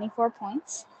score of 24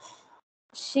 points.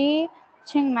 Shi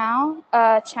Qingmao,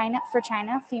 for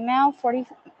China, female,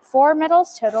 44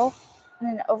 medals total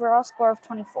and an overall score of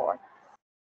 24.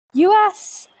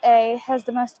 USA has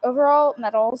the most overall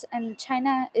medals, and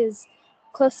China is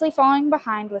closely following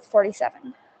behind with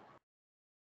 47.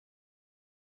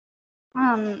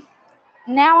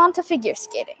 Now on to figure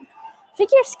skating.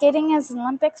 Figure skating is an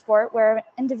Olympic sport where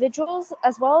individuals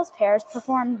as well as pairs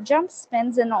perform jumps,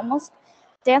 spins, and almost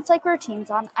dance-like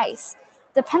routines on ice.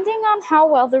 Depending on how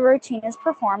well the routine is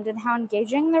performed and how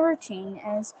engaging the routine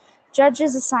is,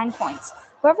 judges assign points.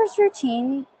 Whoever's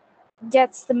routine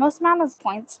gets the most amount of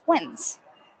points wins.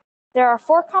 There are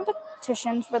 4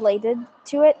 competitions related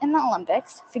to it in the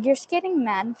Olympics: figure skating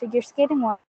men, figure skating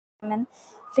women,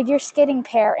 figure skating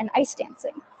pair, and ice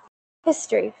dancing.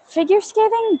 History. Figure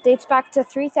skating dates back to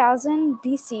 3000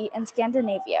 BC in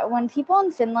Scandinavia, when people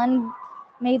in Finland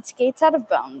made skates out of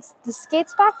bones. The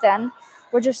skates back then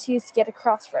were just used to get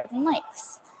across frozen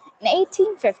lakes. In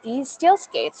 1850, steel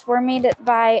skates were made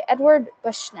by Edward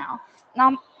Bushnell,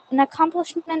 an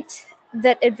accomplishment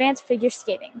that advanced figure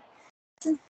skating.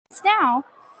 Since now,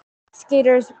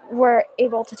 skaters were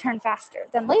able to turn faster.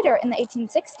 Then later, in the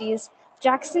 1860s,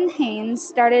 Jackson Haynes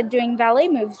started doing ballet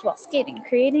moves while skating,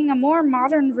 creating a more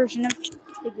modern version of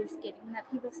figure skating that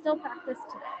people still practice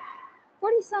today.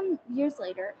 40-some years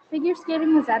later, figure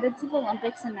skating was added to the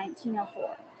Olympics in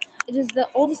 1904. It is the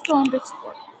oldest Olympic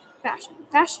sport. Fashion.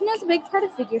 Fashion is a big part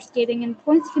of figure skating, and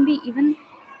points can be even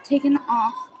taken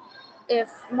off if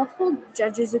multiple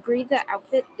judges agree the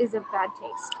outfit is of bad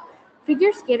taste.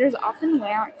 Figure skaters often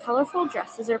wear colorful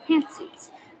dresses or pantsuits.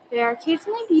 They are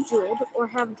occasionally bejeweled or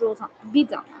have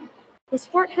beads on them. The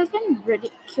sport has been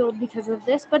ridiculed because of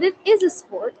this, but it is a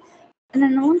sport, and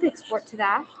an Olympic sport to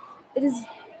that. It is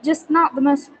just not the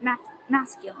most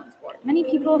masculine sport. Many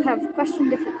people have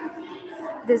questioned if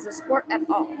it is a sport at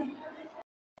all.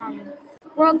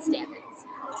 World standings.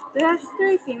 The best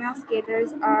 3 female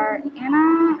skaters are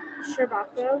Anna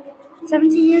Shcherbakova,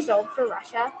 17 years old, for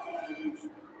Russia;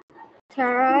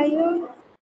 Tarayo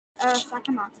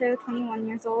Sakamoto, 21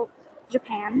 years old,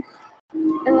 Japan;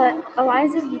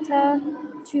 Eliza Vita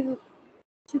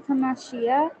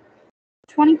Tukamashiya,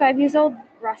 25 years old,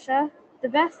 Russia. The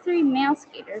best 3 male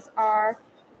skaters are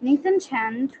Nathan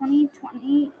Chen,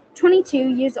 22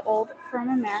 years old, from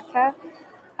America.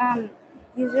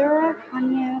 Yuzuru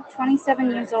Hanyu,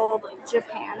 27 years old,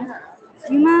 Japan.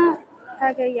 Yuma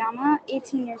Kagayama,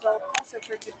 18 years old, also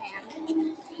for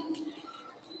Japan.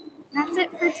 That's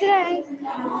it for today.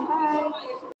 Bye.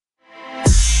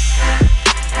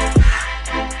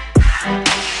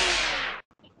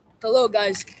 Hello,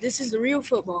 guys. This is The Real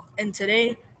Football, and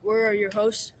today we're your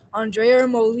hosts, Andrea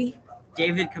Armoli,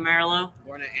 David Camarillo,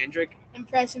 Borna Andrick, And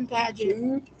Preston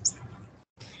Paget.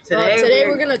 Today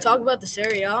we're going to talk about the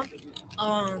Serie A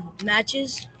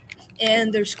matches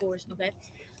and their scores, okay?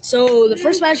 So the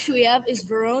first match we have is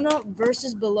Verona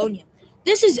versus Bologna.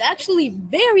 This is actually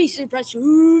very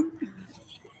surprising.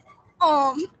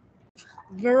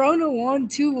 Verona won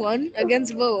 2-1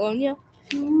 against Bologna.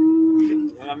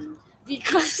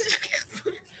 Because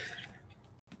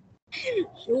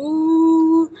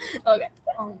okay.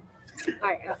 All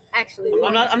right. Actually,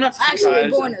 I'm not actually,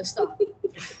 surprised. Borna, stop.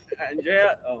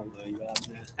 Andrea, oh my god.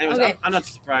 Anyways, Okay. I'm not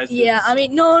surprised. Yeah, I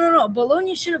mean, no.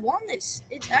 Bologna should have won this.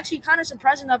 It's actually kind of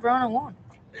surprising that Verona won.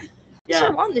 They should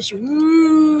have won this year.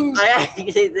 I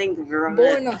actually think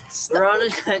Verona's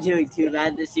not doing too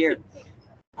bad this year.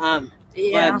 Yeah.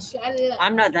 But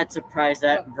I'm not that surprised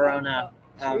that Verona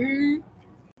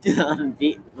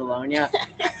beat Bologna.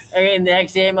 Okay,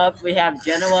 next game up we have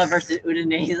Genoa versus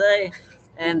Udinese,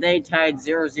 and they tied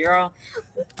 0-0.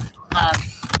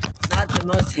 Not the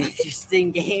most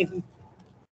interesting game.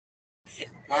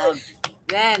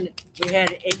 Then we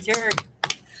had Inter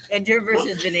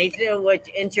versus Venezia, which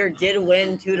Inter did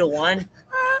win 2-1.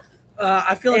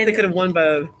 I feel like they could have won by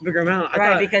a bigger amount.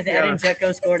 Because Edin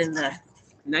Dzeko scored in the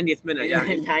 90th minute. Yeah.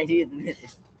 90th minute.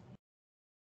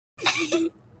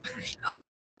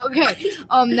 Okay.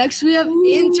 Next we have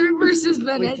Inter versus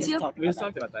Venezia. We just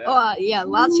talked about that. Oh, yeah.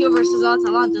 Lazio versus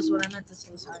Atalanta is what I meant to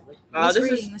say. Sorry.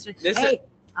 This Hey,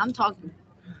 I'm talking.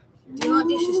 Do not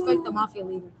disrespect the mafia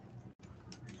leader.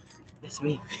 That's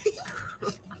me.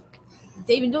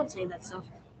 David, don't say that stuff.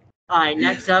 All right,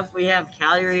 next up we have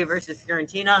Cagliari versus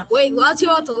Fiorentina. Wait,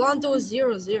 Lazio Atalanta was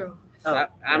 0-0. I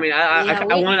mean, I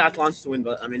wanted Atalanta to win,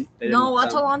 but I mean, they didn't. No,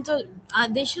 Atalanta,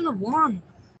 they shouldn't have won.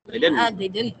 They didn't. They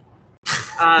didn't.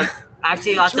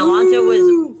 Actually, Atalanta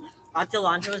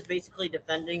was basically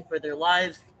defending for their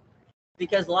lives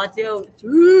because Lazio.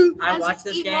 I watched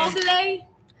this game.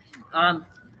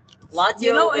 Lazio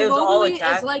You know, it was all Immobile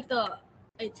attack. is like the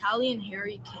Italian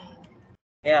Harry Kane.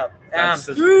 Yeah. That's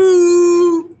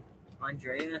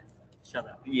Andrea, shut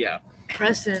up. Yeah.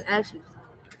 Preston, actually.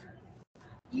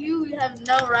 You have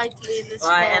no right to be in this. All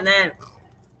right, and then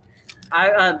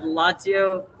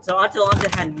Lazio. So Atalanta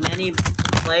had many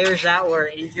players that were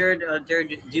injured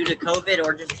due to COVID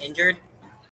or just injured.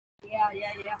 Yeah.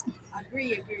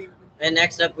 Agree. And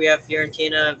next up, we have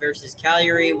Fiorentina versus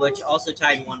Cagliari, which also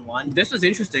tied 1-1. This was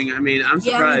interesting. I mean, I'm Yeah, I mean,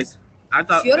 surprised. I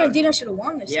thought Fiorentina should have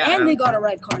won this, Yeah. and they got a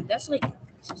red card. That's like,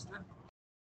 it's just not.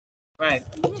 Right.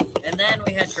 And then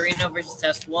we had Torino versus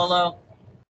Sassuolo,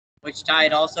 which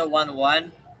tied also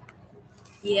 1-1.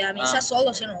 Yeah, I mean,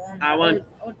 Sassuolo shouldn't have won. I want-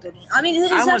 I mean,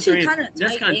 it's I want actually Torino. kind of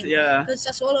This tight kind game. of- yeah. Because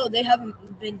Sassuolo, they haven't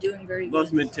been doing very good.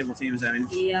 both mid-table teams. I mean,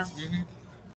 Yeah.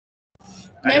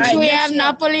 Next we next have up-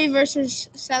 Napoli versus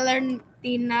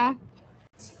Salernitana.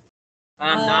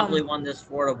 Napoli won this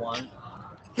 4-1.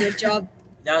 Good job.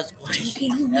 That's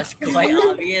quite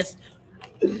obvious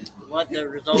what the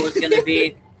result was going to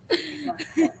be.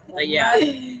 But yeah,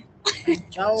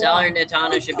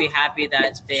 Salernitana should be happy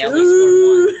that they at least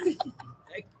scored one.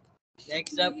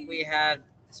 Next up, we have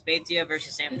Spezia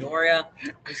versus Sampdoria.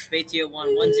 Spezia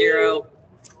won 1-0.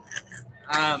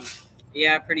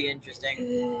 Yeah, pretty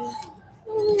interesting.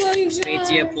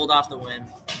 Spezia pulled off the win.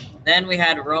 Then we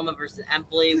had Roma versus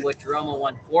Empoli, which Roma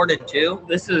won 4-2.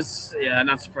 this is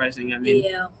not surprising. I mean,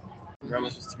 Yeah.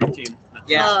 Roma's just a good team.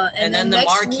 Yeah, and then the next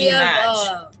marquee we have,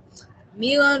 match,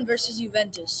 Milan versus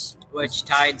Juventus. which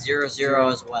tied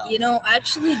 0-0 as well. You know,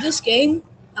 actually, this game,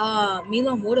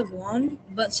 Milan would have won,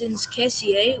 but since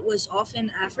Kessié was off in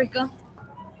Africa.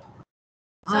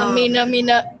 Yeah, Yeah,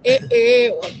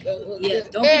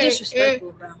 don't be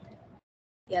disrespectful, bro.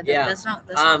 Yeah, Yeah. that's not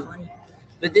funny.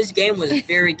 But this game was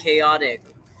very chaotic.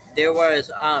 There was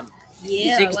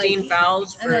Yeah, 16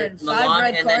 fouls and for then 5 Milan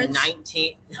red and then cards.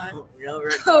 19 no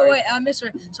red Oh cards. wait, I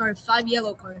misread. Sorry, 5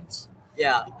 yellow cards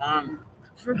Yeah,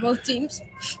 for both teams.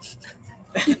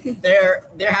 there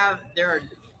are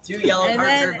 2 yellow And cards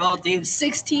then for both teams,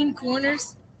 16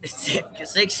 corners.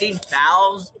 16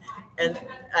 fouls and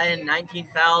 19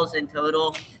 fouls in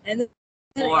total. And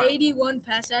then Four. 81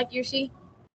 pass accuracy,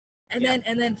 and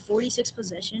then 46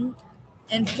 possession,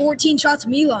 and 14 shots.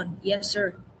 Milan, yes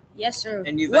sir. And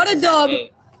What a Juventus had dub!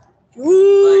 8. But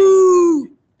the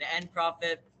end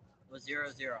profit was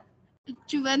 0-0.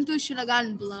 Juventus should have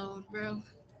gotten blown, bro.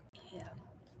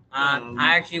 I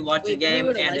actually watched the game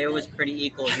and it was pretty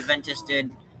equal. Juventus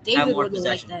did have more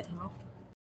possession. All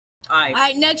Alright. All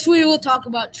right, next we will talk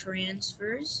about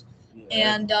transfers.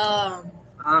 And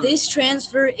this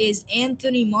transfer is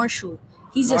Anthony Martial.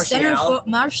 He's a center foot.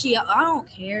 Martial, I don't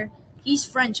care. He's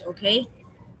French, okay?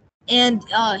 And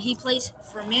he plays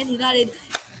for Man United.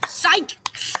 Psych!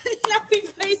 Now he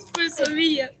plays for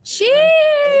Sevilla.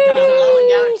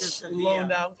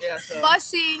 Loaned out. Yeah, so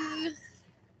Bussing.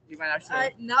 you might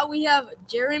actually. Now we have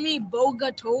Jeremy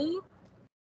Bogatong.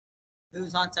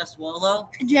 Who's on Sassuolo?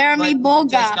 Jeremy but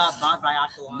Boga. just got bought by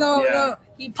Atalanta. No.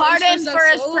 He plays Pardon for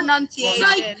his Sassuolo. pronunciation.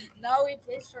 Psych! Now he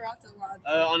plays for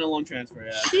Atalanta. On a loan transfer,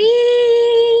 yeah.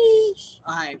 Sheesh.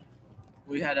 Alright.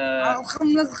 We had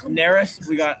Neris.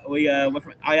 We went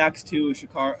from Ajax to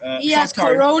Shakhtar.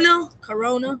 Shakhtar.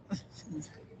 Corona.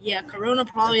 Yeah, Corona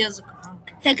probably has a Corona.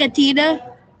 Tecatita.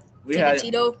 We had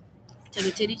Tecatito.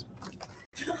 Titties.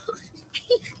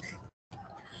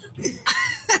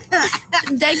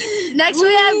 Next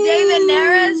we have David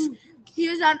Neres. He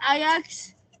was on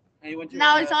Ajax. and he went to,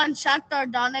 Now he's on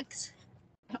Shakhtar Donetsk.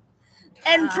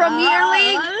 And Premier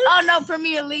League. Oh no,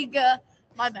 Premier League.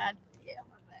 My bad. Yeah,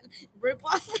 my bad. Rip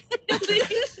off.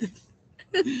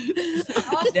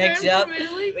 Next up,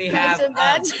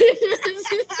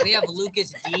 we have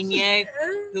Lucas Digne,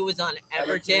 who was on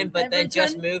Everton, but then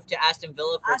just moved to Aston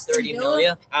Villa for 30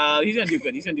 million. he's gonna do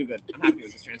good. He's gonna do good. I'm happy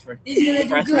with this transfer. He's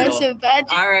gonna do good.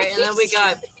 All right, and then we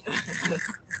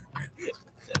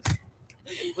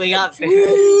got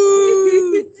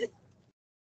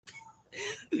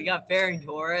Ferran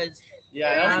Torres.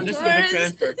 Yeah, this is a good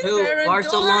transfer. Who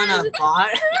Barcelona bought.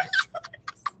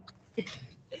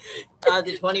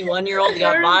 The 21-year-old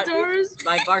got bought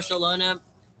by Barcelona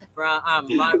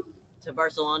to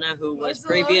Barcelona, who was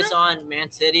previous on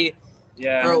Man City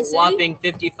for a whopping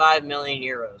 55 million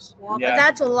euros. But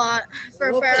that's a lot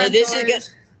for Ferran So this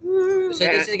Torres.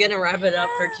 is gonna wrap it up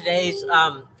for today's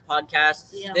podcast.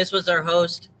 Yeah. This was our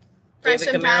host, David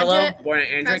Preston Camarlo. Padgett. Born at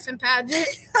Andrew. Preston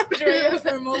Padgett.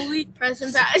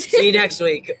 Preston Padgett. See you next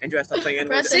week. Andrew, stop playing.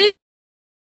 Preston.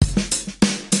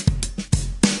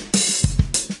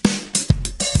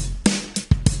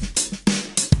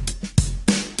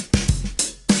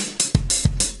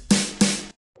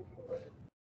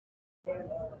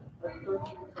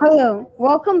 Hello,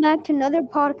 welcome back to another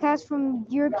podcast from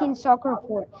European Soccer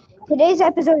Report. Today's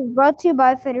episode is brought to you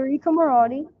by Federico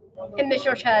Marotti. And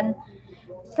Mitchell Chen.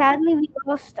 Sadly, we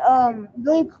lost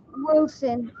Blake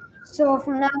Wilson, so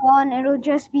from now on it'll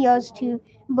just be us two.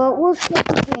 But we'll still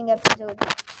keep doing episodes.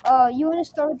 You want to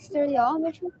start with Serie A,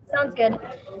 Mitchell? Sounds good.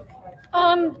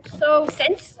 So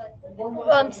since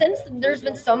there's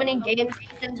been so many games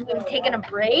since we've taken a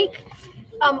break,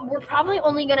 we're probably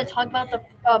only going to talk about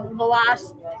the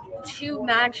last 2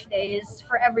 match days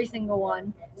for every single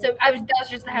one. So that's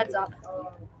just a heads up.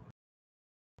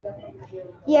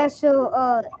 Yeah, so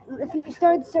if you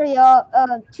start Serie A,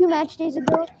 2 match days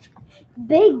ago,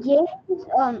 big games,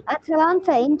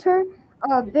 Atalanta-Inter,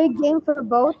 big game for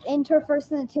both. Inter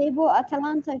first in the table.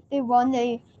 Atalanta, if they won,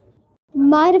 they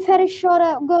might have had a shot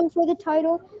at going for the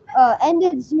title.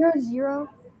 Ended 0-0.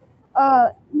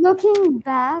 Looking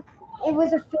back, it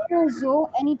was a fair result.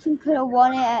 Any team could have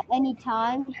won it at any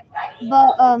time.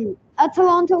 But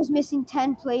Atalanta was missing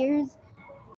 10 players.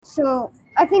 So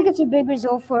I think it's a big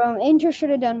result for them. Inter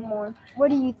should have done more. What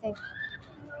do you think?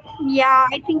 Yeah,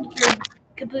 I think you're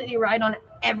completely right on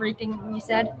everything you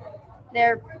said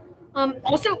there.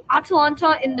 Also,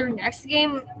 Atalanta in their next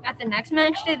game at the next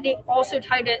match day, they also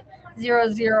tied it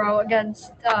 0-0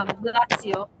 against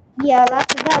Lazio. Yeah, that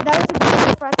was a big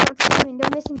deal for Atalanta. I mean, they're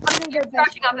missing 2 of their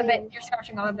best players. You're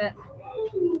scratching up a bit.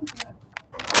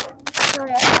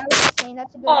 Sorry, I was just saying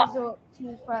that's a good result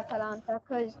too for Atalanta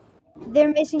because they're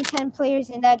missing 10 players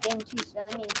in that game too. So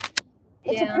I mean,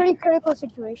 it's a pretty critical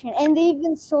situation, and they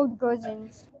even sold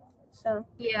Gozens. So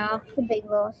yeah, it's a big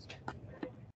loss.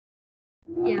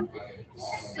 Yeah.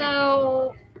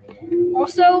 So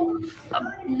also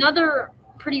another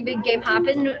pretty big game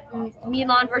happened,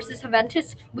 Milan versus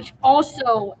Juventus, which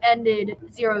also ended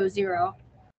 0-0.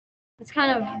 It's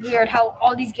kind of weird how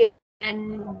all these games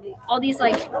and all these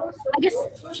these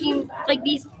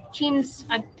teams.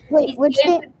 Wait, which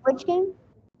game? Which game?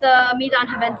 The Milan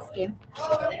Juventus game.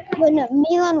 When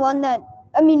Milan won that,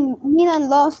 Milan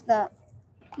lost that.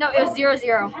 No, it was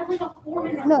 0-0.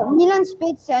 No, Milan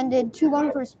Spezia ended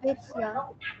 2-1 for Spezia.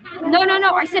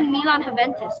 No. I said Milan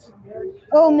Juventus.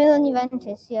 Oh, Milan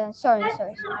Juventus. Yeah, sorry.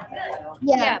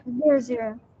 Yeah,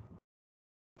 0-0.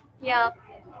 Yeah.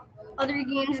 Other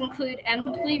games include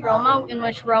Empoli Roma, in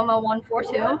which Roma won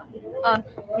 4-2.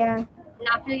 Yeah.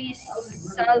 Napoli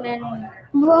Salern.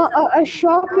 Well, a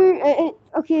shocker.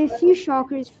 Okay, a few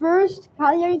shockers. First,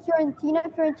 Cagliari Fiorentina.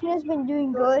 Fiorentina's been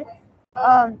doing good.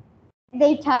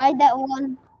 They tied that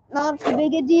one. Not too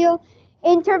big a deal.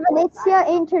 Inter Venezia.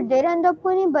 Inter did end up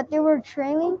winning, but they were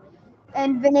trailing.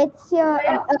 And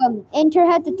Inter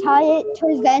had to tie it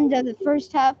towards the end of the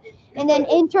first half. And then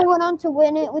Inter went on to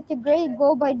win it with a great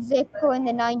goal by Zecco in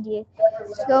the 90th.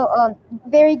 So,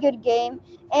 very good game.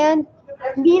 And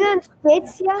Milan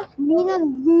Spezia.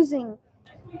 Milan losing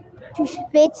to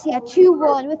Spezia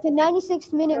 2-1 with a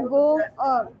 96th minute goal.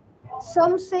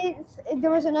 Some say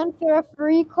there was an unfair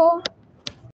referee call.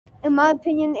 In my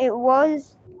opinion, it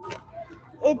was.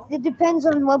 It depends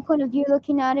on what point of view you're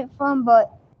looking at it from,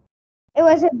 but it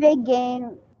was a big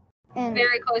game. And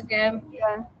Very close game.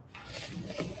 Yeah.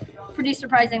 Pretty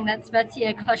surprising that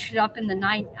Spezia clutched it up in the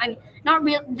ninth. I mean, not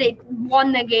real. They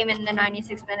won the game in the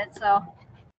 96 minutes, so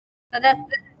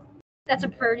that's a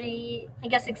pretty, I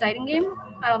guess, exciting game.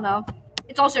 I don't know.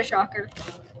 It's also a shocker.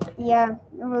 Yeah,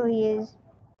 it really is.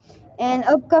 And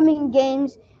upcoming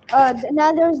games.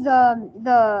 Now there's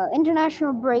the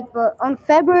international break, but on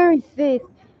February 5th,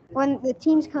 when the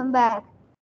teams come back,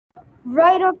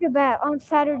 right off the bat on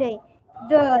Saturday,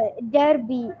 the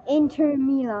derby Inter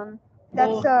Milan.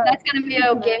 That's gonna be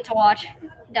a game to watch.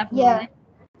 Definitely. Yeah,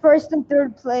 first and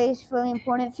third place really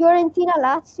important. Fiorentina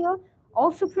Lazio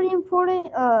also pretty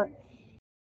important.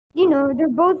 They're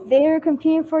both there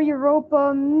competing for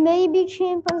Europa, maybe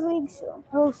Champions League. So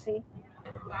we'll see.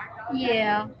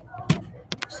 Yeah.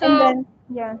 So And then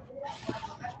yeah.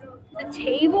 the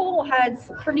table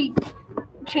has pretty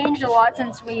changed a lot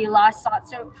since we last saw it.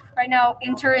 So right now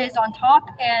Inter is on top,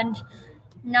 and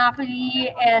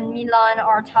Napoli and Milan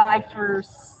are tied for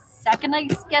second, I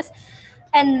guess.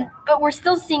 But we're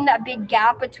still seeing that big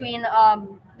gap between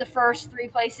the first three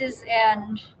places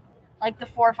and like the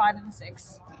 4, 5, and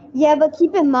 6. Yeah, but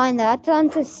keep in mind that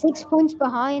Atlanta's 6 points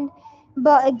behind,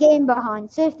 but a game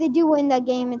behind. So if they do win that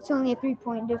game, it's only a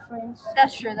 3-point difference.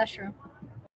 That's true.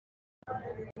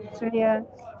 So yeah,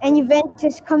 and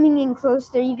Juventus coming in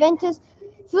closer. Juventus,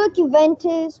 I feel like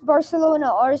Juventus, Barcelona,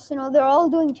 Arsenal, they're all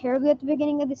doing terribly at the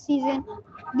beginning of the season.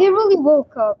 They really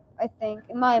woke up, I think,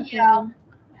 in my opinion.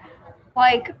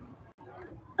 Like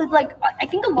I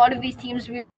think a lot of these teams,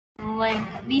 some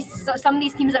of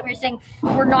these teams that we were saying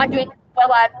were not doing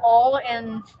well at all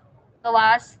in the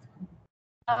last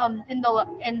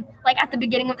like at the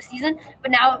beginning of the season,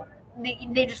 but now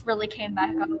they just really came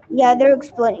back up. Yeah, they're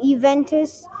exploding.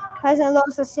 Juventus hasn't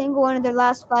lost a single one of their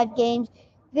last 5 games.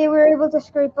 They were able to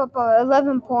scrape up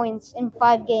 11 points in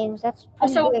 5 games. That's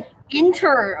pretty Also, good.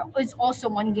 Inter is also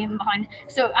 1 game behind.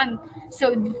 So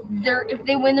they're, if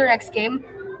they win their next game,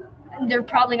 they're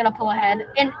probably gonna pull ahead.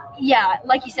 And yeah,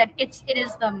 like you said, it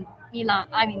is the Milan.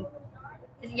 I mean,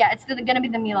 yeah, it's gonna be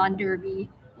the Milan derby,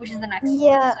 which is the next.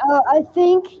 Yeah, I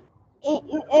think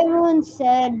everyone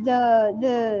said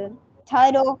the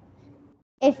title,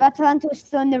 if Atalanta was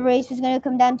still in the race, was going to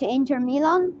come down to Inter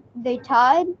Milan. They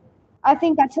tied. I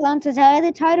think Atalanta's out of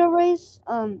the title race.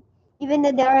 Even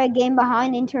though they're a game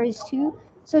behind, Inter is 2.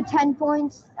 So 10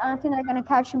 points. I don't think they're going to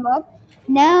catch them up.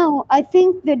 Now, I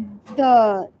think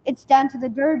it's down to the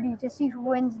derby to see who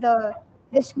wins the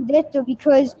Scudetto,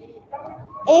 because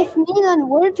if Milan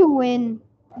were to win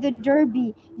the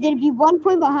derby, they'd be 1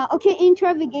 point behind. Okay, Inter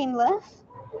have a game less,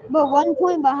 but 1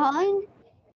 point behind.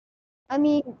 I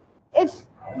mean, if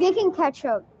they can catch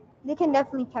up, they can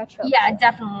definitely catch up. Yeah,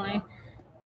 definitely.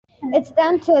 It's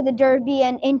down to the derby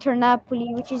and Inter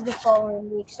Napoli, which is the following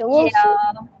week. So we'll see.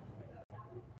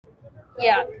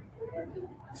 Yeah.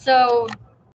 So,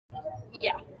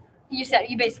 yeah,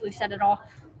 you basically said it all.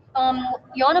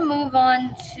 You want to move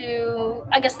on to,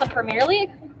 I guess, the Premier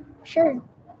League? Sure.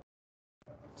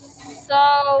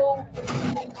 So,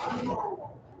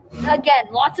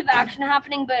 again, lots of action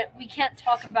happening, but we can't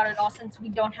talk about it all since we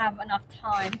don't have enough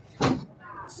time.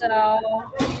 So,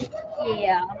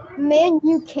 yeah. Man,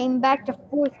 you came back to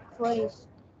 4th place.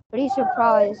 Pretty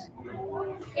surprised.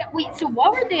 Yeah. Wait. So,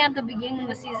 what were they at the beginning of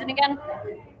the season again?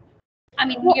 I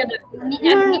mean, near the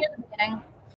beginning.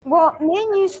 Well,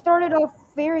 Man U started off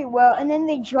very well, and then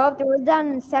they dropped. They were down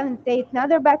in 7th, 8th. Now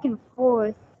they're back in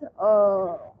 4th.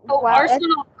 Wow,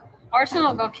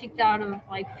 Arsenal got kicked out of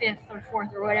like 5th or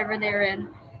 4th or whatever they're in.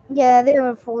 Yeah, they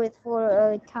were 4th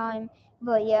for a time,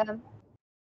 but yeah.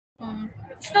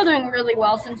 Still doing really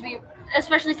well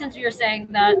especially since we were saying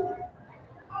that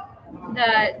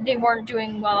they weren't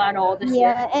doing well at all this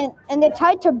year. Yeah, and they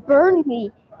tied to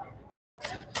Burnley.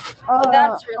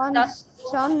 That's on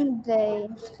Sunday.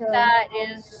 So. That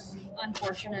is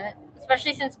unfortunate,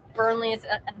 especially since Burnley is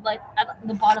at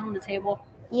the bottom of the table.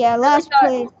 Yeah, last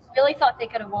place. Really thought they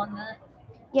could have won that.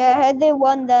 Yeah, had they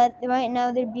won that, right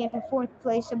now they'd be in fourth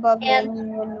place above And Man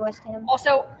U and West Ham.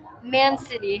 Also, Man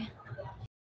City,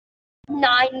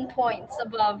 9 points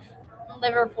above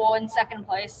Liverpool in second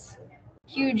place.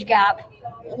 Huge gap.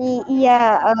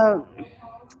 Yeah.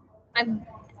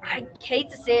 I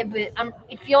hate to say it, but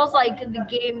it feels like the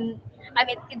game. I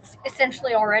mean, it's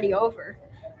essentially already over,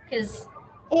 because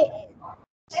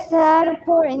sad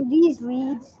for in these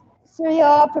leagues, Serie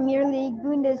A, Premier League,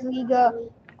 Bundesliga,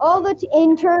 all the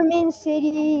Inter, Man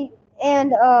City,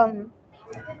 and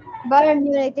Bayern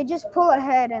Munich, they just pull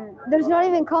ahead, and there's not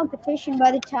even competition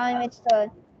by the time it's the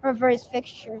reverse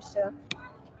fixture. So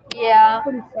yeah,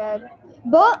 pretty sad.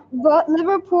 But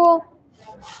Liverpool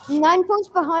 9 points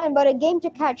behind, but a game to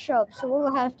catch up. So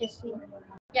we'll have to see.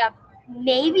 Yeah,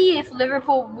 maybe if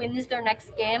Liverpool wins their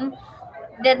next game,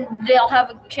 then they'll have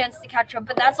a chance to catch up.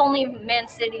 But that's only Man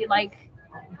City.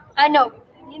 I know,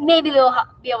 maybe they'll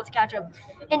be able to catch up.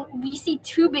 And we see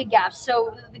two big gaps.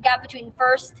 So the gap between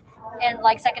first and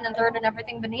second and third and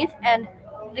everything beneath, and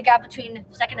the gap between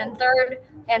second and third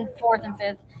and fourth and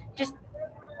fifth. Just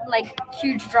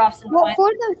huge drops in points.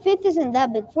 Fourth and fifth isn't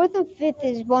that big. Fourth and fifth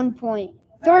is 1 point.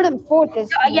 Third and fourth is.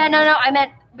 Yeah, no, I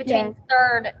meant between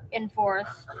third and fourth.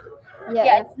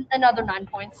 Yeah, it's another 9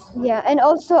 points. Yeah, and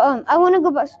also I want to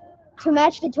go back to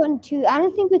match day 22. I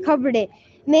don't think we covered it.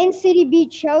 Man City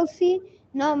beat Chelsea,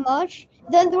 not much.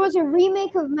 Then there was a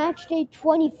remake of match day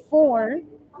 24.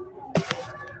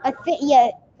 I think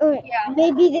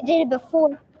maybe they did it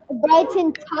before.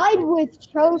 Brighton tied with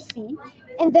Chelsea,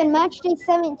 and then match day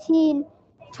 17,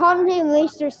 Tottenham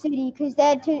Leicester City, because they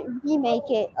had to remake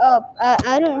it up.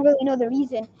 I don't really know the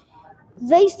reason.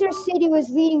 Leicester City was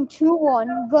leading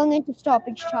 2-1 going into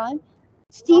stoppage time.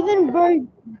 Steven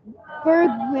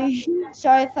Bergwijn,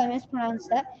 sorry if I mispronounced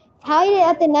that, tied it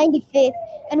at the 95th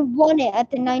and won it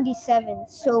at the 97th.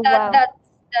 So wow.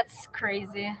 That's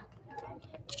crazy.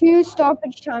 2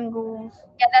 stoppage time goals.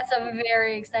 Yeah, that's a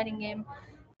very exciting game.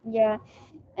 Yeah.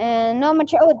 And not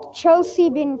much. Oh, Chelsea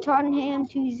beating Tottenham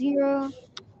 2-0.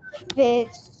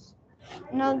 Fits.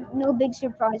 No big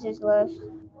surprises left.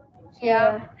 So,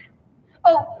 yeah.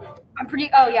 Oh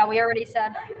yeah, we already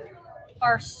said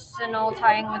Arsenal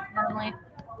tying with Burnley.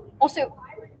 Also,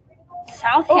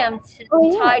 Southampton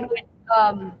tied with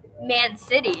Man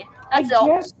City. I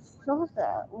just saw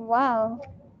that. Wow.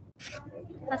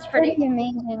 That's pretty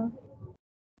amazing.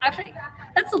 Actually,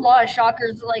 that's a lot of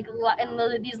shockers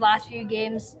in these last few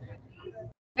games.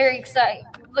 Very exciting.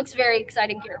 Looks very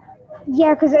exciting here.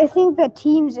 Yeah, because I think the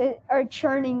teams are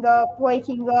churning up,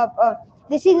 waking up.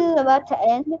 The season is about to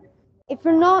end. If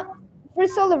you're not,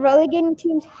 first of all, the relegating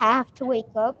teams have to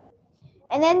wake up.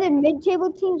 And then the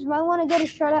mid-table teams might want to get a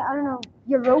shot at, I don't know,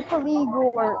 Europa League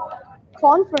or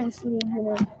Conference League,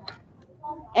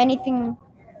 anything.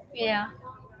 Yeah.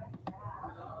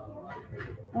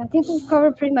 I think we've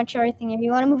covered pretty much everything. If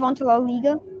you want to move on to La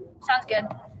Liga. Sounds good.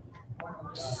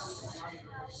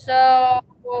 So.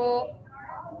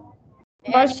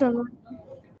 Barcelona.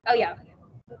 Oh, yeah.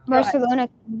 Barcelona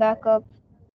back up.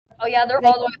 Oh, yeah, they're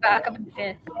all the way back up in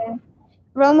fifth. Yeah.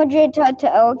 Real Madrid tied to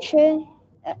Elche.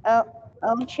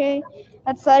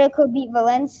 Atletico beat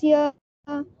Valencia.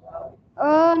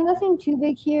 Nothing too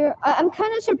big here. I'm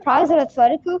kind of surprised at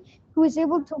Atletico, who was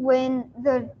able to win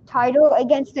the title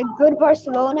against a good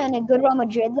Barcelona and a good Real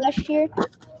Madrid last year.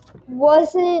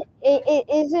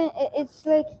 It's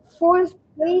like fourth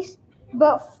place,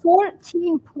 but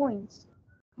 14 points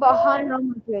behind Real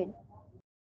Madrid.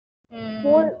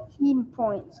 14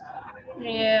 points.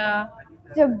 Yeah.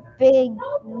 It's a big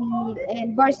lead,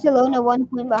 and Barcelona 1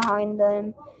 point behind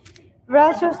them.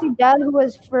 Real Sociedad, who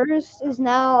was first, is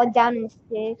now down in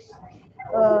 6th.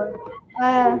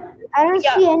 I don't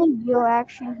see any real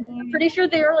action here. I'm pretty sure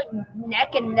they are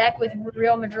neck and neck with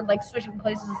Real Madrid, switching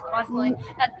places constantly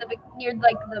at near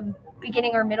the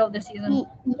beginning or middle of the season.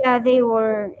 Yeah, they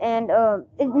were, and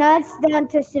now it's down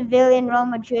to Sevilla and Real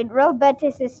Madrid. Real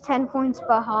Betis is 10 points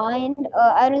behind.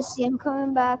 I don't see him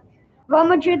coming back. Real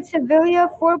Madrid, Sevilla,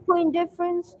 4-point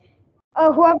difference.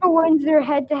 Whoever wins their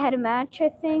head-to-head match, I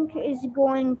think, is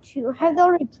going to. Have they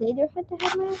already played their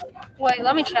head-to-head match? Wait,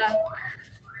 let me check.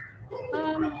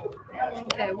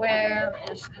 Okay, where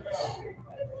is it?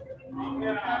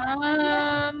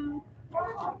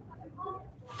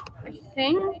 I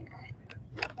think.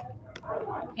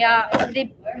 Yeah,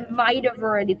 they might have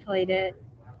already played it.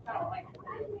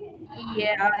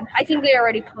 Yeah, I think they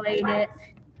already played it.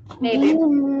 Maybe. Do you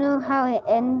know how it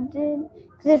ended?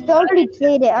 Because if they already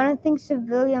played it, I don't think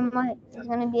Sevilla is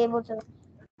going to be able to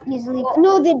easily.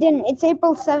 No, they didn't. It's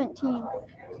April 17th.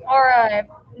 All right,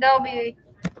 that'll be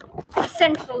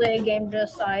essentially a game to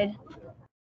decide.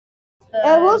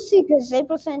 We'll see because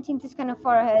April 17th is kind of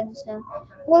far ahead. So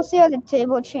we'll see how the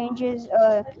table changes.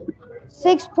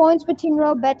 6 points between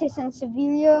Real Betis and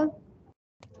Sevilla.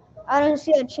 I don't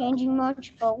see it changing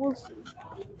much, but we'll see.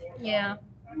 Yeah.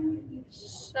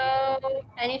 So,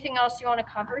 anything else you want to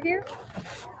cover here?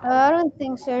 I don't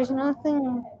think so. There's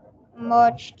nothing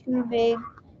much too big.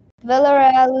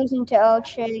 Villarreal losing to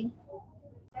Elche.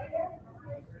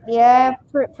 Yeah,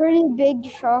 pretty big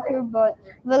shocker, but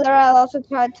Villarreal also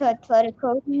tried to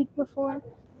Atletico the week before.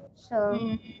 So,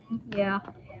 Yeah.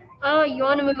 You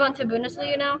want to move on to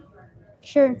Bundesliga now?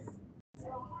 sure.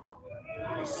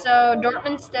 So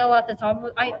Dortmund's still at the top.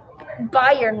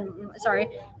 Bayern, sorry,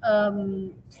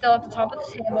 still at the top of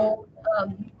the table,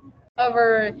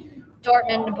 over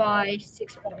Dortmund by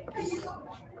 6 points.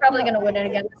 Probably gonna win it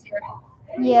again this year.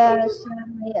 Yeah,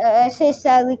 sadly. I say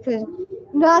sadly because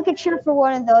I could cheer for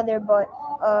one or the other, but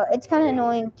it's kind of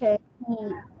annoying to see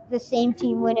the same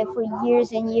team win it for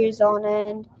years and years on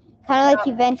end. Kind of like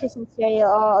Juventus and Serie A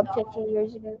up to a few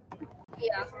years ago.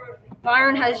 Yeah,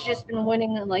 Bayern has just been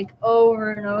winning it like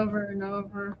over and over and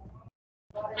over.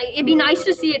 It'd be nice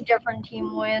to see a different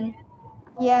team win.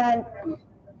 Yeah,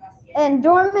 and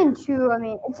Dortmund too. I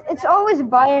mean, it's always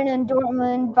Bayern and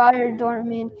Dortmund, Bayern,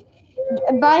 Dortmund.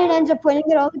 Bayern ends up winning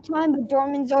it all the time, but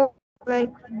Dortmund's always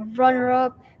like runner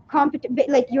up,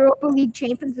 like Europa League,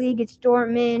 Champions League. It's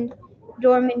Dortmund,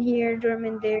 Dortmund here,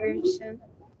 Dortmund there. So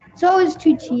it's always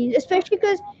two teams, especially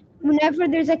because whenever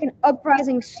there's like an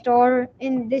uprising star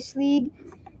in this league,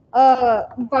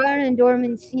 Bayern and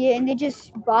Dortmund see it and they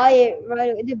just buy it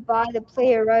right. They buy the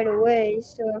player right away.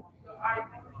 So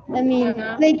I mean,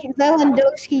 like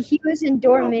Lewandowski, he was in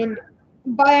Dortmund.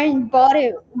 Bayern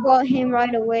bought him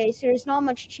right away. So there's not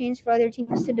much chance for other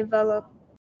teams to develop.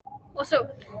 Also,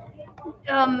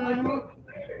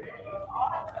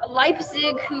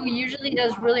 Leipzig, who usually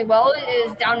does really well,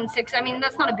 is down in 6. I mean,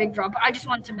 that's not a big drop. I just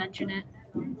wanted to mention it.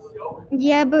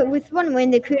 Yeah, but with one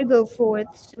win, they could go fourth.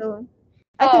 So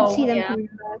I could see them coming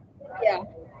back. Yeah,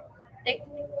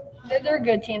 they're a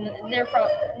good team.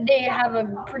 They have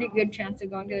a pretty good chance of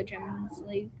going to the Champions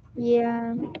League.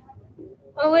 Yeah.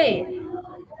 Oh wait.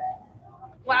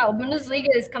 Wow,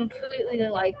 Bundesliga is completely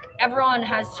like everyone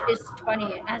has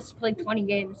played 20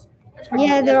 games.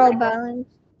 Yeah, they're all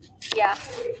balanced. Yeah.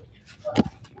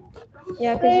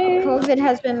 Yeah, because COVID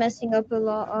has been messing up a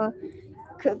lot.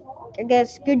 I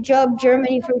guess good job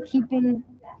Germany for keeping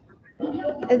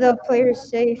the players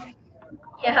safe.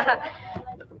 Yeah.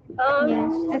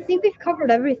 Yes, I think we've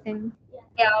covered everything.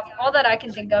 Yeah, all that I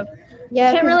can think of. Yeah,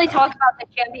 You can't 'cause- really talk about the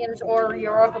Champions or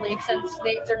Europa League since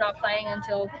they're not playing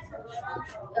until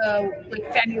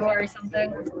like February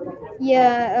something.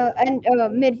 Yeah, and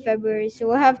mid-February, so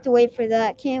we'll have to wait for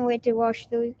that. Can't wait to watch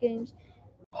those games.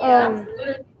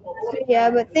 Yeah,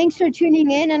 but thanks for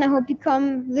tuning in, and I hope you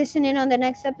come listen in on the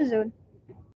next episode.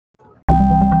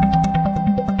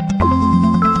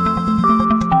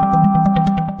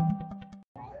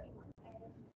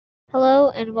 Hello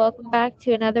and welcome back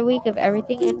to another week of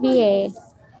Everything NBA.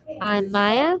 I'm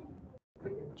Maya,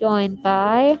 joined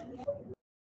by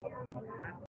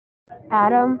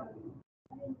Adam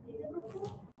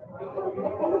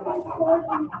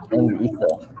and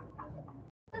Ethan.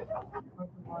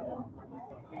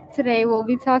 Today we'll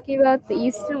be talking about the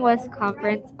East and West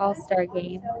Conference All-Star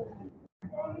Game.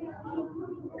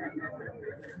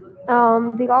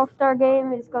 The All-Star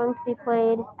Game is going to be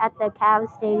played at the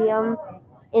Cavs Stadium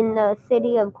in the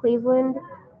city of Cleveland,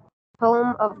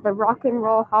 home of the Rock and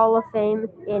Roll Hall of Fame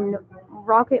in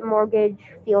Rocket Mortgage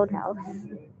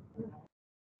Fieldhouse.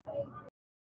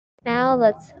 Now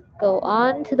let's go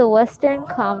on to the Western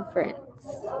Conference.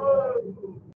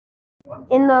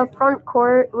 In the front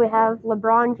court, we have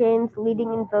LeBron James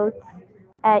leading in votes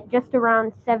at just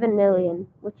around 7 million,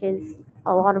 which is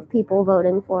a lot of people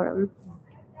voting for him.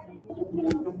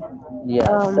 Yeah,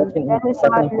 second Then we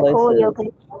second got Nikola place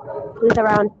Jokic with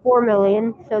around 4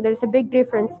 million. So there's a big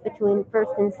difference between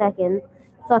first and second.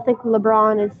 So I think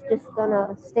LeBron is just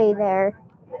gonna stay there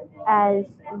as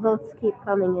votes keep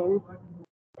coming in.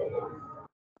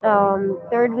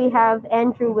 Third, we have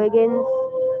Andrew Wiggins,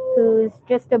 who's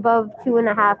just above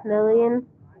 2.5 million.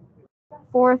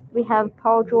 Fourth, we have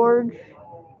Paul George,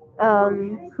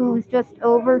 who's just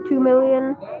over 2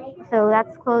 million. So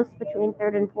that's close between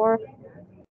third and fourth.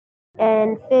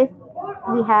 And fifth,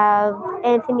 we have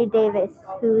Anthony Davis,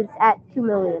 who's at 2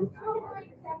 million.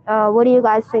 What do you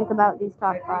guys think about these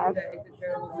top five?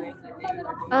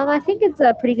 I think it's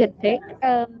a pretty good pick.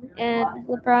 And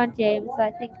LeBron James,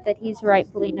 I think that he's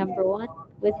rightfully number one.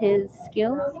 with his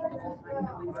skills.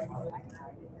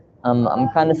 I'm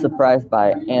kind of surprised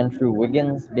by Andrew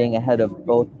Wiggins being ahead of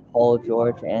both Paul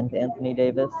George and Anthony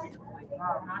Davis.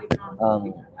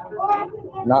 Um,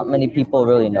 not many people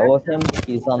really know of him.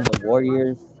 He's on the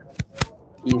Warriors.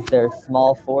 He's their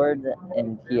small forward,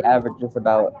 and he averages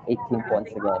about 18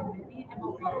 points a game.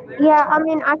 Yeah, I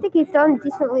mean, I think he's done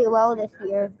decently well this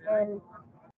year, and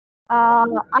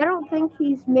I don't think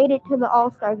he's made it to the All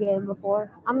Star game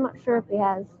before. I'm not sure if he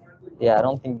has. Yeah, I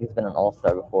don't think he's been an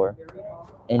All-Star before.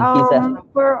 And he's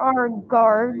For our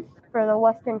guards for the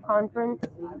Western Conference,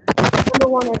 number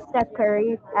one is Steph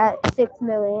Curry at 6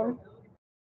 million.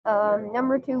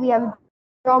 Number two, we have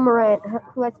John Morant,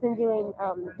 who has been doing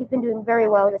he's been doing very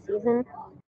well this season.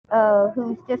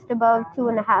 Who's just above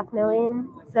 2.5 million.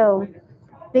 So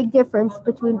big difference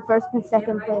between first and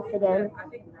second place again.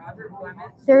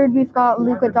 Third, we've got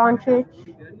Luka Doncic,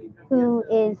 who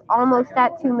is almost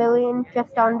at 2 million,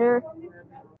 just under.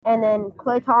 And then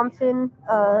Klay Thompson,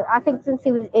 I think since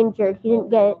he was injured, he didn't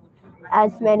get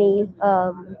as many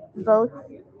votes.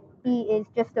 He is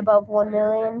just above 1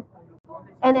 million.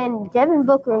 And then Devin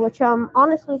Booker, which I'm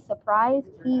honestly surprised,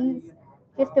 he's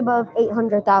just above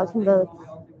 800,000 votes.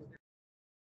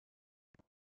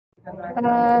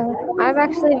 I'm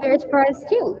actually very surprised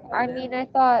too. I mean, I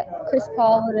thought Chris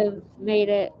Paul would have made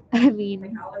it. I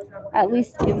mean, at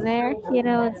least in there,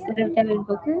 instead of Devin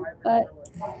Booker. But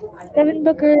Devin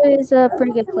Booker is a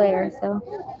pretty good player, so.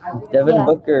 Devin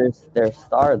Booker's their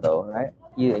star, though, right?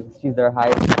 He's their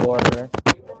highest scorer.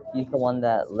 He's the one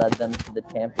that led them to the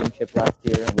championship last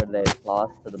year, where they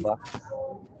lost to the Bucks.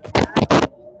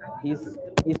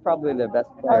 He's probably their best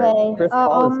player. Okay, Chris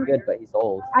Paul is good, but he's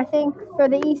old. I think for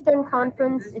the Eastern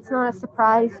Conference, it's not a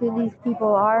surprise who these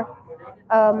people are.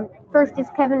 First is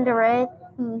Kevin Durant,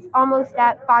 who's almost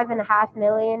at 5.5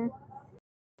 million.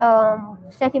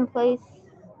 Second place,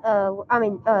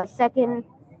 second,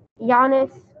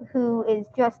 Giannis, who is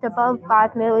just above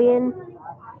 5 million.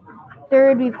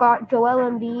 Third, we've got Joel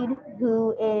Embiid,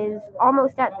 who is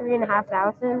almost at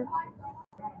 3,500.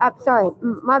 Sorry,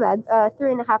 my bad.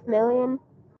 3.5 million.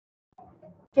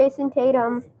 Jason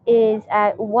Tatum is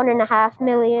at 1.5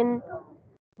 million.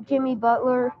 Jimmy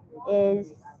Butler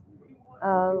is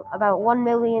about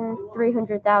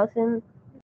 1,300,000.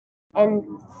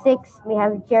 And six, we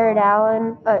have Jared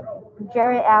Allen.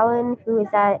 Jared Allen, who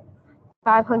is at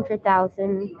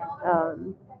 500,000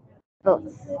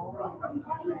 votes.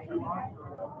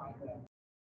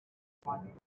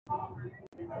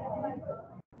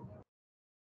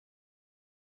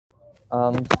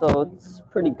 So it's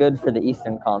pretty good for the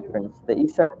Eastern Conference. The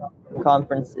Eastern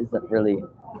Conference isn't really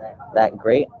that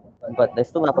great, but they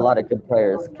still have a lot of good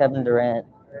players. Kevin Durant,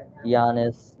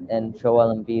 Giannis, and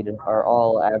Joel Embiid are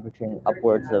all averaging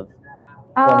upwards of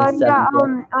 27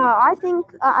 points. I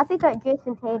think that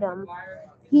Jason Tatum,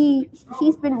 he's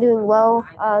been doing well.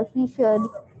 He should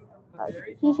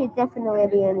definitely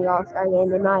be in the All-Star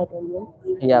game, in my opinion.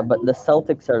 Yeah, but the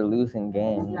Celtics are losing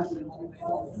games.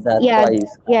 That's why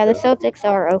he's the Celtics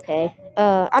are okay.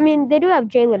 I mean, they do have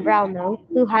Jaylen Brown though,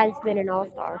 who has been an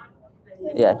All-Star.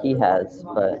 Yeah, he has,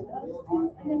 but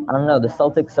I don't know. The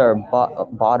Celtics are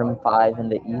bottom 5 in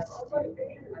the East,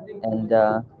 and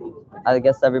I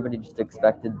guess everybody just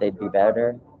expected they'd be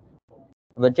better.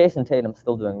 But Jason Tatum's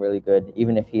still doing really good,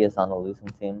 even if he is on a losing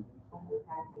team.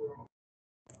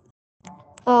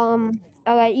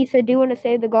 Okay, Issa, do you want to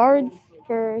say the guards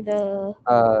for the?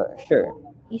 Sure.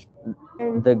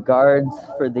 The guards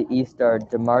for the East are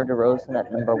DeMar DeRozan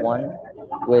at number 1,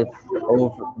 with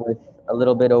a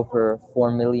little bit over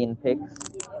 4 million picks.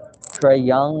 Trae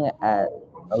Young at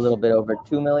a little bit over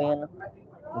 2 million.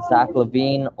 Zach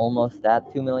LaVine almost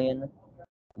at 2 million.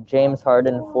 James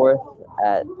Harden 4th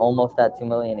at almost at 2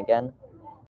 million again.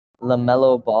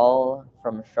 LaMelo Ball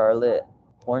from Charlotte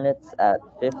Hornets at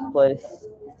 5th place.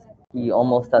 He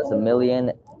almost has 1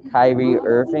 million. Kyrie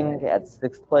Irving at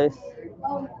 6th place.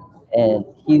 And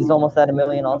he's almost at 1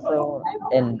 million also.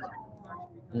 And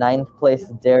 9th place,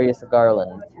 Darius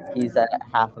Garland. He's at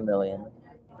 500,000.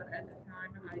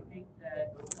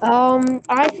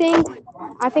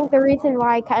 I think the reason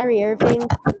why Kyrie Irving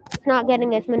is not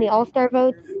getting as many All-Star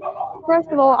votes, first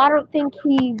of all, I don't think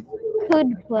he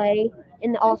could play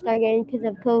in the All-Star game because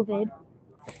of COVID,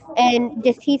 and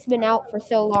just he's been out for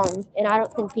so long, and I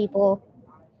don't think people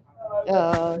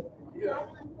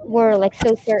were like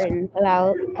so certain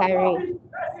about Kyrie.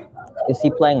 Is he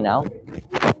playing now?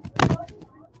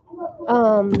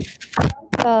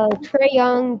 Trae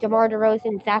Young, DeMar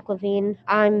DeRozan, Zach LaVine.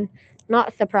 I'm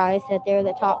not surprised that they're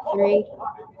the top 3.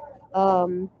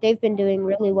 They've been doing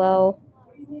really well.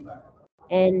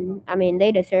 and I mean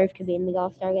they deserve to be in the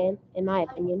All Star game, in my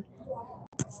opinion.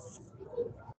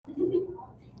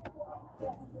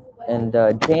 And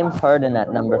James Harden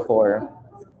at number 4.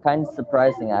 Kind of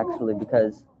surprising, actually,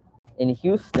 because in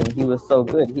Houston, he was so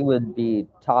good. He would be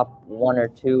top 1 or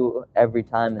 2 every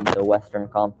time in the Western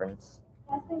Conference.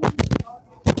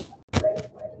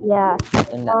 Yeah.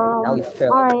 And now he's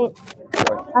All right.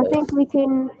 I think we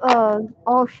can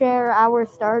all share our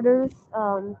starters.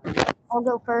 I'll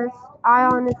go first. I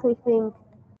honestly think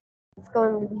it's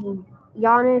going to be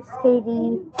Giannis,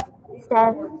 KD,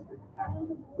 Steph,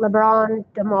 LeBron,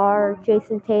 DeMar,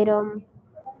 Jason Tatum.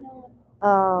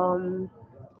 Who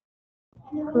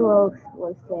else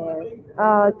was there?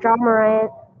 John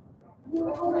Morant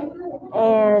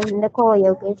and Nikola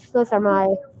Jokic. Those are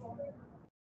my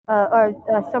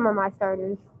some of my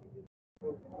starters.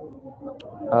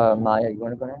 Maya, you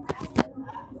want to go next?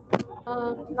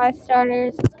 My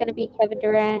starters is gonna be Kevin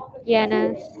Durant,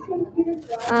 Giannis.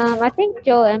 I think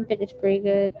Joel Embiid is pretty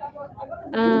good.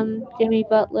 Jimmy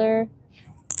Butler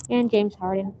and James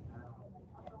Harden.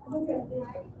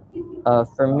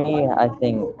 For me, I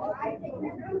think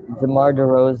DeMar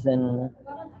DeRozan,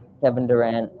 Kevin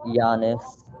Durant,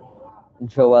 Giannis,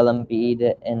 Joel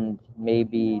Embiid, and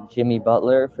maybe Jimmy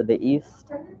Butler for the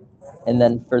East. And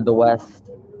then for the West,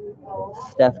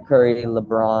 Steph Curry,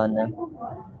 LeBron,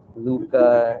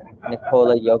 Luka,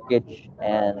 Nikola Jokic,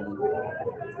 and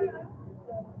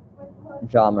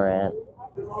Ja Morant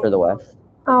for the West.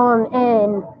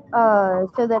 And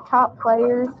so the top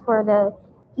players for the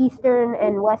Eastern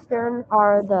and Western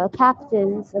are the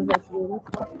captains of the teams.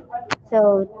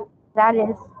 So that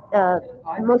is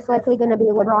most likely going to be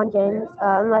LeBron James,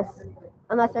 unless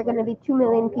there are going to be 2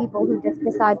 million people who just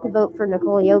decide to vote for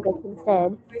Nikola Jokic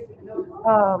instead.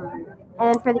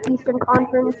 And for the Eastern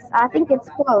Conference, I think it's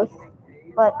close,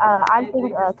 but I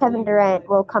think Kevin Durant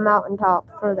will come out on top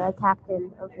for the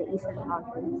captain of the Eastern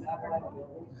Conference.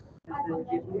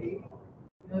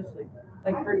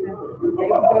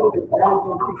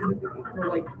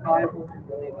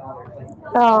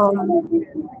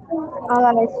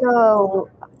 So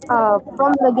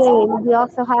from the game, we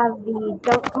also have the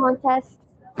dunk contest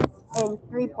and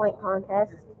 3-point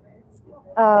contest.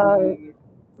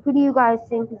 Who do you guys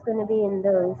think is going to be in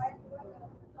those?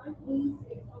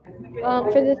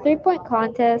 For the 3-point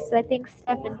contest, I think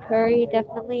Stephen Curry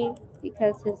definitely,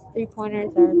 because his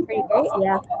 3-pointers are pretty great.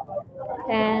 Yeah.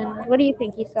 And what do you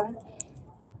think, Isa?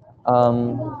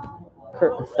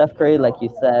 Steph Curry, like you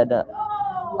said.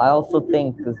 I also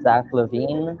think Zach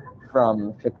LaVine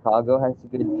from Chicago has a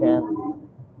good chance.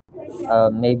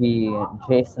 Maybe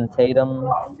Jason Tatum,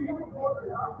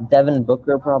 Devin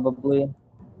Booker probably.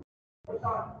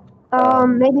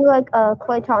 Maybe like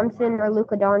Klay Thompson or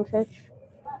Luka Doncic.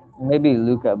 Maybe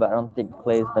Luka, but I don't think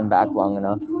Clay's been back long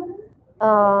enough.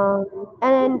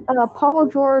 And Paul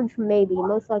George, maybe.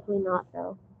 Most likely not,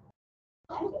 though.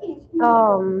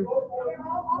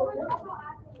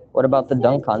 What about the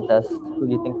dunk contest? Who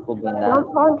do you think will be in that?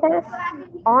 Dunk contest?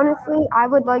 Honestly, I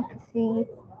would like to see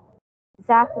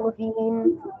Zach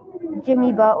LaVine,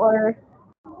 Jimmy Butler,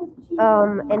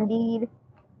 Embiid,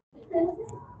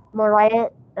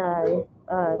 Morant.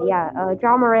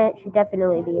 John Morant should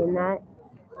definitely be in that.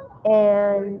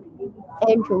 And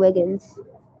Andrew Wiggins.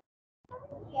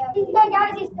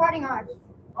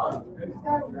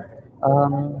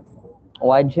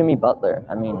 Why Jimmy Butler?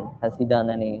 I mean, has he done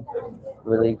any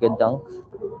really good dunks?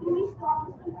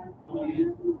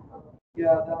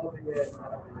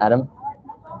 Adam?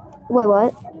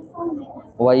 What?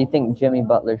 Why do you think Jimmy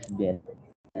Butler should be in?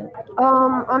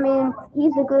 I mean,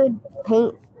 he's a good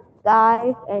paint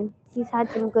guy, and he's had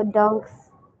some good dunks.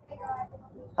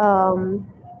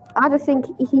 I just think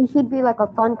he'd be like a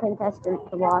fun contestant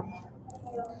to watch.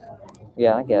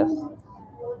 Yeah, I guess.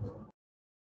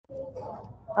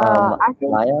 I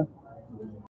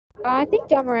think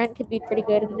John Morant could be pretty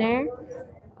good in there.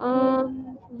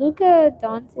 Luka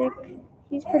Doncic,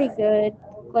 he's pretty good.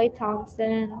 Klay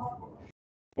Thompson.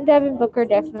 And Devin Booker,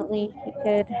 definitely. He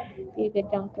could be a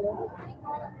good dunker.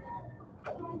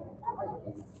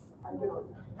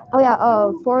 Oh yeah,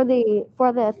 for the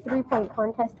 3-point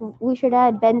contest, we should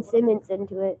add Ben Simmons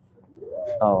into it.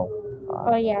 Oh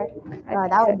yeah.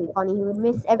 That would be funny. He would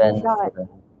miss every shot.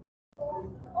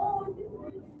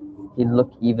 He'd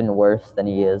look even worse than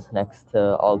he is next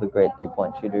to all the great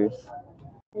 3-point shooters.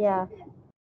 Yeah.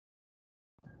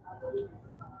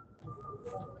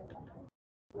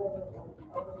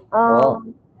 I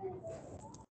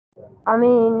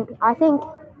mean, I think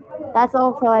that's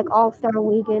all for like All-Star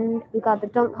Weekend. We got the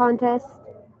dunk contest,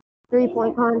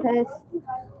 3-point contest,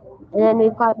 And then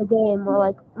we've got the game where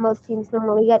like most teams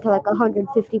normally get to like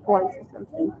 150 points or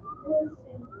something.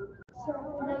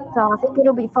 So I think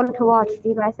it'll be fun to watch. Do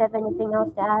you guys have anything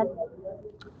else to add?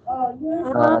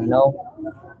 No,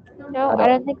 No, I I don't.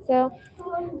 don't think so.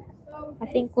 I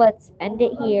think let's end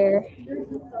it here.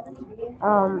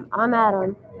 I'm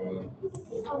Adam.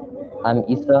 I'm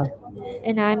Issa.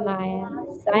 And I'm Maya.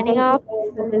 And Signing thank you off.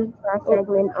 for listening to our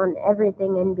segment on everything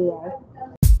NBA.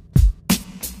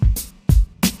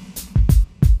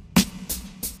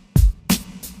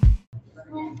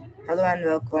 Hello and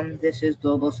welcome. This is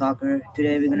Global Soccer.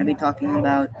 Today we're going to be talking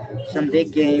about some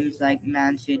big games like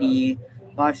Man City,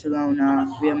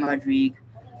 Barcelona, Real Madrid.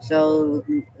 So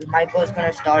Michael is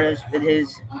going to start us with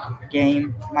his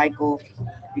game. Michael,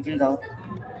 you can go.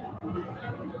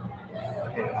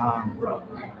 Okay,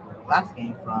 last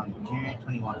game from January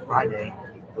 21 Friday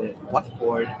with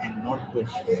Watford and Northwich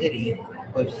City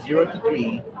was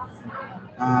 0-3.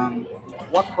 Um,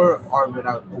 Watford are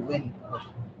without a win of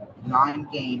 9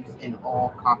 games in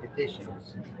all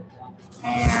competitions,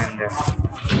 and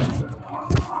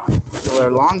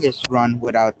their longest run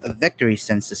without a victory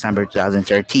since December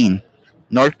 2013.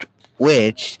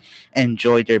 Northwich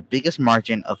enjoyed their biggest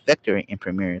margin of victory in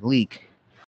Premier League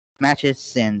matches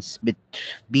since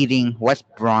beating West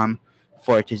Brom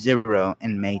 4-0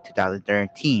 in May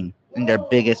 2013, in their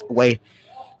biggest away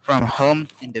from home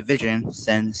in division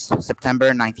since September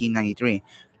 1993,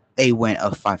 a win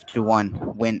of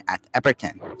 5-1 win at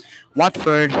Everton.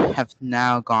 Watford have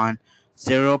now gone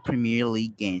 0 Premier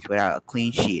League games without a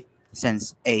clean sheet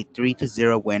since a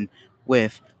 3-0 win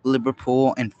with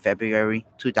Liverpool in February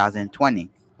 2020,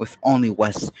 with only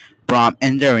West Brom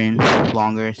enduring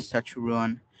longer such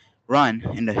run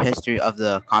in the history of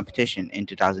the competition in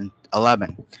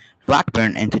 2011,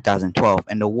 Blackburn in 2012,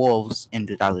 and the Wolves in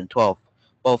 2012,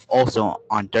 both also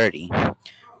on 30.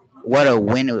 What a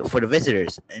win for the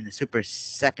visitors in the Super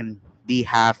second B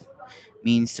half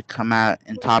means to come out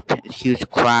and top a huge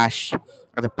clash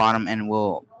at the bottom and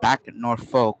will back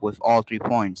Norfolk with all 3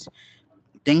 points.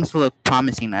 Things look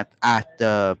promising at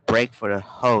the break for the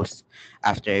hosts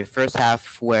after a first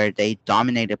half where they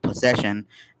dominated possession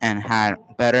and had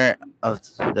better of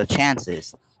the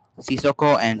chances.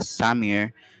 Sissoko and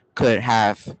Samir could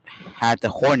have had the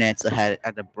Hornets ahead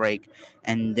at the break,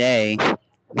 and they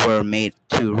were made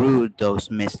to rue those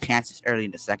missed chances early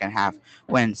in the second half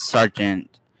when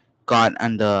Sargent got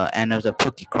on the end of the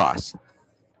Pookie cross.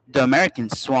 The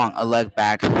Americans swung a leg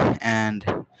back and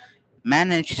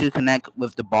managed to connect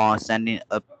with the ball, sending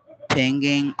a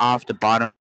pinging off the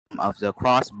bottom of the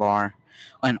crossbar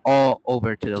and all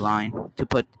over to the line to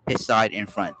put his side in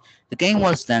front. The game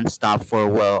was then stopped for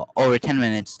well over 10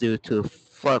 minutes due to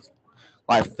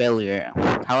floodlight failure.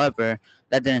 However,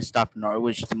 that didn't stop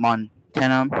Norwich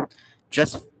momentum.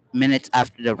 Just minutes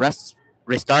after the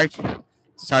restart,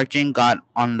 Sargent got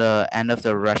on the end of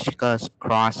the Rashika's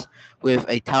cross with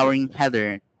a towering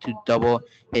header to double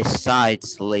his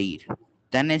side's lead.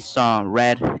 Dennis saw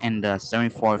red in the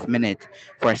 74th minute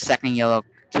for a second yellow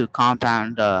to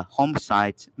compound the home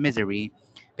side's misery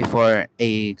before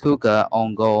a Kuga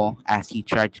own goal as he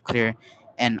tried to clear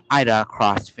an Ida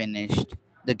cross finished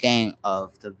the game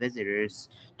of the visitors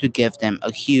to give them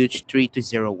a huge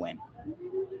 3-0 win.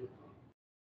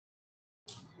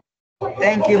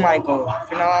 Thank you, Michael.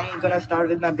 So now I'm going to start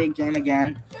with my big game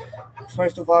again.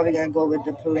 First of all, we're going to go with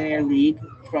the Premier League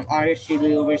from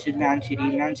RSCO versus Man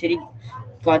City. Man City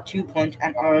got 2 points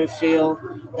and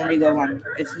RSCO only got one.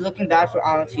 It's looking bad for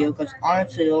RSCO because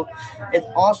RSCO is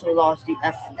also lost the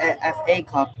FA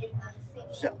Cup.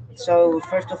 So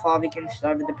first of all, we can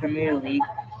start with the Premier League.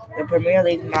 The Premier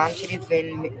League, Man City's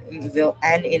win will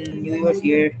end in New Year's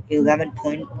year 11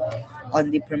 points on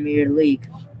the Premier League.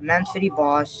 Man City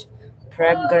boss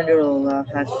Pep Guardiola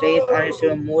has faced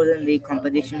Anderson more than league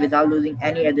competition without losing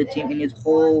any other team in his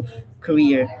whole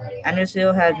career.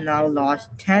 Anderson has now lost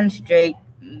 10 straight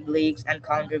leagues and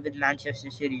countered with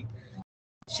Manchester City.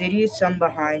 City is some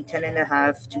behind 10 and a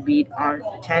half to beat on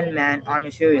 10 man on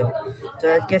Material. So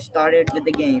let's get started with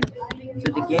the game.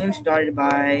 So the game started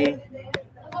by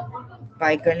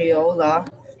Guardiola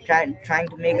trying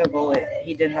to make a goal.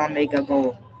 He did not make a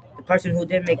goal. The person who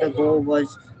did make a goal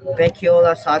was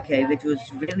Becchiola Sake, which was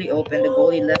really open. The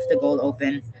goalie left the goal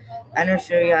open. And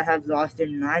Syria have lost their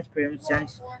ninth prem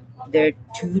since their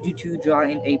 2-2 draw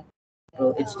in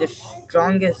April. It's the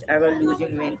strongest ever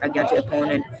losing win against an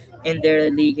opponent in their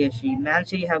league history. Man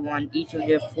City have won each of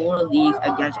their four leagues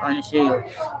against Ontario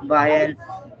by an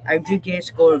aggregate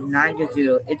score of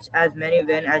 9-0. It's as many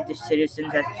wins as the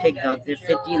citizens have picked up their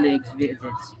 50 leagues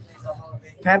visits.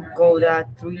 Pep Guardiola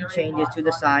three changes to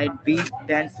the side beat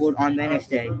Brentford on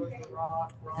Wednesday.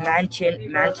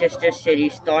 Manchester City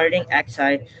starting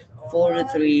XI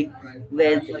 4-3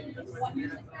 with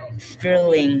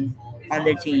Sterling on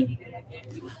their team.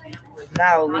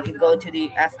 Now we can go to the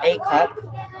FA Cup,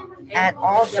 and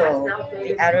also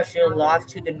the Arsenal lost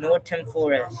to the Northern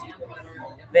Forest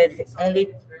with only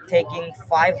taking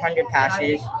 500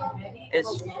 passes.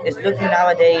 It's looking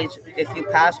nowadays if you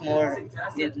pass more,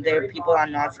 there people are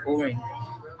not scoring.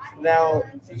 Well,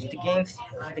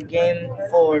 the game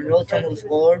for Northern who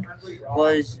scored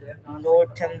was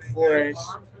Northern Forest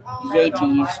Yates,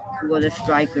 who was a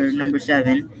striker, number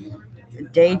 7.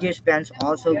 Deja Spence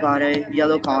also got a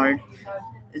yellow card.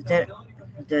 The,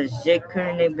 the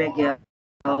Zikr Miguel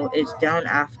is down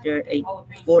after a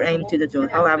forearm to the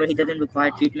throat. However, he doesn't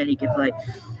require treatment. He can play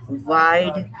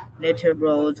wide netted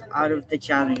rolls out of the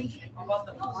challenge.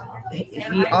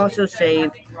 He also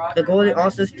saved the goalie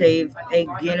also saved a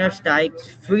Gunnar Stykes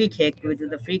free kick, which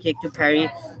was a free kick to parry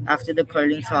after the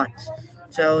curling shots.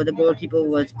 So the goalkeeper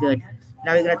was good.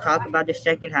 Now we're gonna talk about the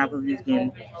second half of this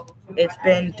game. It's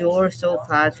been door so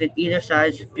fast with either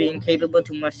side being capable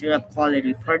to muster up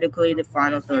quality, particularly the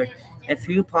final third. A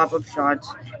few pop-up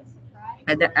shots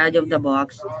at the edge of the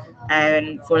box,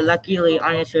 and for luckily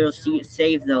Arnister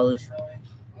saved those.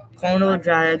 Kono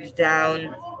drags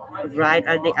down right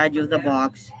at the edge of the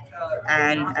box,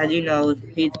 and as you know,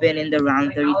 he's been in the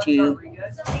round 32.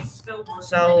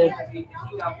 So,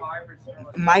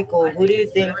 Michael, who do you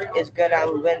think is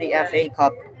gonna win the FA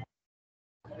Cup?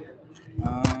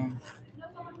 Um,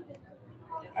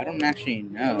 I don't actually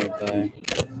know, but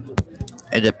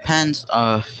it depends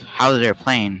of how they're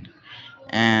playing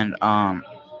and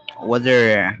what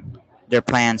their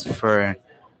plans for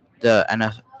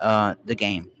the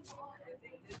game.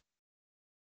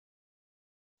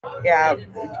 Yeah,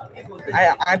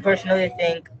 I personally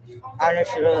think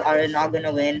Arsenal are not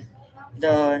gonna win.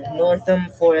 The Northern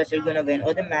Forest are gonna win,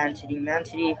 or the Man City. Man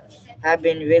City have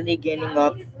been really gaining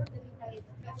up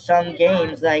some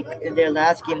games. Like in their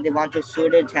last game, they went to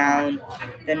Suda Town,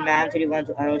 then Man City went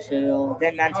to Arsenal,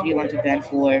 then Man City went to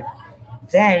Brentford.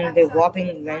 Then the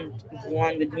whopping went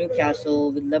one with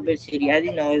Newcastle, with Liverpool City. As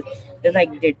you know, they're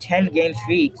like they're 10 game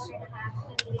streaks.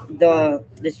 The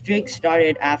streak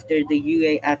started after the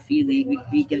UAFE League.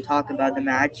 We can talk about the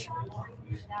match.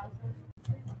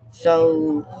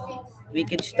 So we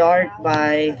can start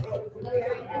by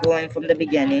going from the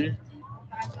beginning.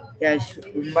 Yes,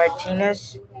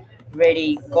 Martinez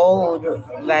ready gold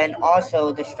when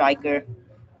also the striker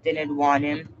didn't want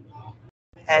him.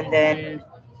 And then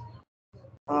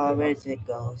where does it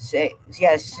go? Say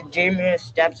yes, Jamie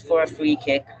steps for a free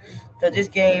kick. So this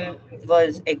game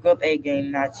was a Group A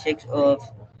game, match 6 of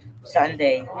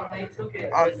Sunday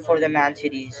on for the Man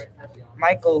Cities.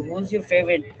 Michael, who's your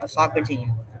favorite soccer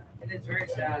team?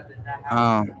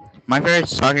 My favorite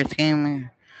soccer team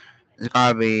is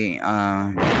gotta be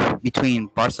between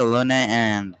Barcelona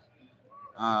and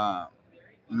uh,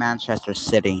 Manchester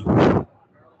City.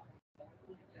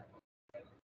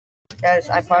 Yes,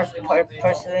 I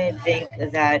personally think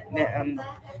that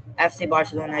FC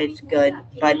Barcelona is good,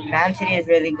 but Man City is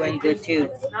really going good too.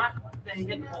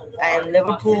 And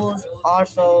Liverpool's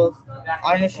also,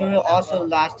 honestly, also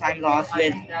last time lost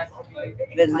with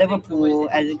Liverpool,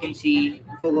 as you can see,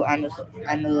 Google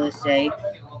analysts say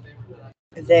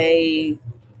they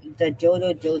the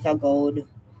Jodo Jota gold,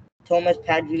 Thomas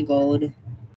Padri gold,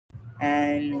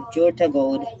 and Jota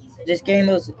gold. This game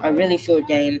was a really short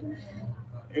game.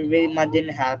 It really much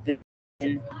didn't happen.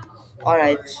 All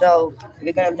right, so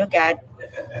we're gonna look at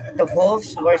the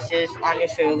Wolves versus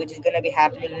Anisuru, which is gonna be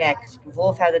happening next.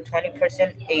 Wolves has a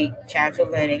 20% a chance of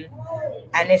winning,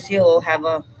 and Anisuru have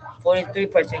a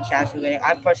 43% chance of winning.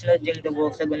 I personally think the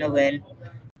Wolves are gonna win,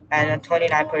 and a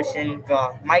 29%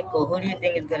 draw. Michael, who do you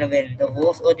think is gonna win, the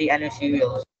Wolves or the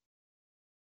Anisuru?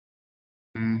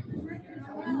 Mm,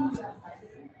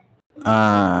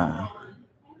 Uh,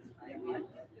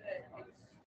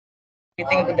 You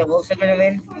think the Wolves are gonna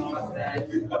win?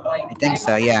 I think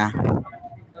so. Yeah.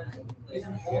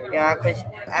 Yeah, because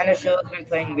Anisuru has been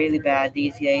playing really bad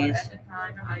these days.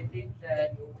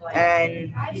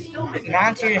 And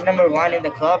Manchester is number 1 in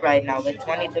the club right now with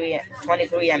 23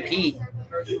 MP.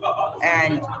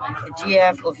 And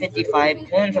GF of 55,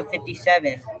 points of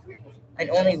 57, and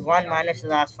only one minus the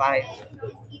last 5.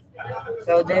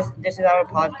 So this is our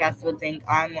podcast. We think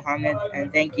I'm Mohammed,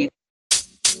 and thank you.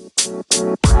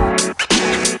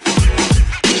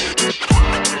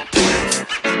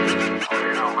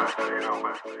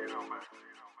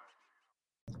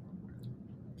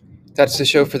 That's the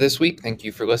show for this week. Thank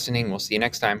you for listening. We'll see you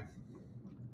next time.